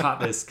know if you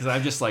caught this because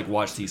I've just like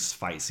watched these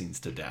fight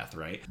scenes to death,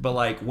 right? But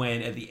like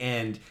when at the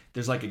end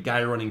there's like a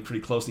guy running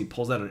pretty close and he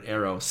pulls out an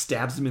arrow,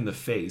 stabs him in the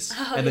face,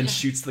 and then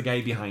shoots the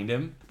guy behind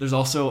him. There's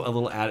also a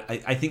little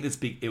I think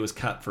it was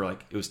cut for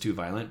like it was too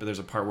violent, but there's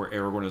a part where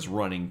Aragorn is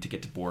running to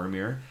get to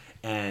Boromir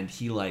and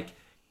he like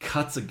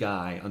cuts a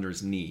guy under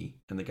his knee,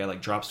 and the guy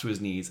like drops to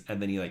his knees,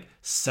 and then he like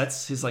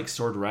sets his like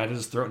sword right at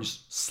his throat and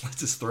just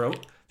slits his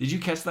throat. Did you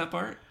catch that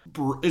part?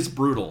 It's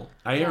brutal.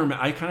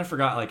 I kind of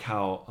forgot like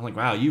how I'm like,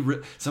 wow,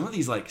 some of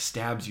these like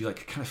stabs you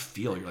like kind of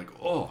feel. You're like,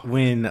 oh.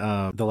 When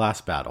the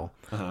last battle,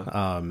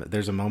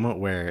 there's a moment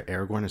where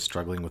Aragorn is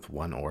struggling with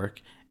one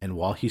orc, and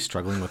while he's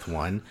struggling with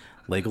one,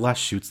 Legolas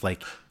shoots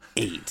like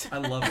 8. I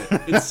love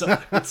it. It's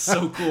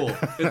so cool.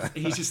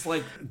 He's just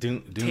like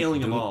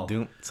tailing them all.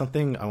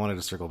 Something I wanted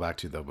to circle back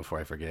to though before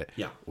I forget.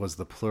 Yeah. Was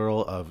the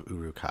plural of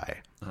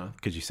Uruk-hai.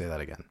 Could you say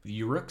that again?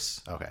 The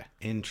Uruks. Okay.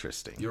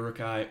 Interesting.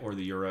 Uruk-hai or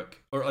the Uruk,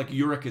 or like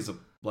Uruk is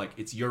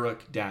it's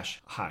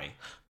Uruk-hai.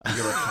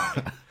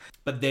 Uruk-hai.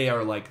 But they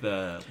are like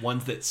the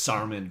ones that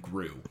Saruman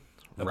grew.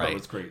 That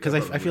was great. Because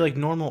I feel like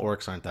normal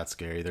orcs aren't that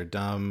scary. They're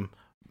dumb.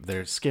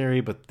 They're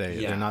scary, but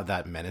they're not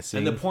that menacing.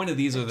 And the point of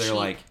these are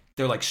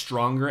they're like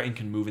stronger and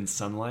can move in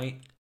sunlight.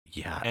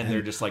 Yeah. And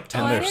they're just like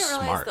I they're didn't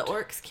realize smart. the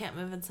orcs can't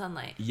move in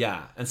sunlight.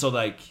 Yeah. And so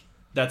like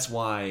that's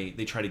why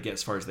they try to get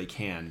as far as they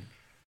can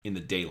in the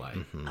daylight.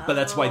 But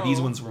that's why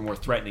these ones were more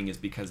threatening, is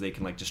because they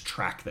can like just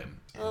track them.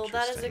 Well,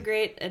 that is a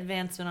great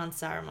advancement on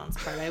Saruman's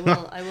part. I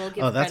will give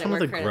credit that's one of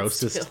the where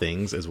grossest due.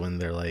 things is when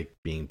they're like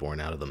being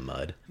born out of the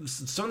mud.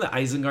 Some of the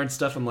Isengard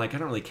stuff, I'm like, I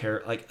don't really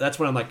care. Like that's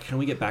when I'm like, can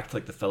we get back to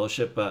like the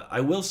Fellowship? But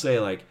I will say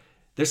like,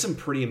 there's some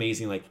pretty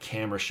amazing like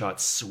camera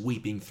shots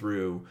sweeping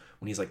through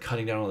when he's like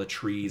cutting down all the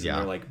trees. And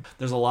they're like,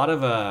 there's a lot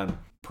of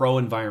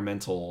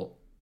pro-environmental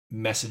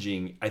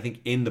messaging, I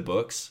think, in the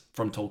books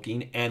from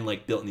Tolkien and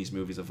like built in these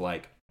movies of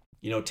like,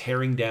 you know,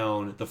 tearing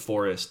down the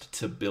forest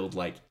to build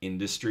like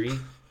industry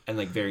and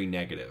like very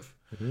negative.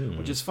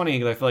 Which is funny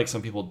because I feel like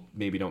some people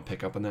maybe don't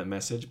pick up on that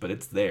message, but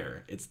it's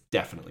there. It's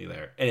definitely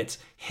there. And it's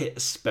hit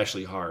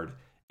especially hard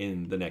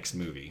in the next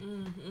movie.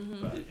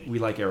 We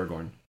like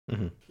Aragorn.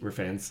 We're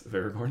fans of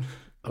Aragorn.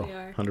 We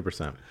are.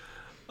 100%.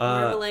 More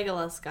of a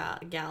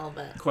Legolas gal,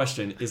 but...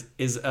 Question, is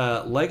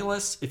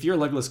Legolas, if you're a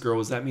Legolas girl,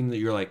 does that mean that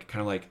you're like kind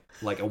of like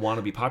a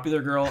wannabe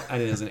popular girl,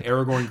 and is an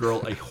Aragorn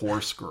girl a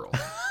horse girl?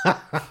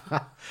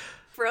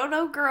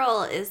 Frodo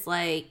girl is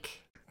like...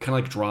 Kind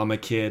of like drama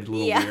kid, a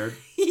little weird.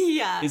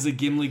 Yeah. Is a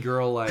Gimli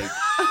girl like...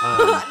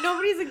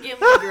 Nobody's a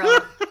Gimli girl.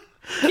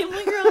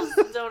 Gimli girls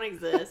don't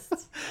exist.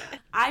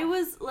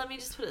 Let me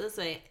just put it this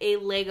way, a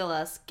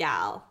Legolas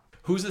gal.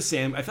 Who's a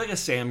Sam? I feel like a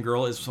Sam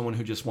girl is someone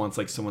who just wants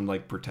like someone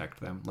like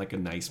protect them, like a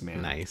nice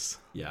man. Nice.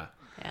 Yeah.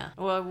 Yeah.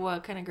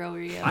 What kind of girl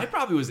were you? I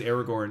probably was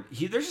Aragorn.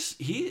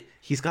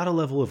 He's got a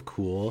level of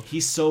cool.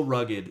 He's so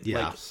rugged.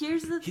 Yeah. Like,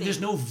 here's the thing. There's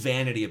no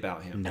vanity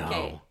about him. No.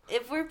 Okay.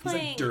 If we're playing,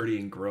 he's like dirty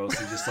and gross.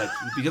 He's just like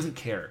he doesn't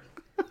care.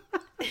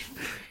 If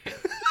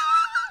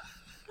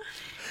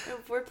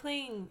we're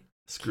playing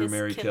Screw,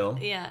 Marry, Kill.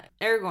 Yeah.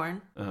 Aragorn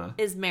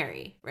is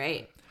Mary,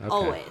 right? Okay.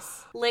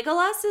 Always.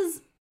 Legolas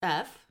is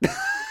F.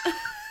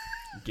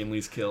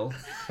 Gimli's Kill.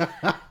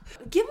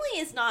 Gimli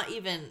is not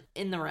even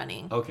in the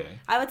running. Okay.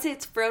 I would say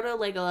it's Frodo,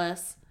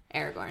 Legolas,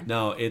 Aragorn.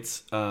 No,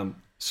 it's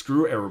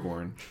screw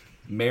Aragorn,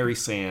 marry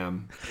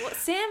Sam, Well,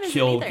 Sam is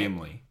kill either.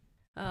 Gimli.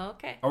 Oh,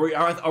 okay.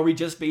 Are we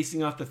just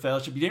basing off the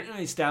Fellowship? You didn't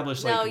really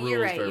establish like rules.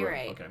 You're right. very You're well.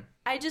 right. Okay.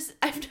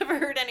 I've never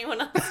heard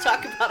anyone else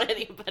talk about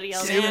anybody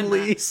else.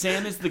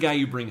 Sam is the guy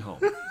you bring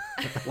home.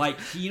 Like,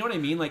 you know what I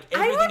mean? Like I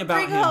everything would about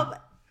bring him. home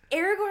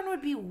Aragorn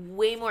would be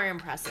way more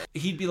impressive.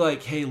 He'd be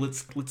like, "Hey,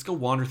 let's go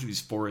wander through these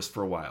forests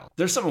for a while."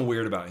 There's something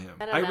weird about him.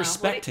 I don't know.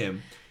 respect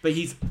him, but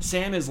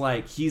Sam is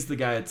like he's the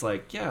guy that's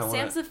like, yeah,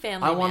 Sam's a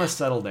family I want to man.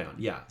 settle down.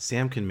 Yeah.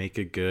 Sam can make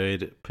a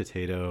good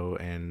potato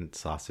and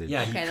sausage.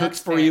 Yeah, Okay, he cooks that's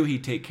for fair. you. He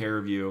take care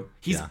of you.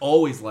 He's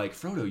always like,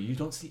 Frodo, you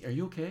don't see? Are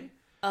you okay?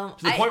 To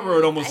the point where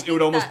it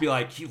would almost be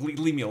like,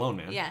 leave me alone,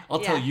 man. Yeah, I'll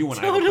tell you when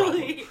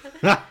totally. I have a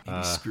problem.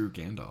 Maybe screw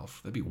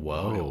Gandalf. That'd be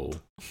Whoa.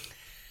 wild.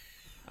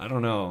 I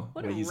don't know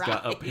What what a he's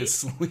got up ride. his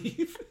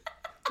sleeve.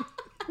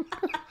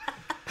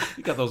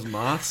 You got those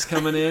moths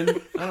coming in.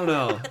 I don't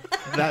know.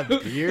 That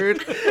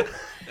beard.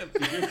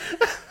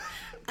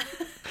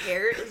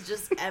 Hair is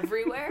just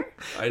everywhere.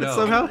 I know.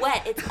 Somehow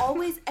Wet. It's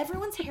always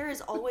everyone's hair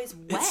is always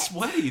wet. It's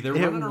sweaty. They're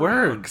running it around.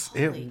 works.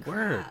 It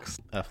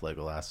works. F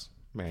Legolas,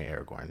 marry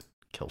Aragorn,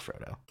 kill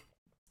Frodo.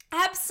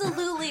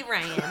 Absolutely,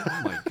 Ryan.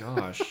 Oh my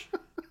gosh.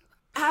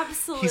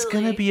 Absolutely. He's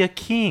gonna be a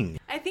king.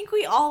 I think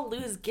we all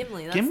lose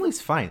Gimli. That's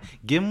Gimli's fine.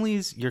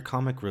 Gimli's your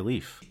comic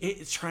relief.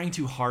 It's trying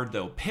too hard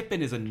though.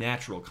 Pippin is a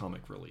natural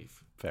comic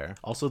relief. Fair.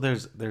 Also,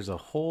 there's a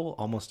whole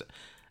almost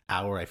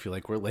hour I feel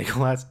like where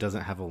Legolas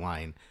doesn't have a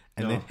line,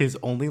 and then his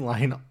only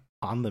line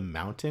on the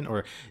mountain,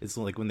 or it's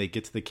like when they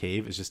get to the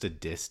cave, is just a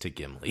diss to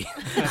Gimli.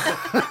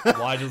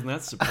 Why doesn't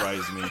that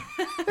surprise me?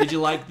 Did you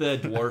like the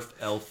dwarf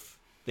elf?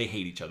 They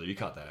hate each other. You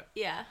caught that?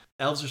 Yeah.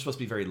 Elves are supposed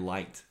to be very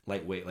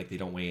lightweight, like they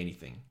don't weigh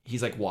anything.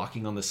 He's like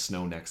walking on the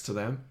snow next to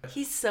them.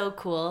 He's so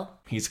cool.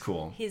 He's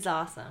cool. He's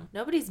awesome.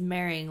 Nobody's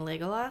marrying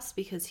Legolas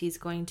because he's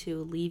going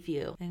to leave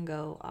you and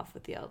go off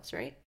with the elves,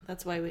 right?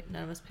 That's why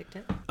none of us picked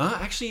him.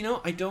 Actually, you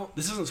know, I don't.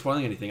 This isn't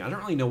spoiling anything. I don't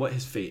really know what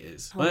his fate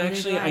is. Well, But neither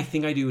actually, do I. I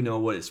think I do know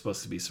what it's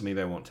supposed to be, so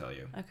maybe I won't tell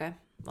you. Okay.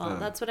 Well,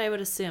 that's what I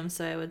would assume,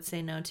 so I would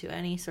say no to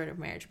any sort of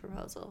marriage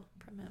proposal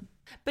from him.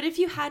 But if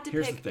you had to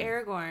Here's pick the thing.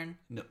 Aragorn,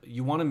 No,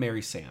 you want to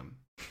marry Sam.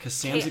 Because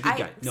Sam's Okay, a good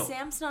guy. No,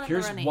 Sam's not in the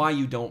here's running. why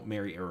you don't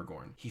marry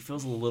Aragorn. He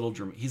feels a little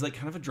drama. He's like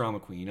kind of a drama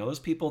queen. You know, those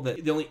people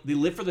that they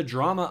live for the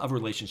drama of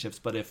relationships,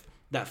 but if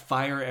that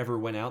fire ever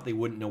went out, they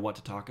wouldn't know what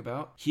to talk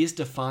about. He is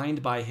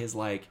defined by his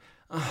like,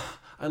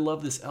 I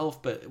love this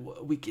elf, but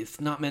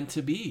it's not meant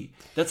to be.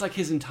 That's like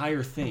his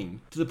entire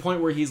thing. To the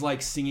point where he's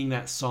like singing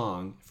that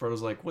song.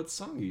 Frodo's like, what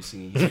song are you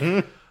singing? He's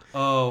like,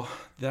 oh,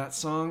 that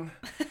song?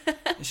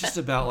 It's just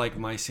about like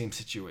my same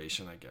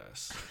situation, I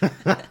guess.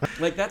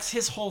 Like that's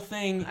his whole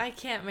thing. I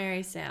can't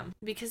marry Sam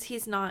because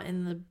he's not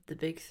in the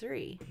big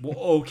three. Well,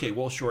 okay,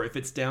 well, sure.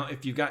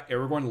 If you've got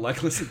Aragorn,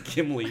 Legolas, and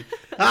Gimli,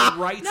 it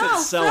writes No,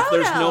 itself. Frodo,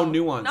 There's no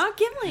nuance. not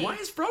Gimli. Why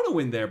is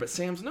Frodo in there, but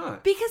Sam's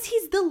not? Because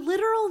he's the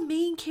literal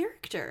main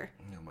character.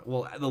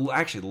 Well, the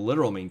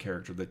literal main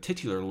character, the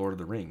titular Lord of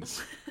the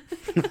Rings,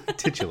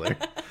 Titular.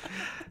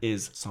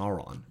 is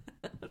Sauron.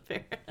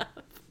 Fair enough.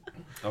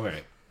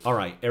 Okay. All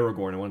right,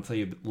 Aragorn, I want to tell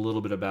you a little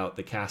bit about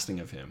the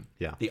casting of him.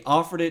 Yeah. They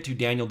offered it to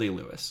Daniel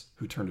Day-Lewis,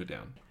 who turned it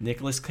down.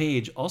 Nicolas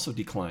Cage also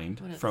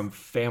declined from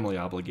family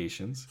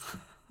obligations.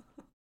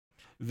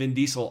 Vin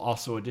Diesel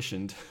also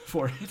auditioned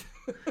for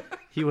it.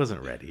 He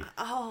wasn't ready.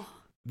 Oh.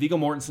 Viggo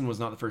Mortensen was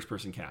not the first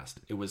person cast.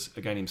 It was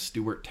a guy named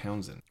Stuart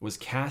Townsend. Was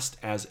cast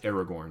as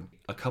Aragorn.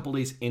 A couple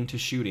days into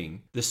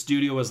shooting, the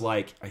studio was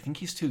like, I think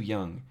he's too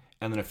young.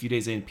 And then a few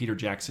days in, Peter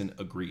Jackson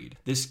agreed.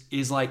 This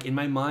is like, in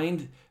my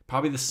mind,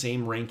 probably the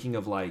same ranking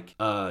of like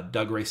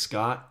Doug Ray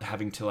Scott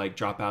having to like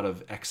drop out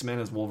of X-Men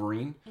as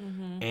Wolverine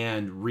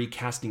and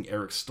recasting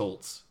Eric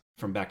Stoltz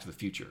from Back to the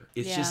Future.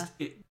 It's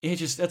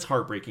just that's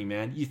heartbreaking,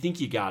 man. You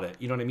think you got it.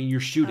 You know what I mean? You're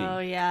shooting. Oh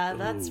yeah,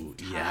 that's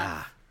tough.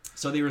 Yeah.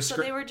 So they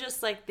were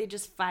just like, they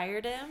just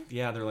fired him?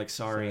 Yeah, they're like,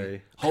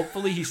 sorry.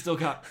 Hopefully he still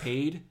got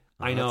paid.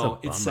 I know,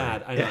 it's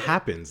sad. I know. It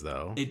happens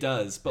though. It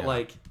does, but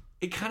like,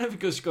 it kind of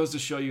goes to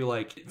show you,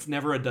 like, it's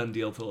never a done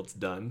deal till it's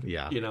done.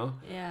 Yeah. You know?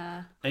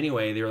 Yeah.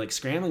 Anyway, they were, like,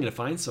 scrambling to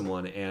find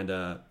someone,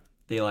 and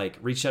they, like,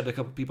 reached out to a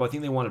couple people. I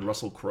think they wanted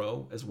Russell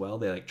Crowe as well.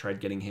 They, like,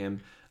 tried getting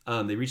him.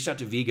 They reached out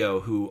to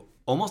Viggo, who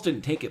almost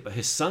didn't take it, but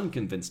his son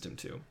convinced him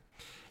to.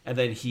 And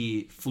then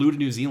he flew to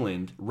New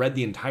Zealand, read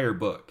the entire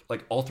book,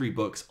 like, all 3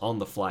 books on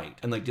the flight,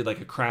 and, like, did,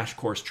 like, a crash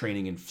course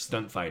training in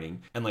stunt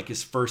fighting. And, like,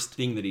 his first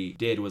thing that he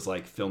did was,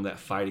 like, film that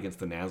fight against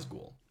the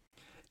Nazgul.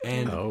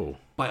 And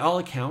by all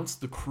accounts,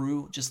 the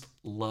crew just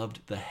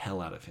loved the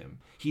hell out of him.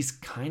 He's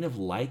kind of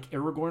like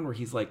Aragorn, where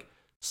he's like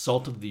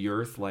salt of the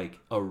earth, like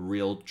a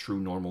real, true,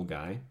 normal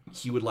guy.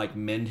 He would like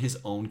mend his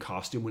own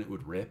costume when it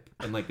would rip.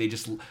 And like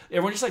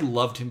everyone just like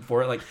loved him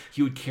for it. Like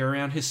he would carry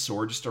around his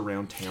sword just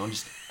around town,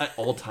 just at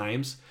all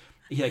times.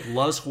 He like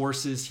loves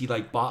horses. He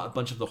like bought a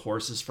bunch of the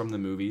horses from the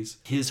movies.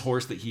 His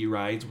horse that he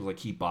rides was like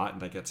he bought,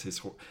 and like that's his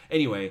horse.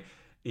 Anyway.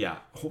 Yeah,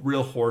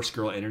 real horse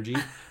girl energy.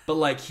 But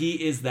like he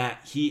is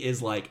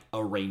like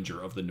a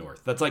ranger of the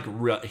north. That's like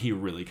he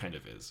really kind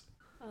of is.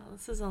 Oh,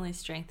 this is only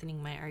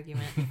strengthening my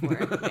argument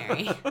for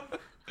Mary.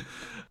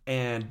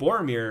 And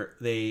Boromir,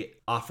 they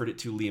offered it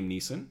to Liam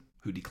Neeson,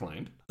 who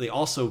declined. They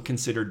also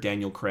considered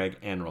Daniel Craig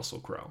and Russell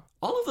Crowe.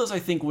 All of those I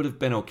think would have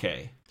been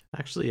okay.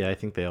 Actually, yeah, I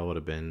think they all would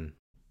have been.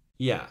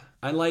 Yeah,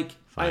 I like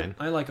fine.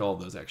 I like all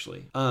of those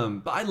actually.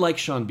 But I like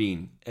Sean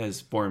Bean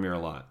as Boromir a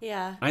lot.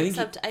 Yeah,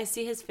 except I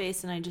see his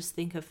face and I just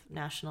think of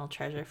National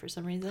Treasure for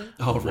some reason.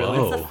 Oh,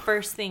 really? That's the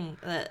first thing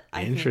that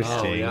I think of.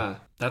 Oh, yeah.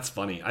 That's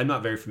funny. I'm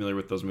not very familiar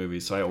with those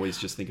movies, so I always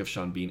just think of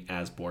Sean Bean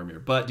as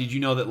Boromir. But did you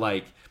know that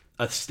like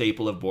a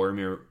staple of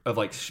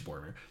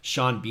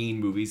Sean Bean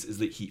movies is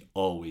that he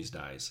always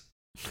dies?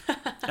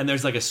 And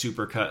there's like a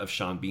super cut of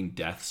Sean Bean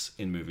deaths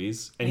in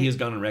movies, and he has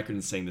gone on record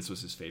in saying this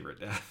was his favorite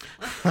death.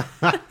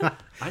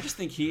 I just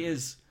think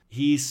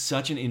he's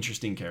such an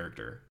interesting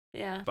character.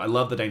 Yeah. But I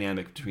love the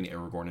dynamic between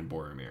Aragorn and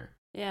Boromir.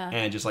 Yeah.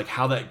 And just like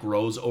how that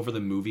grows over the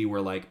movie,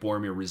 where like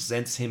Boromir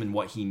resents him and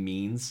what he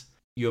means.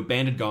 You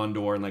abandoned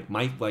Gondor, and like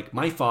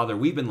my father,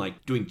 we've been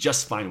like doing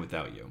just fine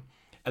without you.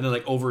 And then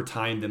like over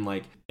time, then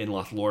like in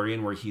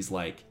Lothlorien, where he's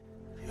like,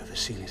 have you ever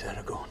seen it,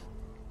 Aragorn?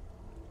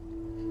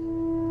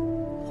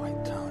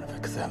 White Tower of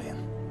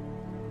Ecthelion,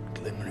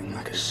 glimmering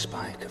like a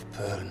spike of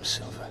pearl and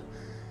silver.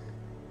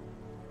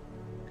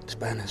 Its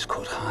banners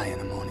caught high in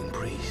a morning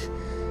breeze.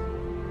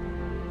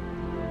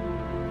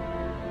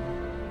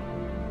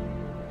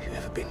 Have you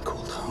ever been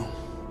called home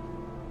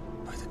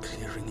by the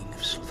clear ringing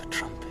of silver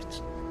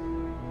trumpets?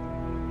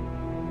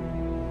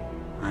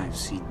 I have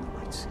seen the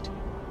White City.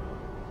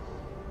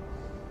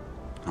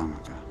 Long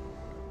ago.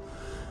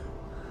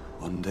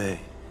 One day,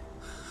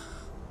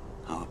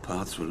 our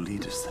paths will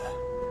lead us there.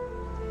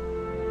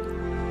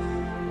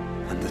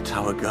 And the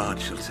Tower Guard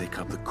shall take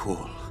up the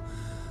call.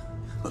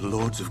 The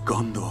Lords of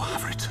Gondor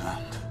have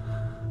returned.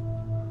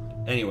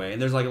 Anyway,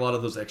 and there's like a lot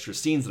of those extra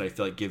scenes that I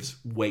feel like gives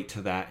weight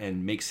to that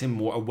and makes him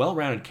more a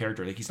well-rounded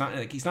character. Like he's not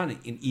an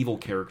evil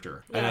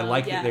character, and I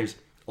like that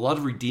a lot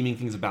of redeeming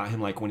things about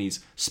him, like when he's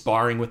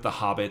sparring with the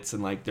hobbits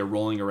and like they're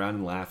rolling around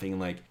and laughing,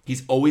 and like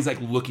he's always like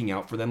looking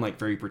out for them, like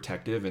very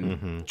protective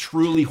and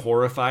truly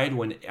horrified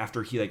when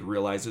after he like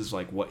realizes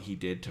like what he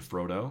did to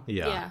Frodo.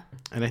 Yeah.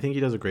 And I think he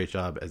does a great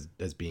job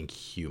as being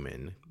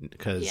human,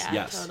 because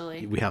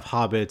totally. we have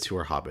hobbits who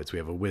are hobbits, we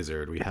have a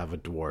wizard, we have a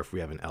dwarf, we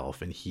have an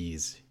elf, and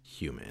he's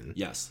human.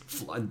 Yes,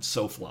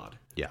 so flawed.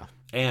 Yeah.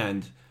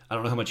 And I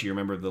don't know how much you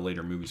remember of the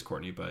later movies,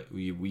 Courtney, but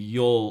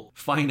you'll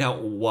find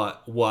out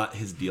what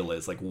his deal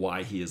is, like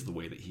why he is the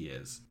way that he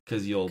is.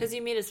 Because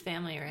you meet his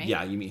family, right?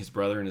 Yeah, you meet his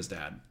brother and his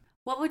dad.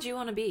 What would you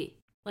want to be?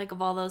 Like,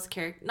 of all those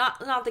characters,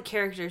 not the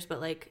characters,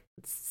 but like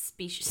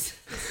species.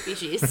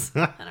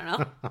 I don't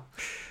know.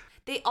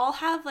 They all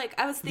have like,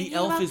 I was thinking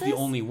about this. The elf is the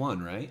only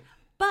one, right?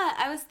 But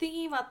I was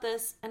thinking about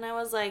this, and I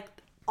was like,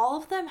 all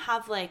of them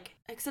have like,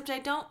 except I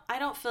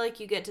don't feel like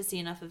you get to see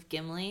enough of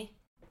Gimli.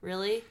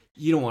 Really?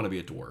 You don't want to be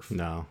a dwarf.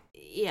 No.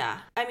 Yeah.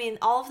 I mean,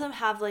 all of them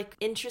have like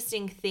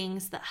interesting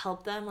things that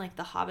help them. Like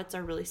the hobbits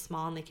are really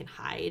small and they can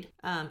hide.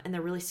 And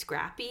they're really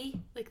scrappy.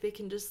 Like they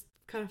can just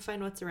kind of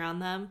find what's around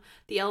them.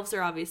 The elves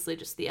are obviously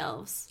just the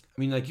elves. I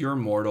mean, like you're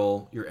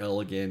immortal, you're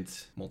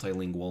elegant,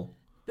 multilingual.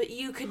 But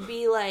you could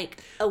be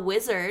like a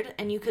wizard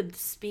and you could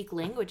speak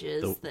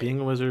languages. Being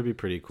a wizard would be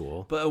pretty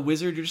cool. But a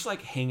wizard, you're just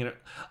like hanging out.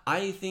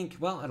 I think,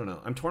 well, I don't know.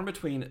 I'm torn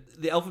between,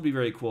 the elf would be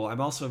very cool. I'm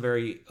also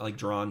very like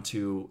drawn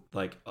to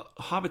like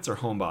hobbits are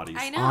homebodies.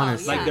 I know.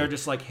 Honestly. Like they're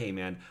just like, hey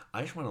man,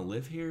 I just want to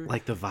live here.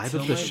 Like the vibe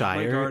of the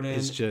Shire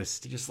is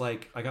just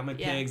like, I got my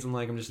pigs and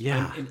like, I'm just,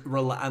 Yeah.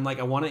 I'm like,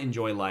 I want to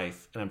enjoy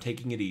life and I'm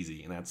taking it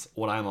easy. And that's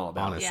what I'm all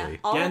about. Honestly.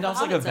 Yeah. Gandalf's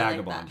like a hobbits are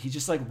vagabond. that. He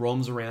just like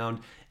roams around.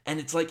 And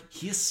it's like,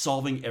 he is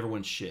solving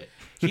everyone's shit.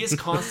 He is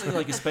constantly,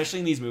 like, especially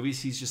in these movies,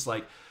 he's just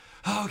like,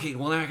 oh, okay,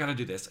 well, now I gotta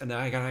do this. And now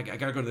I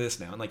gotta go to this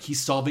now. And, like, he's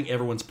solving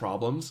everyone's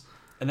problems.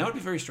 And that would be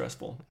very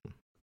stressful.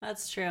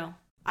 That's true.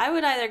 I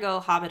would either go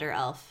hobbit or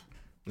elf.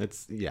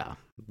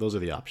 Those are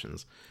the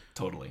options.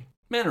 Totally.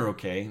 Men are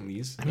okay in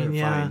these. I mean,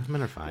 They're fine.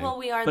 men are fine. Well,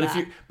 we are But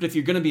that. if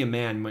you're gonna be a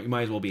man, you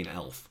might as well be an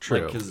elf.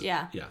 True. Like,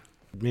 Yeah.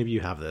 Maybe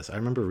you have this. I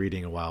remember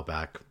reading a while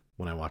back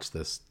when I watched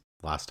this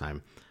last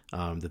time,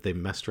 that they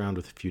messed around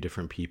with a few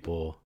different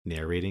people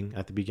narrating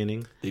at the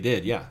beginning. They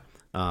did, yeah.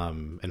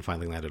 And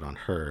finally landed on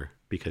her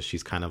because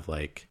she's kind of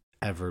like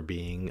ever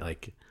being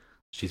like,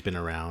 she's been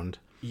around.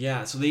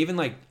 Yeah, so they even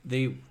like,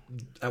 they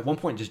at one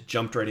point just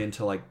jumped right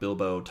into like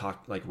Bilbo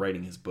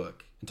writing his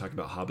book and talking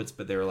about hobbits,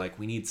 but they were like,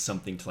 we need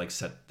something to like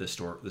set the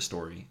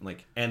story.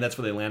 Like, and that's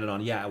where they landed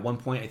on. Yeah, at one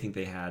point I think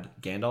they had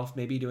Gandalf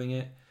maybe doing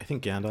it. I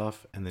think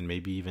Gandalf and then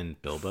maybe even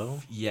Bilbo.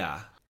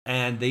 Yeah.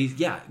 And they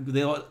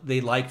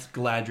liked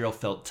Galadriel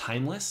felt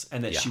timeless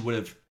and that she would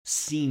have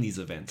seen these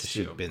events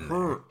She'd too. been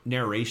Her there.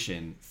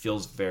 narration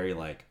feels very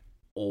like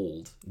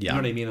old. Yeah. You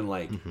know what I mean? And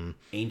like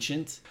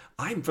ancient.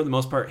 I, for the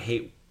most part,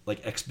 hate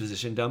like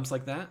exposition dumps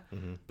like that.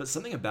 But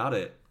something about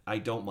it, I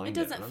don't mind.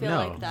 It doesn't feel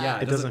No. like that. Yeah,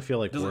 It doesn't feel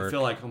like doesn't work.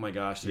 feel like, oh my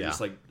gosh, they're Yeah. just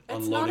like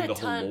It's unloading not the a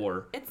whole ton.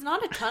 lore. It's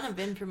not a ton of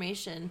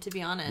information, to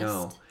be honest.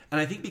 No. And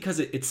I think because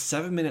it's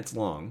 7 minutes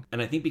long,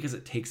 and I think because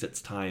it takes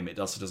its time, it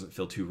also doesn't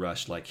feel too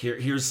rushed. Like,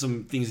 here's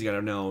some things you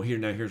gotta know.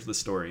 Here's the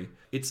story.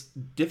 It's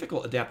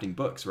difficult adapting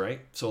books,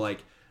 right? So,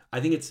 like, I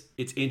think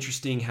it's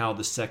interesting how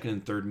the second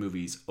and third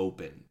movies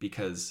open,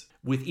 because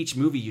with each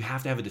movie, you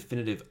have to have a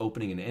definitive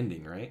opening and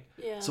ending, right?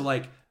 Yeah. So,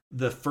 like,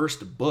 the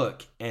first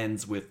book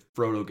ends with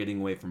Frodo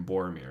getting away from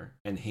Boromir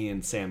and he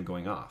and Sam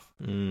going off.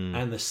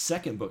 And the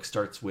second book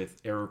starts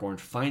with Aragorn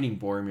finding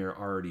Boromir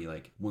already,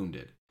 like,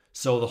 wounded.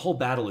 So the whole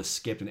battle is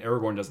skipped and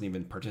Aragorn doesn't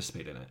even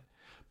participate in it.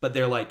 But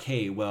they're like,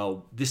 hey,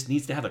 well, this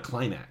needs to have a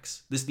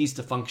climax. This needs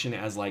to function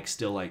as like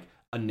still like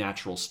a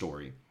natural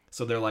story.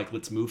 So they're like,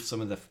 let's move some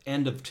of the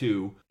end of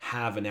 2,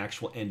 have an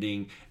actual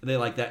ending. And they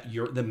like that,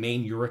 the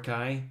main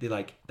Uruk-hai, they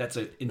like, that's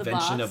an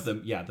invention of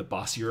the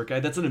boss Uruk-hai.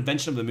 That's an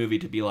invention of the movie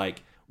to be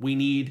like, we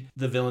need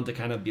the villain to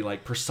kind of be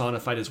like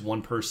personified as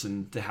one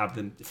person to have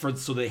them,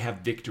 so they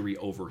have victory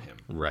over him.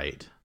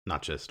 Right.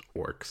 Not just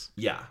orcs.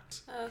 Yeah.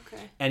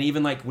 Okay. And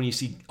even like when you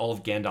see all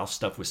of Gandalf's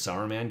stuff with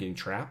Saruman getting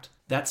trapped,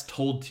 that's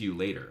told to you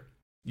later.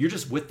 You're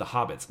just with the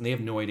hobbits and they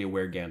have no idea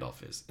where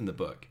Gandalf is in the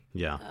book.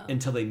 Yeah.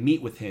 Until they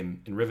meet with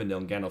him in Rivendell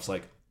and Gandalf's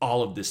like,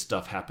 all of this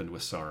stuff happened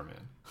with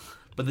Saruman.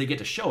 But they get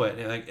to show it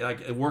and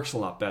like it works a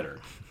lot better.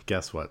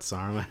 Guess what?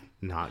 Saruman,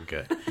 not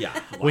good. Yeah.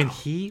 Wow. When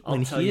he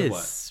is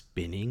what.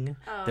 spinning,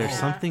 there's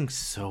something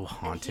so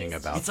haunting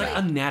about it's that.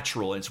 like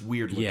unnatural and it's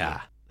weird looking.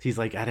 Yeah. He's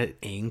like at an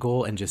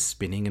angle and just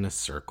spinning in a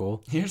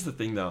circle. Here's the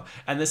thing though,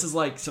 and this is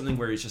like something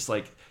where it's just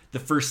like the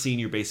first scene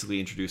you're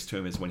basically introduced to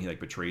him is when he like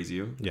betrays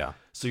you. Yeah.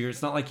 So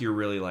it's not like you're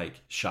really like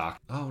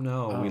shocked. Oh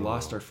no, we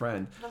lost our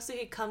friend. And also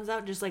he comes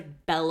out just like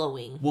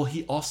bellowing. Well,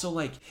 he also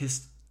like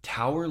his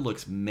tower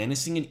looks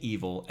menacing and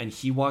evil, and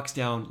he walks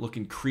down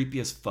looking creepy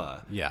as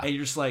fuck. Yeah. And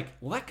you're just like,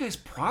 well, that guy's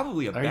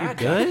probably a Are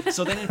bad you guy. good?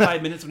 So then in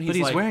 5 minutes when he's But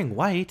he's like, wearing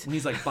white. when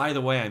he's like, by the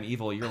way, I'm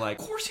evil, you're like,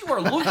 of course you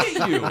are, look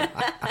at you.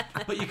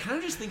 But you kind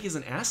of just think he's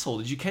an asshole.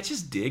 Did you catch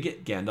his dig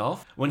at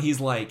Gandalf? When he's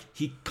like,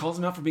 he calls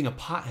him out for being a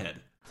pothead.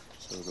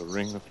 So the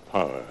Ring of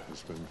Power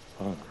has been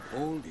found.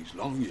 All these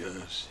long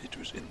years, it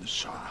was in the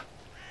Shire.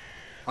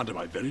 Under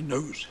my very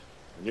nose.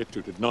 And yet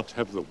you did not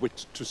have the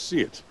wit to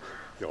see it.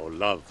 Your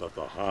love of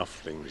the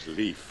halfling's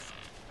leaf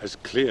has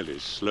clearly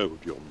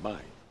slowed your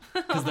mind.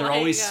 Because they're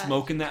always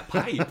smoking that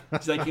pipe.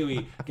 It's like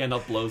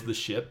Gandalf blows the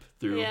ship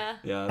through. Yeah,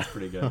 that's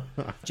pretty good.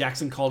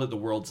 Jackson called it the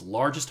world's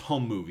largest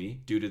home movie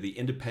due to the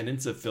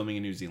independence of filming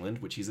in New Zealand,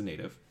 which he's a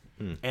native,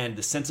 and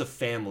the sense of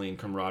family and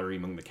camaraderie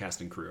among the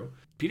cast and crew.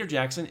 Peter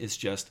Jackson is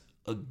just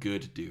a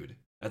good dude.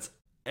 That's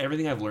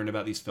everything I've learned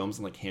about these films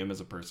and like him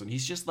as a person.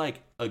 He's just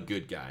like a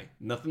good guy.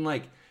 Nothing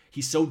like,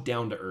 he's so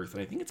down to earth.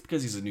 And I think it's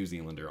because he's a New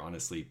Zealander,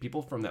 honestly.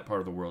 People from that part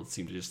of the world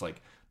seem to just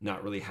like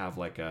not really have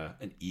like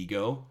an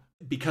ego.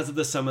 Because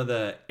of some of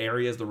the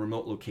areas, the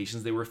remote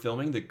locations they were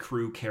filming, the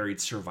crew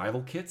carried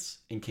survival kits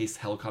in case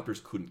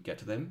helicopters couldn't get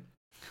to them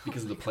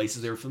because of the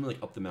places they were filming,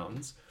 like up the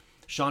mountains.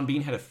 Sean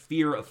Bean had a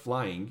fear of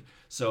flying,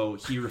 so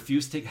he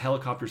refused to take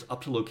helicopters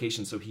up to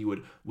locations, so he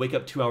would wake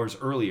up 2 hours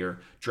earlier,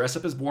 dress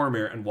up as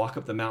Boromir, and walk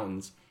up the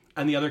mountains.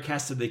 And the other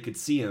cast said they could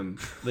see him,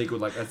 they would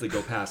like as they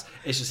go past.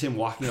 It's just him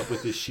walking up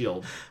with his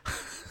shield.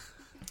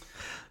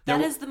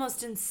 That is the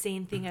most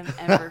insane thing I've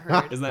ever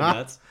heard. Isn't that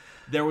nuts?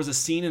 There was a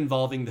scene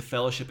involving the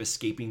Fellowship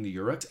escaping the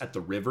Uruks at the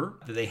river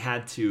that they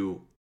had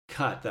to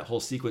cut that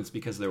whole sequence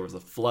because there was a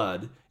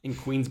flood in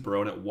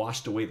Queensboro and it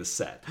washed away the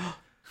set.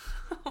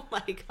 Oh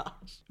my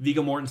gosh.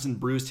 Viggo Mortensen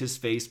bruised his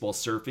face while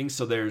surfing,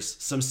 so there's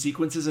some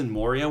sequences in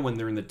Moria when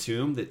they're in the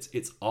tomb that's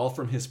it's all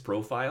from his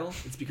profile.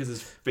 It's because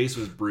his face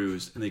was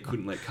bruised and they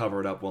couldn't like cover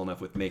it up well enough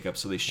with makeup,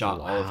 so they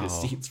shot all of his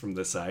scenes from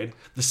the side.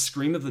 The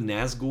Scream of the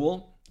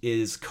Nazgul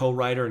is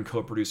co-writer and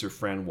co-producer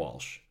Fran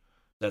Walsh.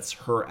 That's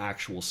her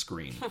actual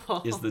scream,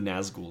 is the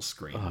Nazgul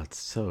scream. Oh, it's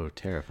so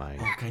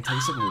terrifying. Oh, can I tell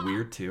you something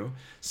weird, too?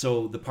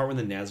 So the part when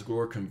the Nazgul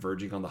are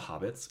converging on the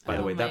hobbits, by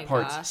the way, that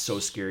part's so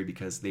scary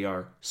because they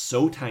are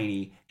so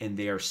tiny and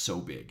they are so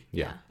big.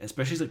 Yeah.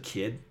 Especially as a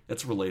kid,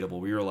 that's relatable.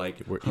 We were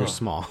like... You're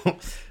small.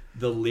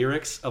 The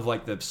lyrics of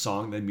like the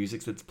song, the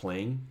music that's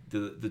playing,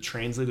 the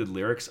translated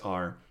lyrics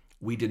are,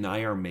 "We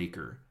deny our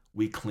maker,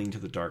 we cling to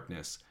the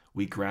darkness,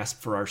 we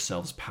grasp for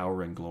ourselves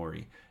power and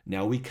glory.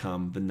 Now we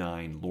come, the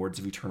nine, lords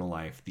of eternal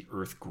life. The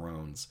earth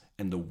groans,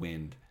 and the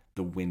wind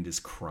is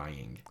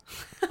crying."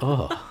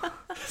 Oh.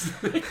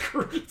 Isn't that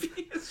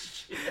creepy as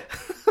shit?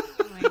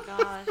 Oh my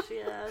gosh,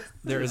 yes.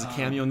 There is a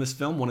cameo in this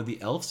film. One of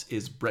the elves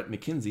is Brett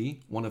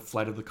McKinsey, one of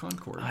Flight of the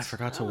Conchords. I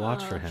forgot to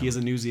watch for him. He is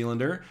a New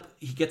Zealander.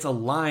 He gets a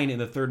line in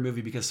the third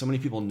movie because so many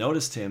people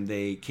noticed him.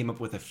 They came up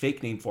with a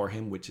fake name for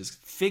him, which is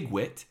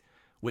Figwit,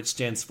 which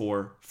stands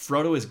for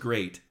Frodo is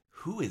great.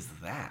 Who is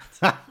that?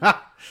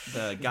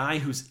 The guy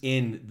who's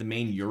in the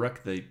main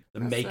Uruk, the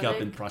makeup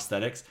and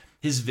prosthetics,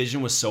 his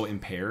vision was so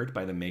impaired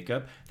by the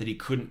makeup that he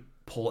couldn't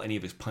pull any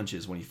of his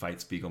punches when he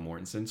fights Viggo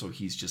Mortensen, so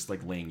he's just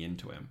like laying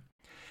into him.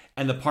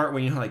 And the part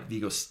when like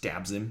Viggo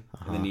stabs him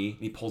in the knee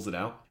and he pulls it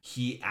out,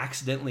 he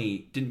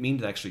accidentally didn't mean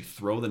to actually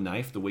throw the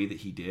knife the way that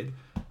he did,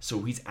 so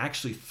he's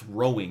actually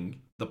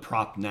throwing the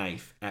prop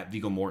knife at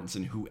Viggo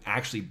Mortensen, who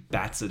actually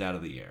bats it out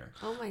of the air.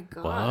 Oh my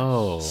gosh.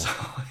 Whoa. So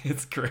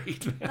it's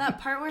great, man. That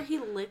part where he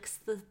licks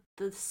the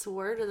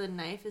sword or the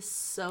knife is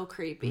so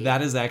creepy.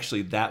 That is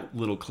actually, that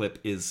little clip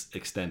is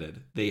extended.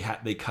 They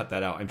cut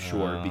that out, I'm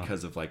sure,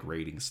 because of like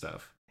rating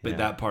stuff. But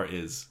that part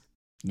is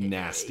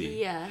nasty.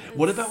 Yeah.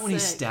 What about when he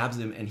stabs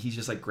him and he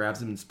just like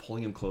grabs him and is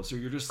pulling him closer?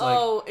 You're just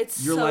like,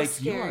 you're so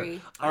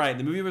scary. All right,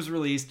 the movie was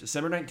released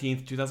December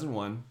 19th,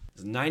 2001.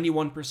 It's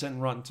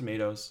 91% Rotten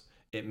Tomatoes.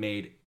 It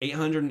made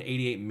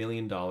 $888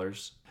 million.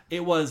 It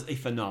was a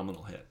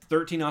phenomenal hit.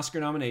 13 Oscar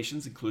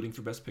nominations, including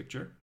for Best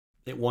Picture.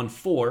 It won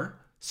 4: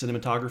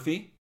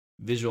 cinematography,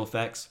 visual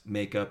effects,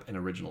 makeup, and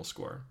original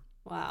score.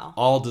 Wow.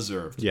 All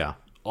deserved. Yeah.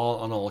 All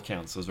on all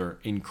accounts. Those are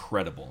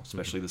incredible,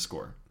 especially the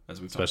score. As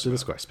we've talked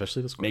about.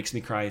 Especially the score. Makes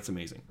me cry. It's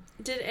amazing.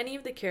 Did any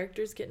of the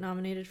characters get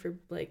nominated for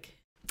like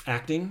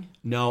acting?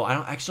 No,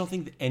 I don't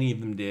think that any of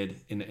them did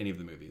in any of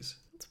the movies.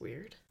 That's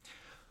weird.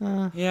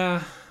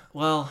 Yeah.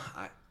 Well,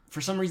 for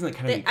some reason that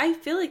kind of... I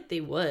feel like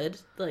they would,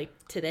 like,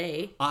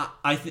 today.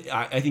 I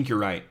think you're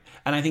right.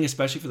 And I think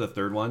especially for the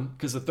third one,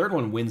 because the third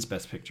one wins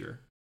Best Picture.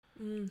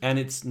 And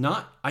it's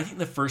not... I think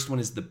the first one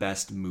is the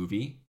best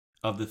movie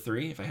of the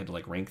three, if I had to,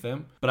 like, rank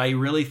them. But I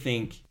really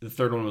think the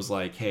third one was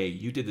like, hey,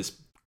 you did this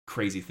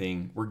crazy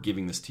thing. We're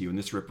giving this to you. And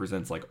this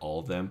represents, like, all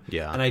of them.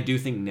 Yeah. And I do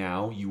think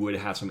now you would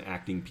have some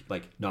acting,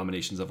 like,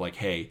 nominations of, like,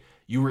 hey,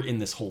 you were in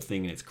this whole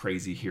thing and it's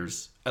crazy.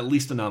 Here's at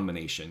least a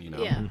nomination, you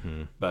know? Yeah.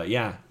 Mm-hmm. But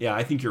yeah,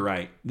 I think you're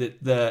right.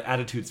 The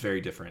attitude's very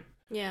different.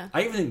 Yeah.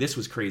 I even think this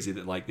was crazy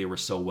that like they were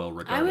so well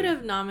regarded. I would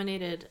have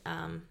nominated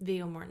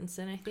Viggo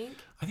Mortensen, I think.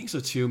 I think so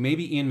too.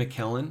 Maybe Ian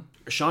McKellen.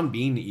 Sean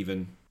Bean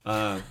even.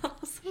 Also,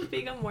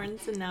 Viggo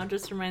Mortensen now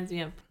just reminds me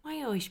of, why are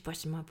you always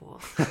pushing my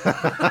balls?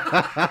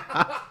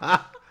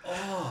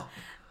 Oh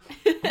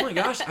my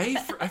gosh,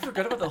 I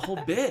forgot about the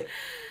whole bit.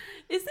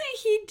 Isn't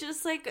he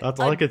just like That's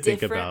all I could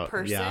think different about.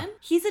 person? Yeah.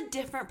 He's a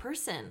different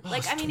person.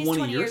 Like, I mean, he's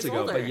 20 years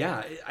ago, older. but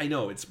yeah, I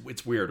know it's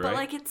weird, right? But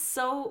like, it's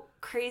so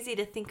crazy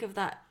to think of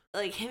that,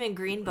 like him in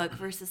Green Book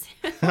versus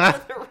him in Lord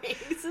of the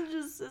Rings.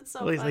 It's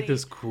so Well, he's funny. like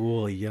this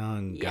cool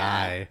young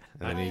guy,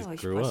 and then he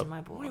grew up.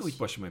 Why are we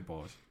pushing my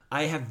balls?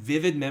 I have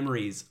vivid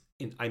memories.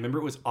 I remember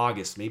it was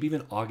August, maybe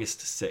even August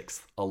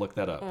 6th. I'll look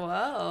that up.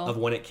 Whoa. Of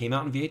when it came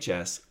out in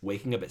VHS,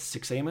 waking up at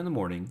 6 a.m. in the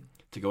morning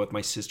to go with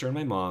my sister and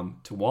my mom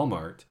to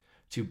Walmart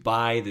to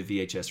buy the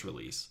VHS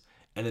release.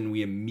 And then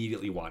we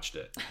immediately watched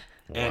it.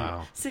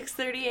 Wow.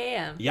 6:30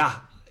 a.m. Yeah.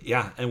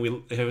 And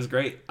it was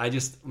great.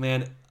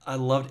 I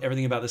loved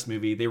everything about this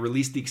movie. They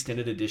released the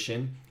extended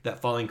edition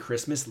that following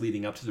Christmas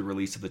leading up to the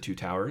release of The Two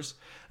Towers.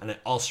 And I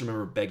also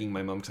remember begging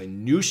my mom because I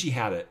knew she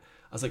had it.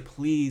 I was like,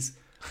 please,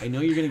 I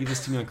know you're going to give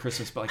this to me on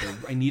Christmas, but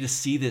I need to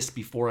see this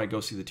before I go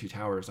see The Two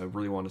Towers. I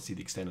really want to see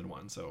the extended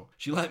one. So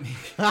she let me.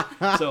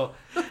 So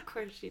of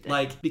course she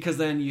did. Because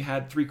then you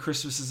had 3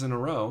 Christmases in a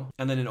row.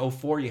 And then in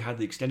 2004, you had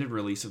the extended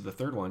release of the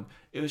third one.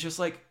 It was just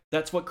like,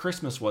 that's what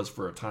Christmas was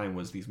for a time,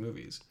 was these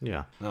movies.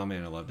 Yeah. Oh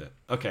man, I loved it.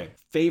 Okay.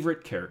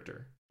 Favorite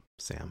character?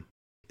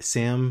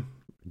 Sam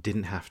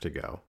didn't have to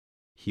go.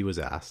 He was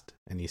asked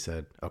and he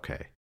said,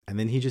 okay. And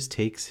then he just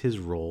takes his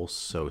role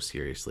so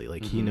seriously.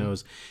 Like he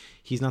knows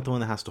he's not the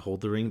one that has to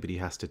hold the ring, but he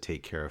has to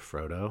take care of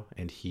Frodo.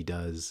 And he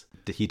does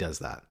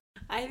that.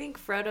 I think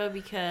Frodo,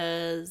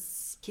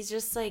 because he's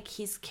just like,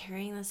 he's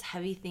carrying this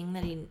heavy thing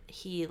that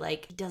he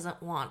like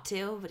doesn't want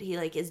to, but he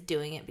like is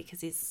doing it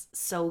because he's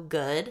so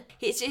good.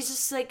 He's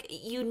just like,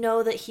 you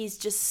know, that he's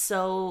just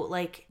so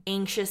like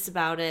anxious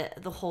about it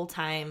the whole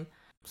time.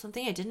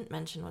 Something I didn't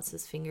mention was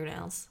his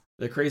fingernails.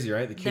 They're crazy,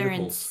 right? The cuticles. They're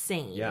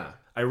insane. Yeah.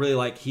 I really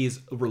like, he's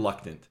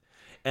reluctant.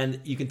 And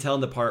you can tell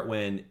in the part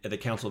when at the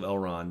Council of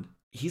Elrond,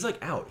 he's like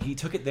out. He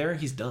took it there.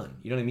 He's done.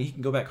 You know what I mean? He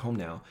can go back home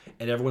now.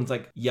 And everyone's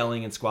like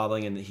yelling and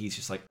squabbling. And he's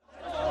just like,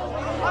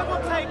 I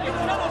will take it.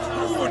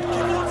 Who would give it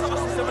to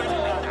us?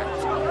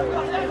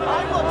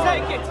 I will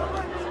take it.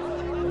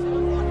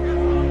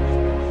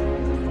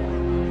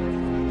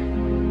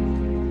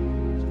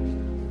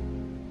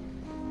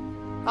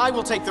 I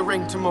will take the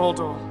ring to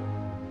Mordor.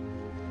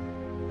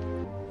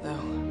 Though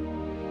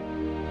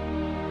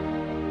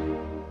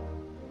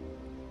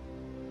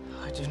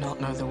I do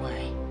not know the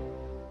way.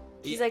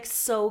 He's like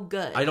so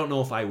good. I don't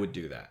know if I would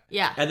do that.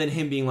 Yeah. And then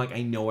him being like,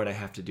 I know what I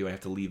have to do. I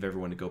have to leave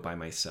everyone to go by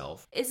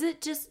myself. Is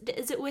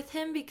it with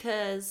him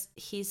because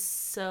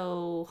he's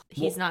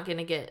not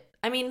gonna get,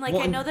 I mean, like,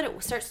 I know that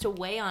it starts to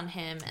weigh on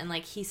him and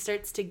like he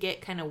starts to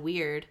get kind of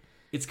weird.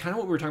 It's kind of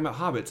what we were talking about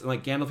hobbits. And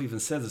like Gandalf even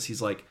says this,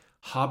 he's like,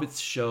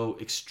 hobbits show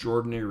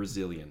extraordinary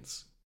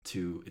resilience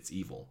to its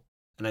evil.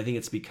 And I think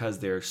it's because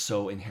they're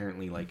so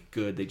inherently like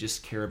good. They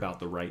just care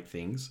about the right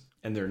things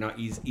and they're not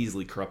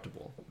easily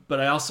corruptible. But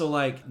I also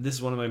like, this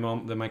is one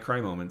of my cry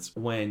moments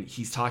when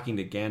he's talking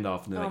to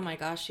Gandalf and oh my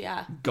gosh,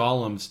 yeah.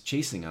 Gollum's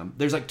chasing him.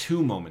 There's like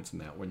 2 moments in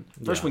that one.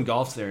 First when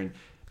Golf's there and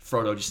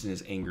Frodo just in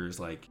his anger is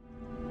like,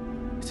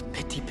 It's a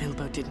pity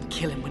Bilbo didn't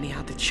kill him when he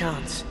had the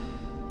chance.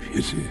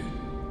 Pity?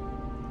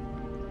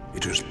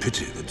 It was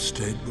pity that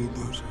stayed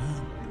Bilbo's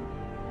hand.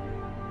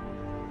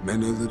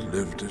 Many that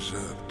live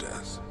deserve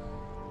death,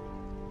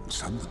 and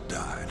some that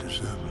die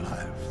deserve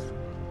life.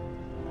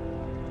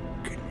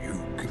 Can you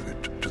give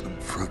it to them,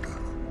 Frodo?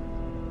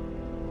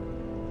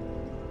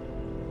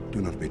 Do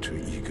not be too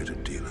eager to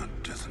deal out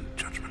death and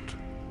judgment.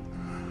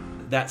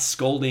 that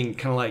scolding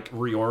kind of like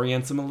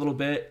reorients him a little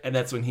bit, and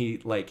that's when he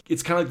like,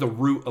 it's kind of like the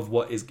root of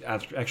what is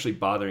actually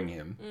bothering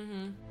him.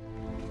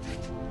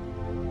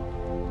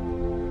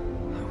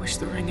 I wish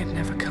the ring had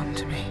never come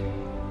to me.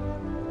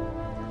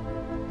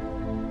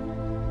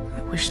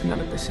 I wish none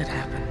of this had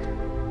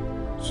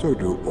happened. So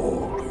do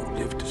all who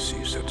live to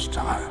see such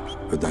times,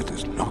 but that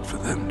is not for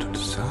them to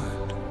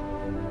decide.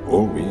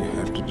 All we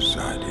have to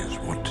decide is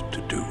what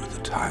to do with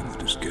the time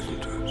that is given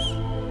to us.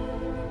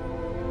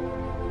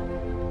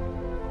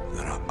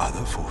 There are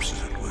other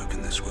forces at work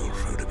in this world,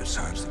 Frodo,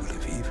 besides the will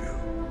of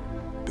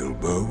evil.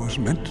 Bilbo was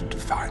meant to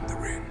find the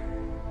ring,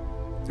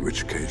 in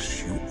which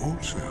case you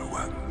also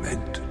were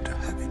meant to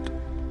have it.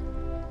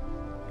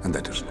 And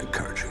that is an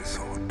encouraging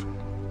thought.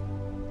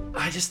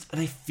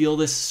 I feel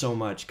this so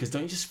much, because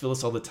don't you just feel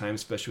this all the time,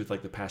 especially with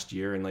like the past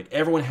year, and like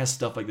everyone has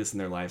stuff like this in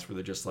their lives where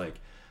they're just like,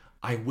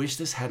 I wish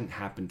this hadn't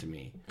happened to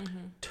me.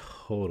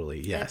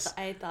 Totally, yes.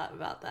 I thought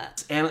about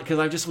that. And because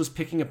I just was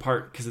picking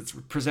apart, because it's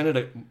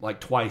presented like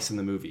twice in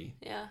the movie.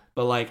 Yeah.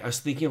 But like I was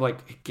thinking of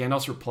like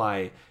Gandalf's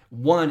reply.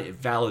 One, it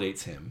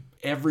validates him.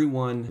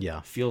 Everyone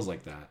feels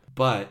like that.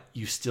 But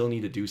you still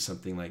need to do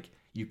something. Like,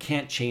 you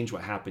can't change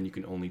what happened. You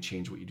can only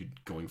change what you do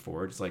going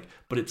forward. It's like,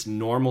 but it's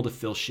normal to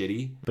feel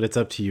shitty. But it's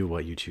up to you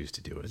what you choose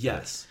to do with it.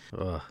 Yes.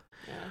 Ugh.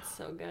 Yeah, it's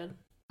so good.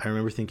 I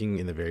remember thinking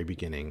in the very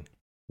beginning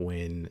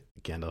when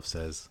Gandalf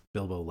says,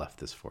 Bilbo left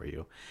this for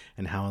you,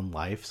 and how in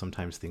life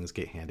sometimes things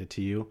get handed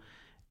to you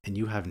and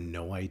you have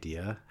no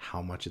idea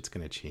how much it's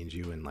going to change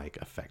you and like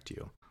affect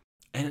you.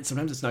 And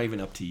sometimes it's not even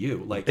up to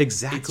you. Like,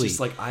 exactly. It's just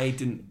like, I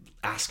didn't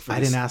ask for this. I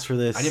didn't ask for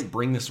this. I didn't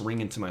bring this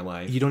ring into my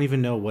life. You don't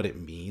even know what it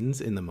means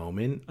in the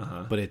moment,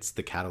 but it's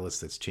the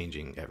catalyst that's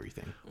changing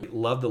everything. I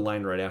love the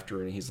line right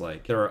after, and he's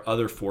like, there are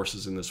other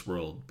forces in this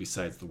world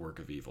besides the work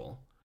of evil.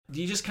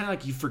 You just kind of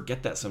like, you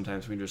forget that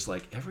sometimes when you're just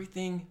like,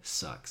 everything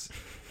sucks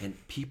and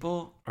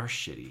people are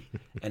shitty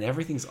and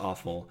everything's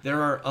awful.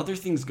 There are other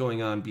things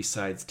going on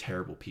besides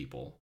terrible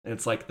people. And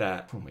it's like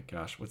that. Oh my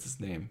gosh, what's his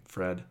name?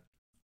 Fred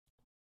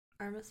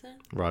Armisen?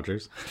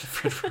 Rogers.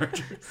 Fred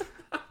Rogers.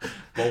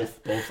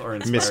 Both are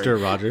inspired.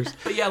 Mr. Rogers.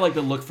 But yeah, like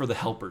the look for the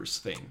helpers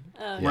thing.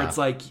 Oh. Where it's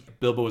like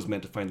Bilbo was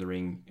meant to find the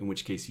ring, in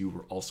which case you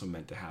were also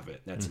meant to have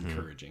it. That's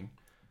encouraging.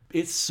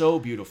 It's so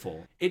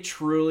beautiful. It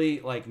truly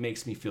like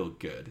makes me feel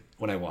good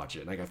when I watch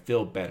it. Like I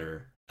feel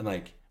better and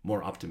like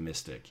more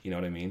optimistic. You know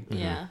what I mean?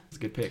 Yeah. It's a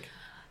good pick.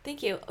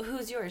 Thank you.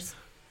 Who's yours?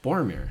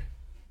 Boromir.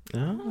 Oh.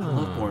 I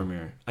love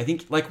Boromir. I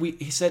think, like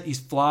he said, he's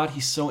flawed.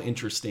 He's so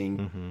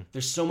interesting.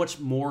 There's so much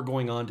more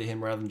going on to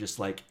him rather than just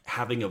like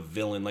having a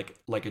villain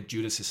like a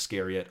Judas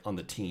Iscariot on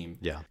the team.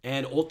 Yeah.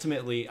 And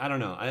ultimately, I don't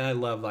know. I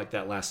love like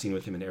that last scene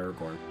with him and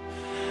Aragorn.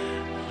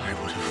 I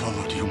would have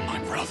followed you, my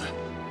brother.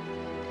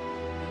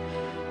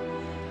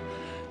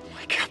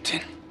 My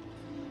captain.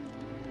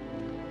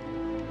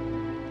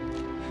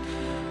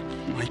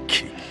 My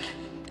king.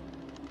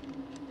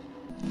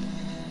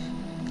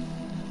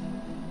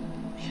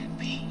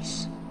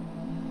 Peace.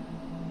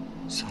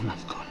 Son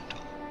of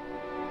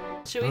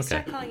Gondor. Should we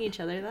start calling each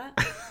other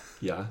that?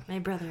 Yeah. My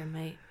brother,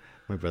 my...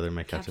 My brother,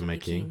 my captain, my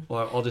king.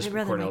 Well, I'll just My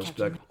brother, record and my I'll just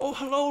be like, captain. oh,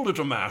 hello,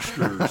 little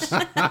masters.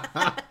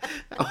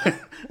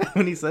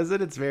 When he says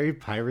it, it's very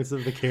Pirates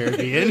of the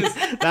Caribbean.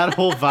 That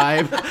whole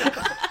vibe.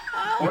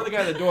 Or the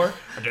guy at the door,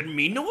 I didn't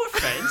mean no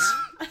offense.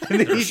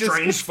 And then There's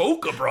strange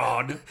folk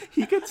abroad.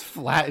 He gets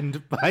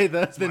flattened by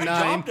the My nine.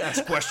 job to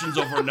ask questions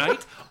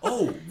overnight.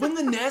 Oh, when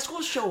the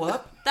Nazgûl show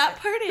up, That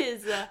part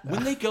is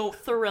when they go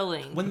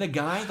thrilling. when the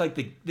guy, like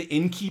the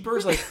innkeeper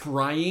is like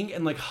crying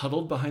and like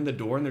huddled behind the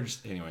door and they're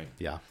just, anyway.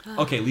 Yeah.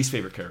 Okay, least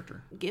favorite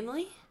character.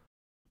 Gimli?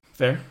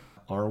 Fair.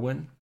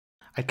 Arwen.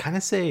 I'd kind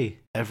of say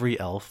every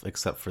elf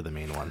except for the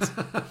main ones.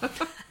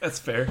 That's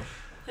fair.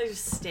 They're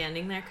just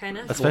standing there, kind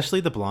of.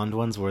 Especially the blonde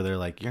ones where they're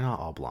like, you're not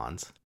all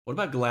blondes. What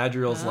about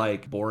Galadriel's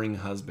like boring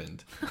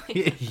husband?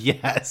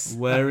 Yes.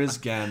 Where is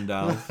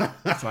Gandalf?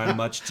 For I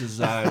much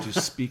desire to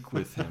speak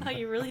with him. Oh,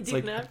 you really It's do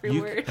like, know every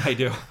word. I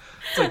do.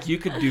 It's like you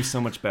could do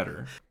so much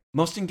better.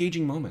 Most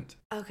engaging moment.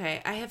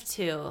 Okay, I have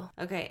two.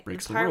 Okay,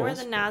 Breaks the the part where rules,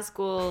 the but-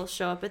 Nazgûl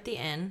show up at the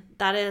inn,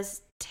 that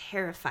is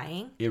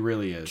terrifying. It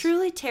really is.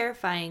 Truly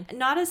terrifying.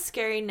 Not as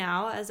scary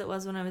now as it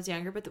was when I was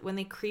younger, but when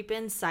they creep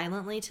in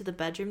silently to the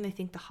bedroom, they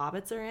think the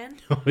hobbits are in.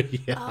 Oh,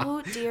 yeah.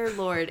 Oh, dear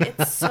Lord.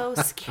 It's so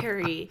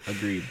scary.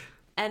 Agreed.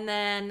 And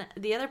then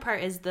the other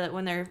part is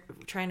when they're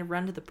trying to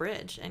run to the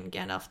bridge and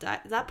Gandalf dies.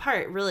 That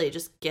part really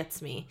just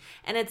gets me.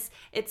 And it's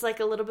like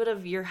a little bit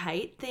of your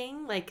height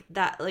thing, like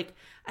that. Like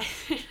I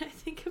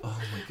think. Of,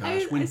 Oh my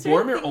gosh! When I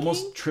started Boromir thinking-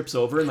 almost trips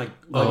over and like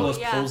Legolas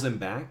yeah. pulls him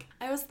back.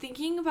 I was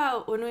thinking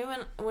about when we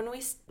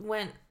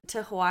went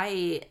to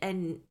Hawaii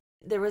and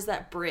there was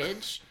that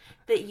bridge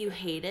that you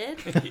hated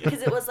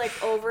because it was like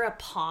over a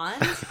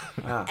pond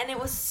and it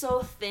was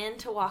so thin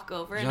to walk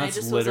over, and I That's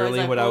just was literally always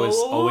like, what I was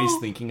 "Oh." always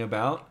thinking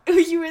about.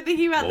 You were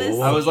thinking about this.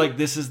 I was like,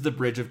 this is the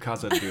bridge of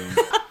Khazad-dûm.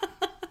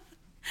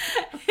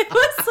 It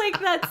was like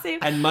that same.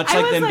 And much I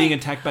like was them being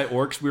attacked by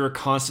orcs, we were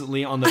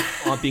constantly on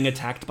being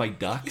attacked by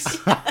ducks.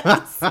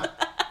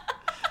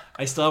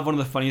 I still have one of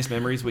the funniest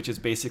memories, which is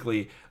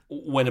basically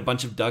when a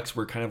bunch of ducks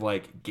were kind of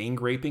like gang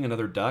raping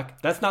another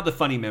duck. That's not the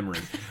funny memory,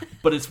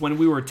 but it's when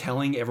we were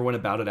telling everyone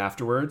about it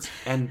afterwards,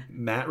 and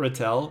Matt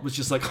Rattel was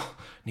just like, oh,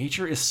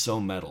 nature is so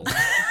metal.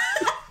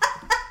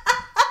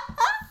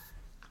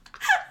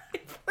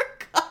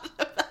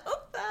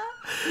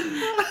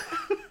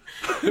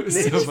 It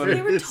was so funny.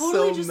 They were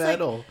totally just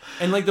metal.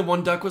 And like the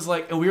one duck was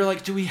like, and we were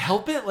like, do we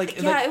help it?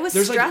 Like, Yeah, like, it was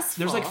there's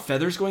stressful. Like, there's like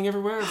feathers going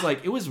everywhere. It was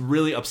like, it was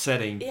really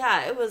upsetting.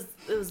 Yeah, it was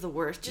the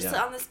worst. Just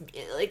Yeah. on this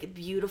like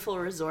beautiful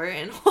resort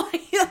in Hawaii,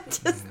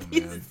 just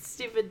these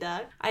stupid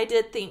ducks. I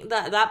did think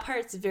that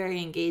part's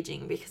very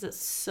engaging because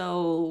it's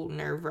so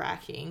nerve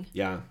wracking.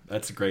 Yeah,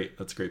 that's a great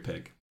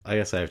pick. I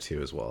guess I have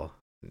two as well.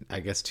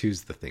 I guess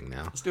two's the thing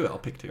now. Let's do it. I'll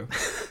pick two.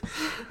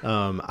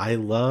 I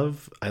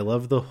love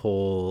the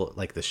whole,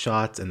 like, the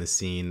shots and the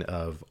scene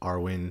of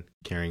Arwen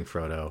carrying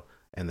Frodo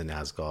and the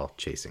Nazgûl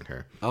chasing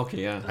her.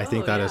 Okay, yeah. I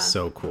think that is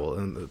so cool.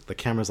 And the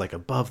camera's like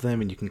above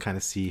them, and you can kind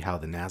of see how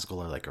the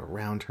Nazgûl are like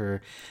around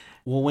her.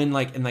 Well, when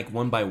like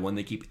one by one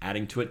they keep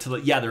adding to it till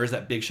there is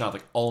that big shot of,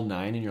 like all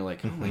 9, and you're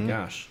like, oh my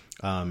gosh.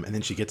 And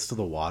then she gets to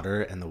the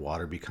water, and the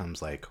water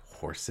becomes like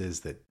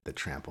horses that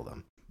trample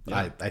them.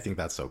 Yeah. I think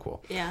that's so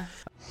cool. Yeah.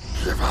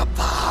 Give up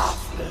the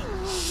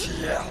halfling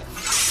shield.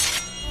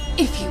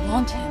 If you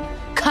want him,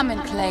 come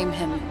and claim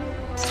him.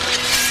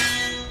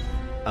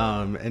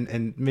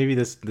 And maybe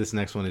this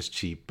next one is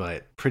cheap,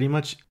 but pretty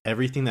much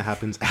everything that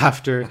happens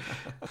after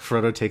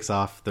Frodo takes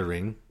off the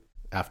ring,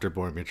 after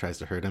Boromir tries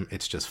to hurt him,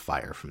 it's just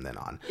fire from then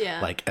on. Yeah.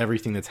 Like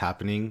everything that's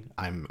happening,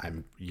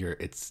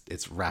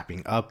 it's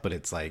wrapping up, but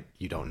it's like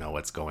you don't know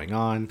what's going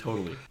on.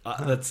 Totally.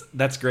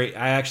 That's great.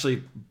 I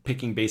actually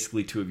picking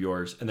basically two of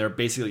yours, and they're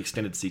basically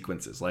extended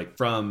sequences, like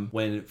from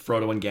when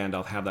Frodo and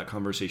Gandalf have that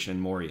conversation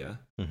in Moria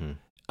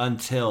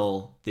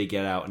until they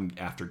get out and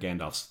after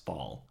Gandalf's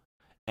fall.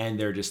 and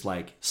they're just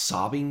like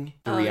sobbing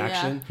the Oh,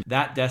 reaction. yeah.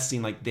 That death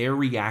scene, like their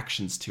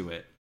reactions to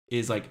it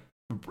is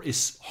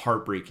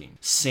heartbreaking.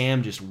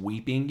 Sam just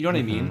weeping. You know what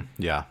I mean?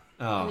 Yeah.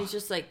 Oh. And he's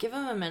just like, give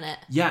him a minute.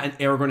 Yeah, and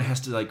Aragorn has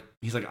to like,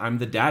 he's like, I'm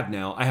the dad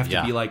now. I have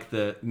to be like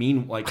the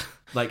mean, like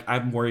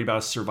I'm worried about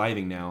us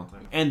surviving now.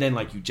 And then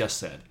like you just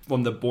said,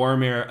 from the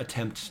Boromir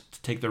attempt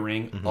to take the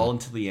ring all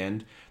until the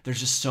end, there's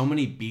just so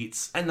many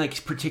beats. And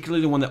like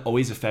particularly the one that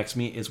always affects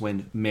me is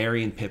when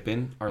Merry and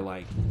Pippin are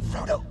like,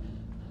 Frodo!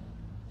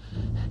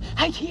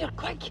 Hide here,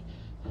 quick!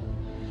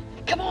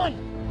 Come on!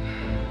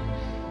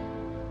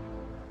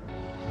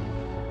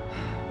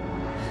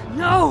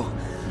 No!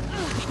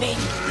 Baby!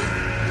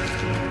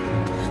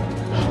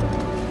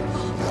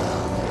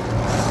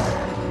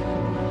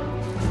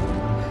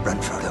 Run,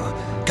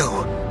 Frodo.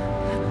 Go.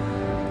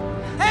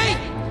 Hey!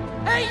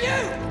 Hey,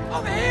 you!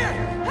 Over here!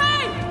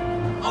 Hey!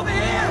 Over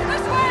here!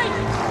 This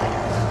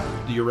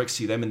way! the Yorick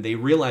see them and they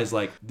realize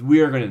like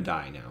we are going to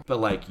die now, but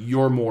like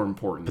you're more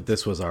important. But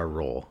this was our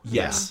role.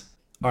 Yes.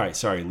 Yeah. All right.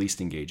 Sorry.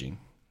 Least engaging.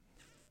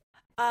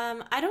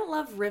 I don't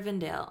love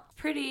Rivendell.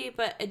 Pretty,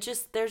 but it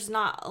just there's a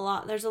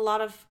lot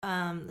of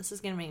this is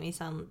gonna make me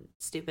sound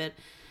stupid,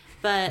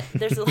 but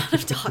there's a lot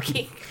of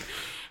talking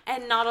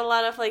and not a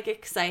lot of like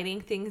exciting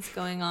things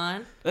going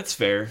on. That's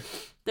fair.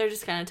 They're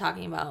just kind of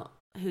talking about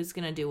who's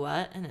gonna do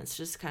what, and it's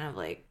just kind of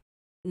like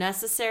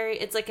necessary.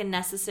 It's like a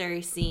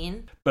necessary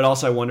scene. But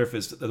also, I wonder if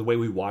it's the way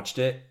we watched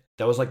it.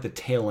 That was like the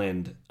tail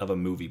end of a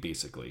movie,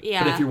 basically.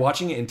 Yeah. But if you're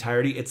watching it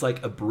entirety, it's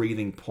like a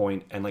breathing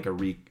point and like a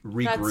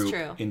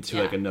regroup into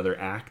like another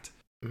act.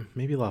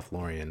 Maybe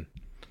Lothlorien.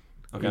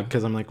 Okay.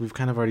 Because I'm like, we've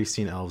kind of already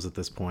seen elves at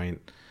this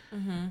point.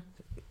 Mm-hmm.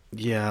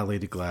 Yeah,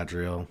 Lady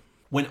Galadriel.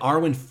 When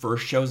Arwen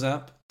first shows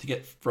up to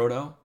get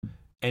Frodo,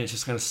 and it's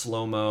just kind of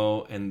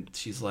slow-mo, and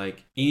she's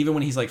like, even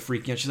when he's like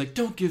freaking out, she's like,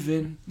 don't give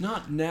in,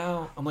 not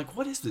now. I'm like,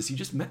 what is this? You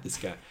just met this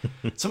guy.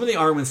 Some of the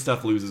Arwen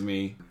stuff loses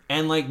me,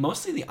 and like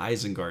mostly the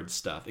Isengard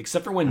stuff,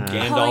 except for when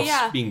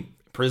Gandalf's being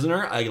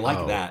prisoner, I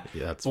like that.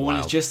 Yeah, that's but when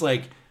wild. it's just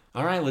like,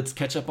 all right, let's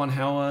catch up on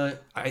how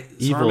Evil's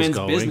Saruman's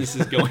going. business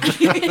is going.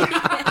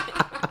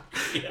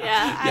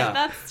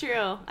 That's true.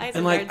 Isengard's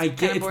And like, I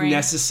get it's boring.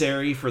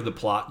 necessary for the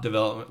plot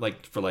development,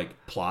 like for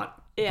like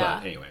plot. Yeah.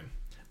 But anyway.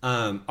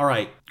 All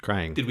right.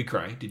 Crying. Did we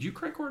cry? Did you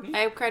cry, Courtney?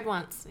 I cried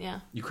once.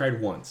 Yeah. You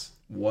cried once.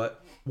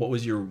 What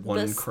was your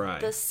one cry?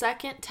 The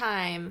second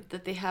time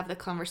that they have the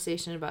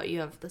conversation about you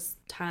have this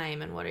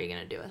time and what are you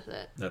gonna do with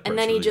it, That and part's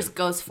then he really just good.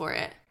 goes for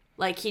it.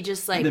 Like he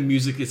just like And the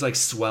music is like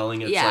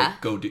swelling. It's Yeah.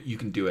 like, go do, you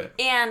can do it.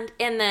 and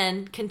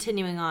then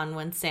continuing on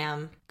when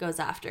Sam goes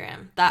after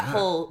him. That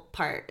whole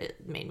part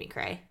it made me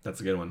cry.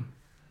 That's a good one.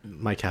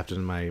 My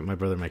captain, my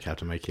brother, my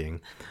captain, my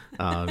king.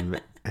 And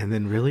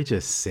then really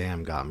just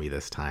Sam got me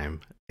this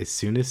time. As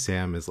soon as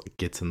Sam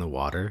gets in the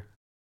water,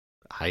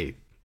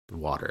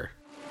 water.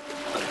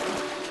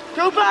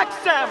 Go back,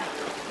 Sam!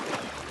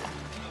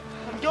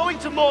 I'm going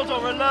to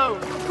Mordor alone.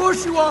 Of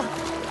course you are.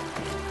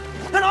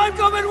 And I'm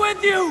coming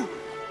with you!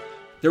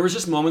 There was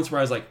just moments where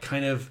I was like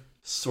kind of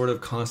sort of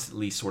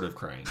constantly sort of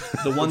crying.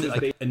 The one that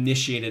like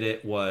initiated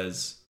it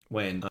was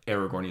when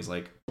Aragorn is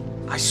like,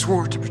 I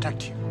swore to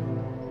protect you.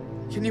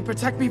 Can you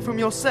protect me from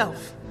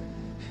yourself?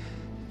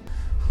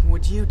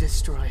 Would you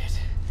destroy it?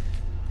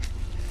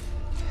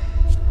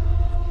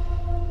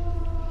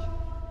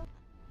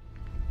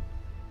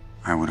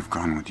 I would have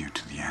gone with you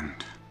to the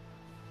end.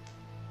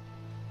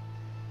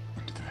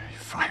 Into the very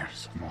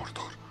fires of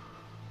Mordor.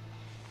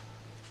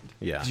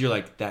 Yeah. 'cause you're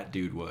like, that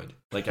dude would.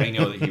 Like, I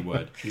know that he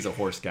would. He's a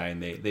horse guy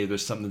and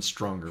there's something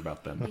stronger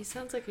about them. He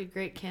sounds like a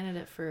great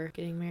candidate for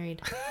getting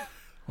married.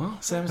 Well,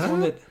 Sam's the one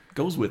that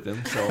goes with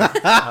him, so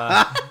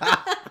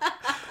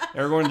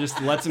Aragorn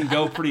just lets him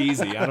go pretty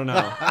easy. I don't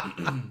know.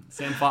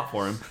 Sam fought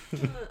for him.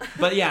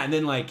 But yeah, and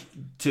then like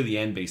to the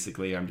end,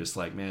 basically, I'm just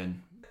like,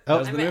 man, that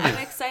was the movie. I'm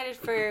excited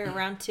for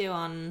round 2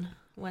 on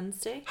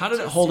Wednesday. How did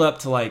it hold up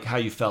to like how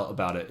you felt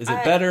about it? Is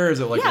it better? Is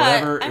it like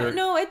whatever? Or...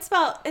 No, it's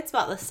about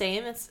the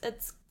same.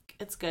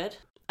 It's good.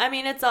 I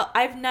mean,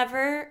 I've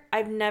never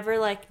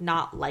like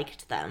not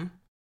liked them.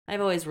 I've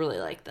always really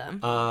liked them.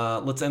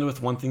 Let's end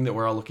with one thing that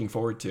we're all looking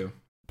forward to.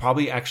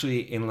 Probably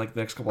actually in like the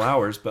next couple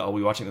hours, but I'll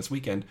be watching this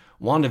weekend.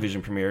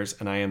 WandaVision premieres,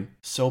 and I am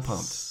so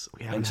pumped.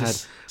 We haven't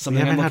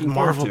had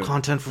Marvel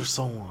content for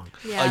so long.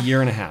 Yeah. A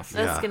year and a half.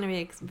 That's going to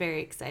be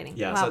very exciting.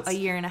 Yeah, wow, so a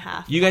year and a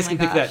half. You guys Oh can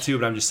my pick that gosh. too,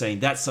 but I'm just saying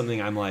that's something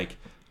I'm like,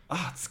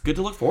 it's good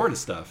to look forward to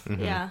stuff.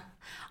 Mm-hmm. Yeah.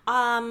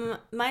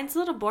 Mine's a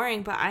little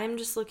boring, but I'm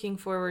just looking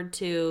forward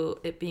to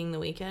it being the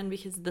weekend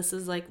because this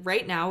is like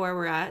right now where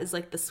we're at is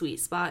like the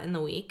sweet spot in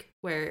the week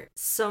where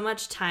so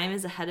much time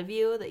is ahead of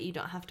you that you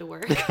don't have to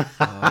work.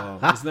 Oh,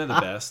 isn't that the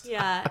best?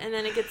 Yeah, and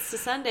then it gets to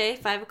Sunday,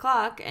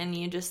 5:00, and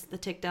the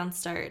tick down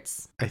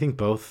starts. I think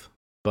both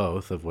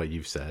of what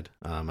you've said.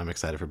 I'm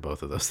excited for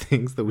both of those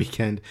things, the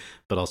weekend,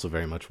 but also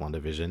very much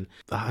WandaVision.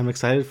 I'm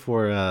excited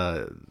for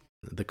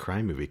the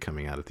crime movie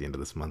coming out at the end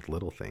of this month,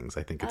 Little Things.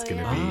 I think it's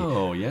going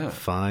to be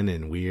fun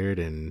and weird.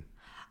 And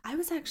I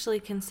was actually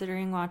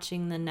considering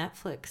watching the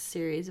Netflix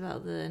series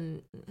about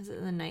is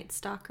it the Night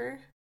Stalker?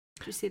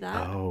 Did you see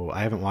that? Oh,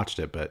 I haven't watched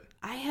it, but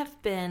I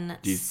have been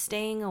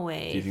staying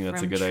away do you think that's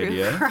from a good true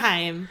idea?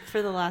 crime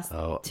for the last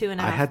 2.5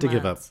 months. I had to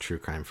give up true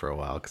crime for a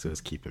while because it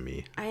was keeping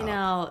me I up.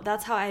 know.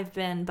 That's how I've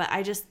been, but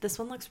this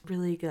one looks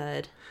really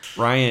good.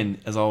 Ryan,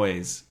 as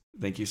always,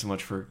 thank you so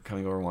much for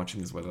coming over and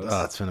watching this with us.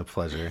 Oh, it's been a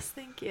pleasure. Yes,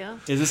 thank you.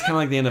 Is this kind of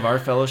like the end of our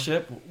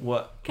fellowship?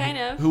 What? Kind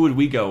of. Who would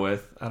we go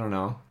with? I don't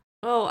know.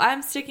 Oh,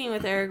 I'm sticking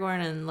with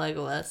Aragorn and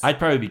Legolas. I'd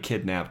probably be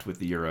kidnapped with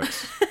the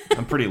Uruks.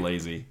 I'm pretty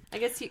lazy. I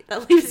guess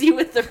that leaves you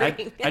with the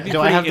ring. I'd be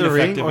Do I have pretty the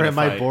ring ineffective or in a am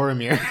I fight.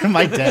 Boromir? Am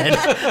I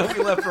dead?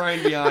 We left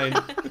Ryan behind.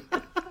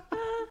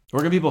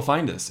 Where can people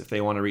find us if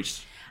they want to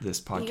reach this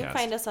podcast? You can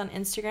find us on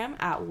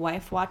Instagram at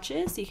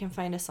WifeWatches. You can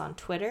find us on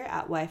Twitter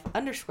at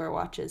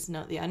wife_watches.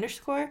 Note the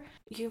underscore.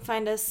 You can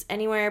find us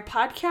anywhere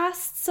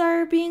podcasts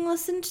are being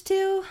listened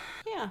to.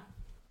 Yeah.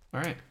 All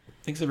right.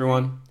 Thanks,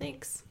 everyone.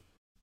 Thanks.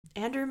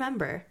 And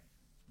remember,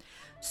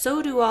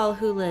 so do all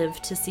who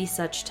live to see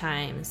such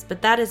times,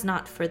 but that is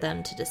not for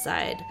them to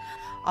decide.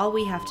 All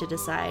we have to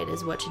decide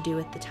is what to do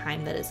with the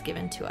time that is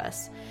given to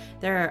us.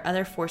 There are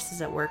other forces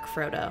at work,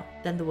 Frodo,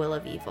 than the will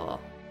of evil.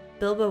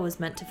 Bilbo was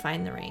meant to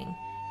find the ring,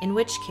 in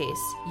which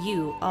case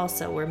you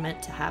also were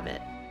meant to have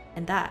it.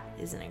 And that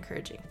is an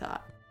encouraging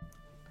thought.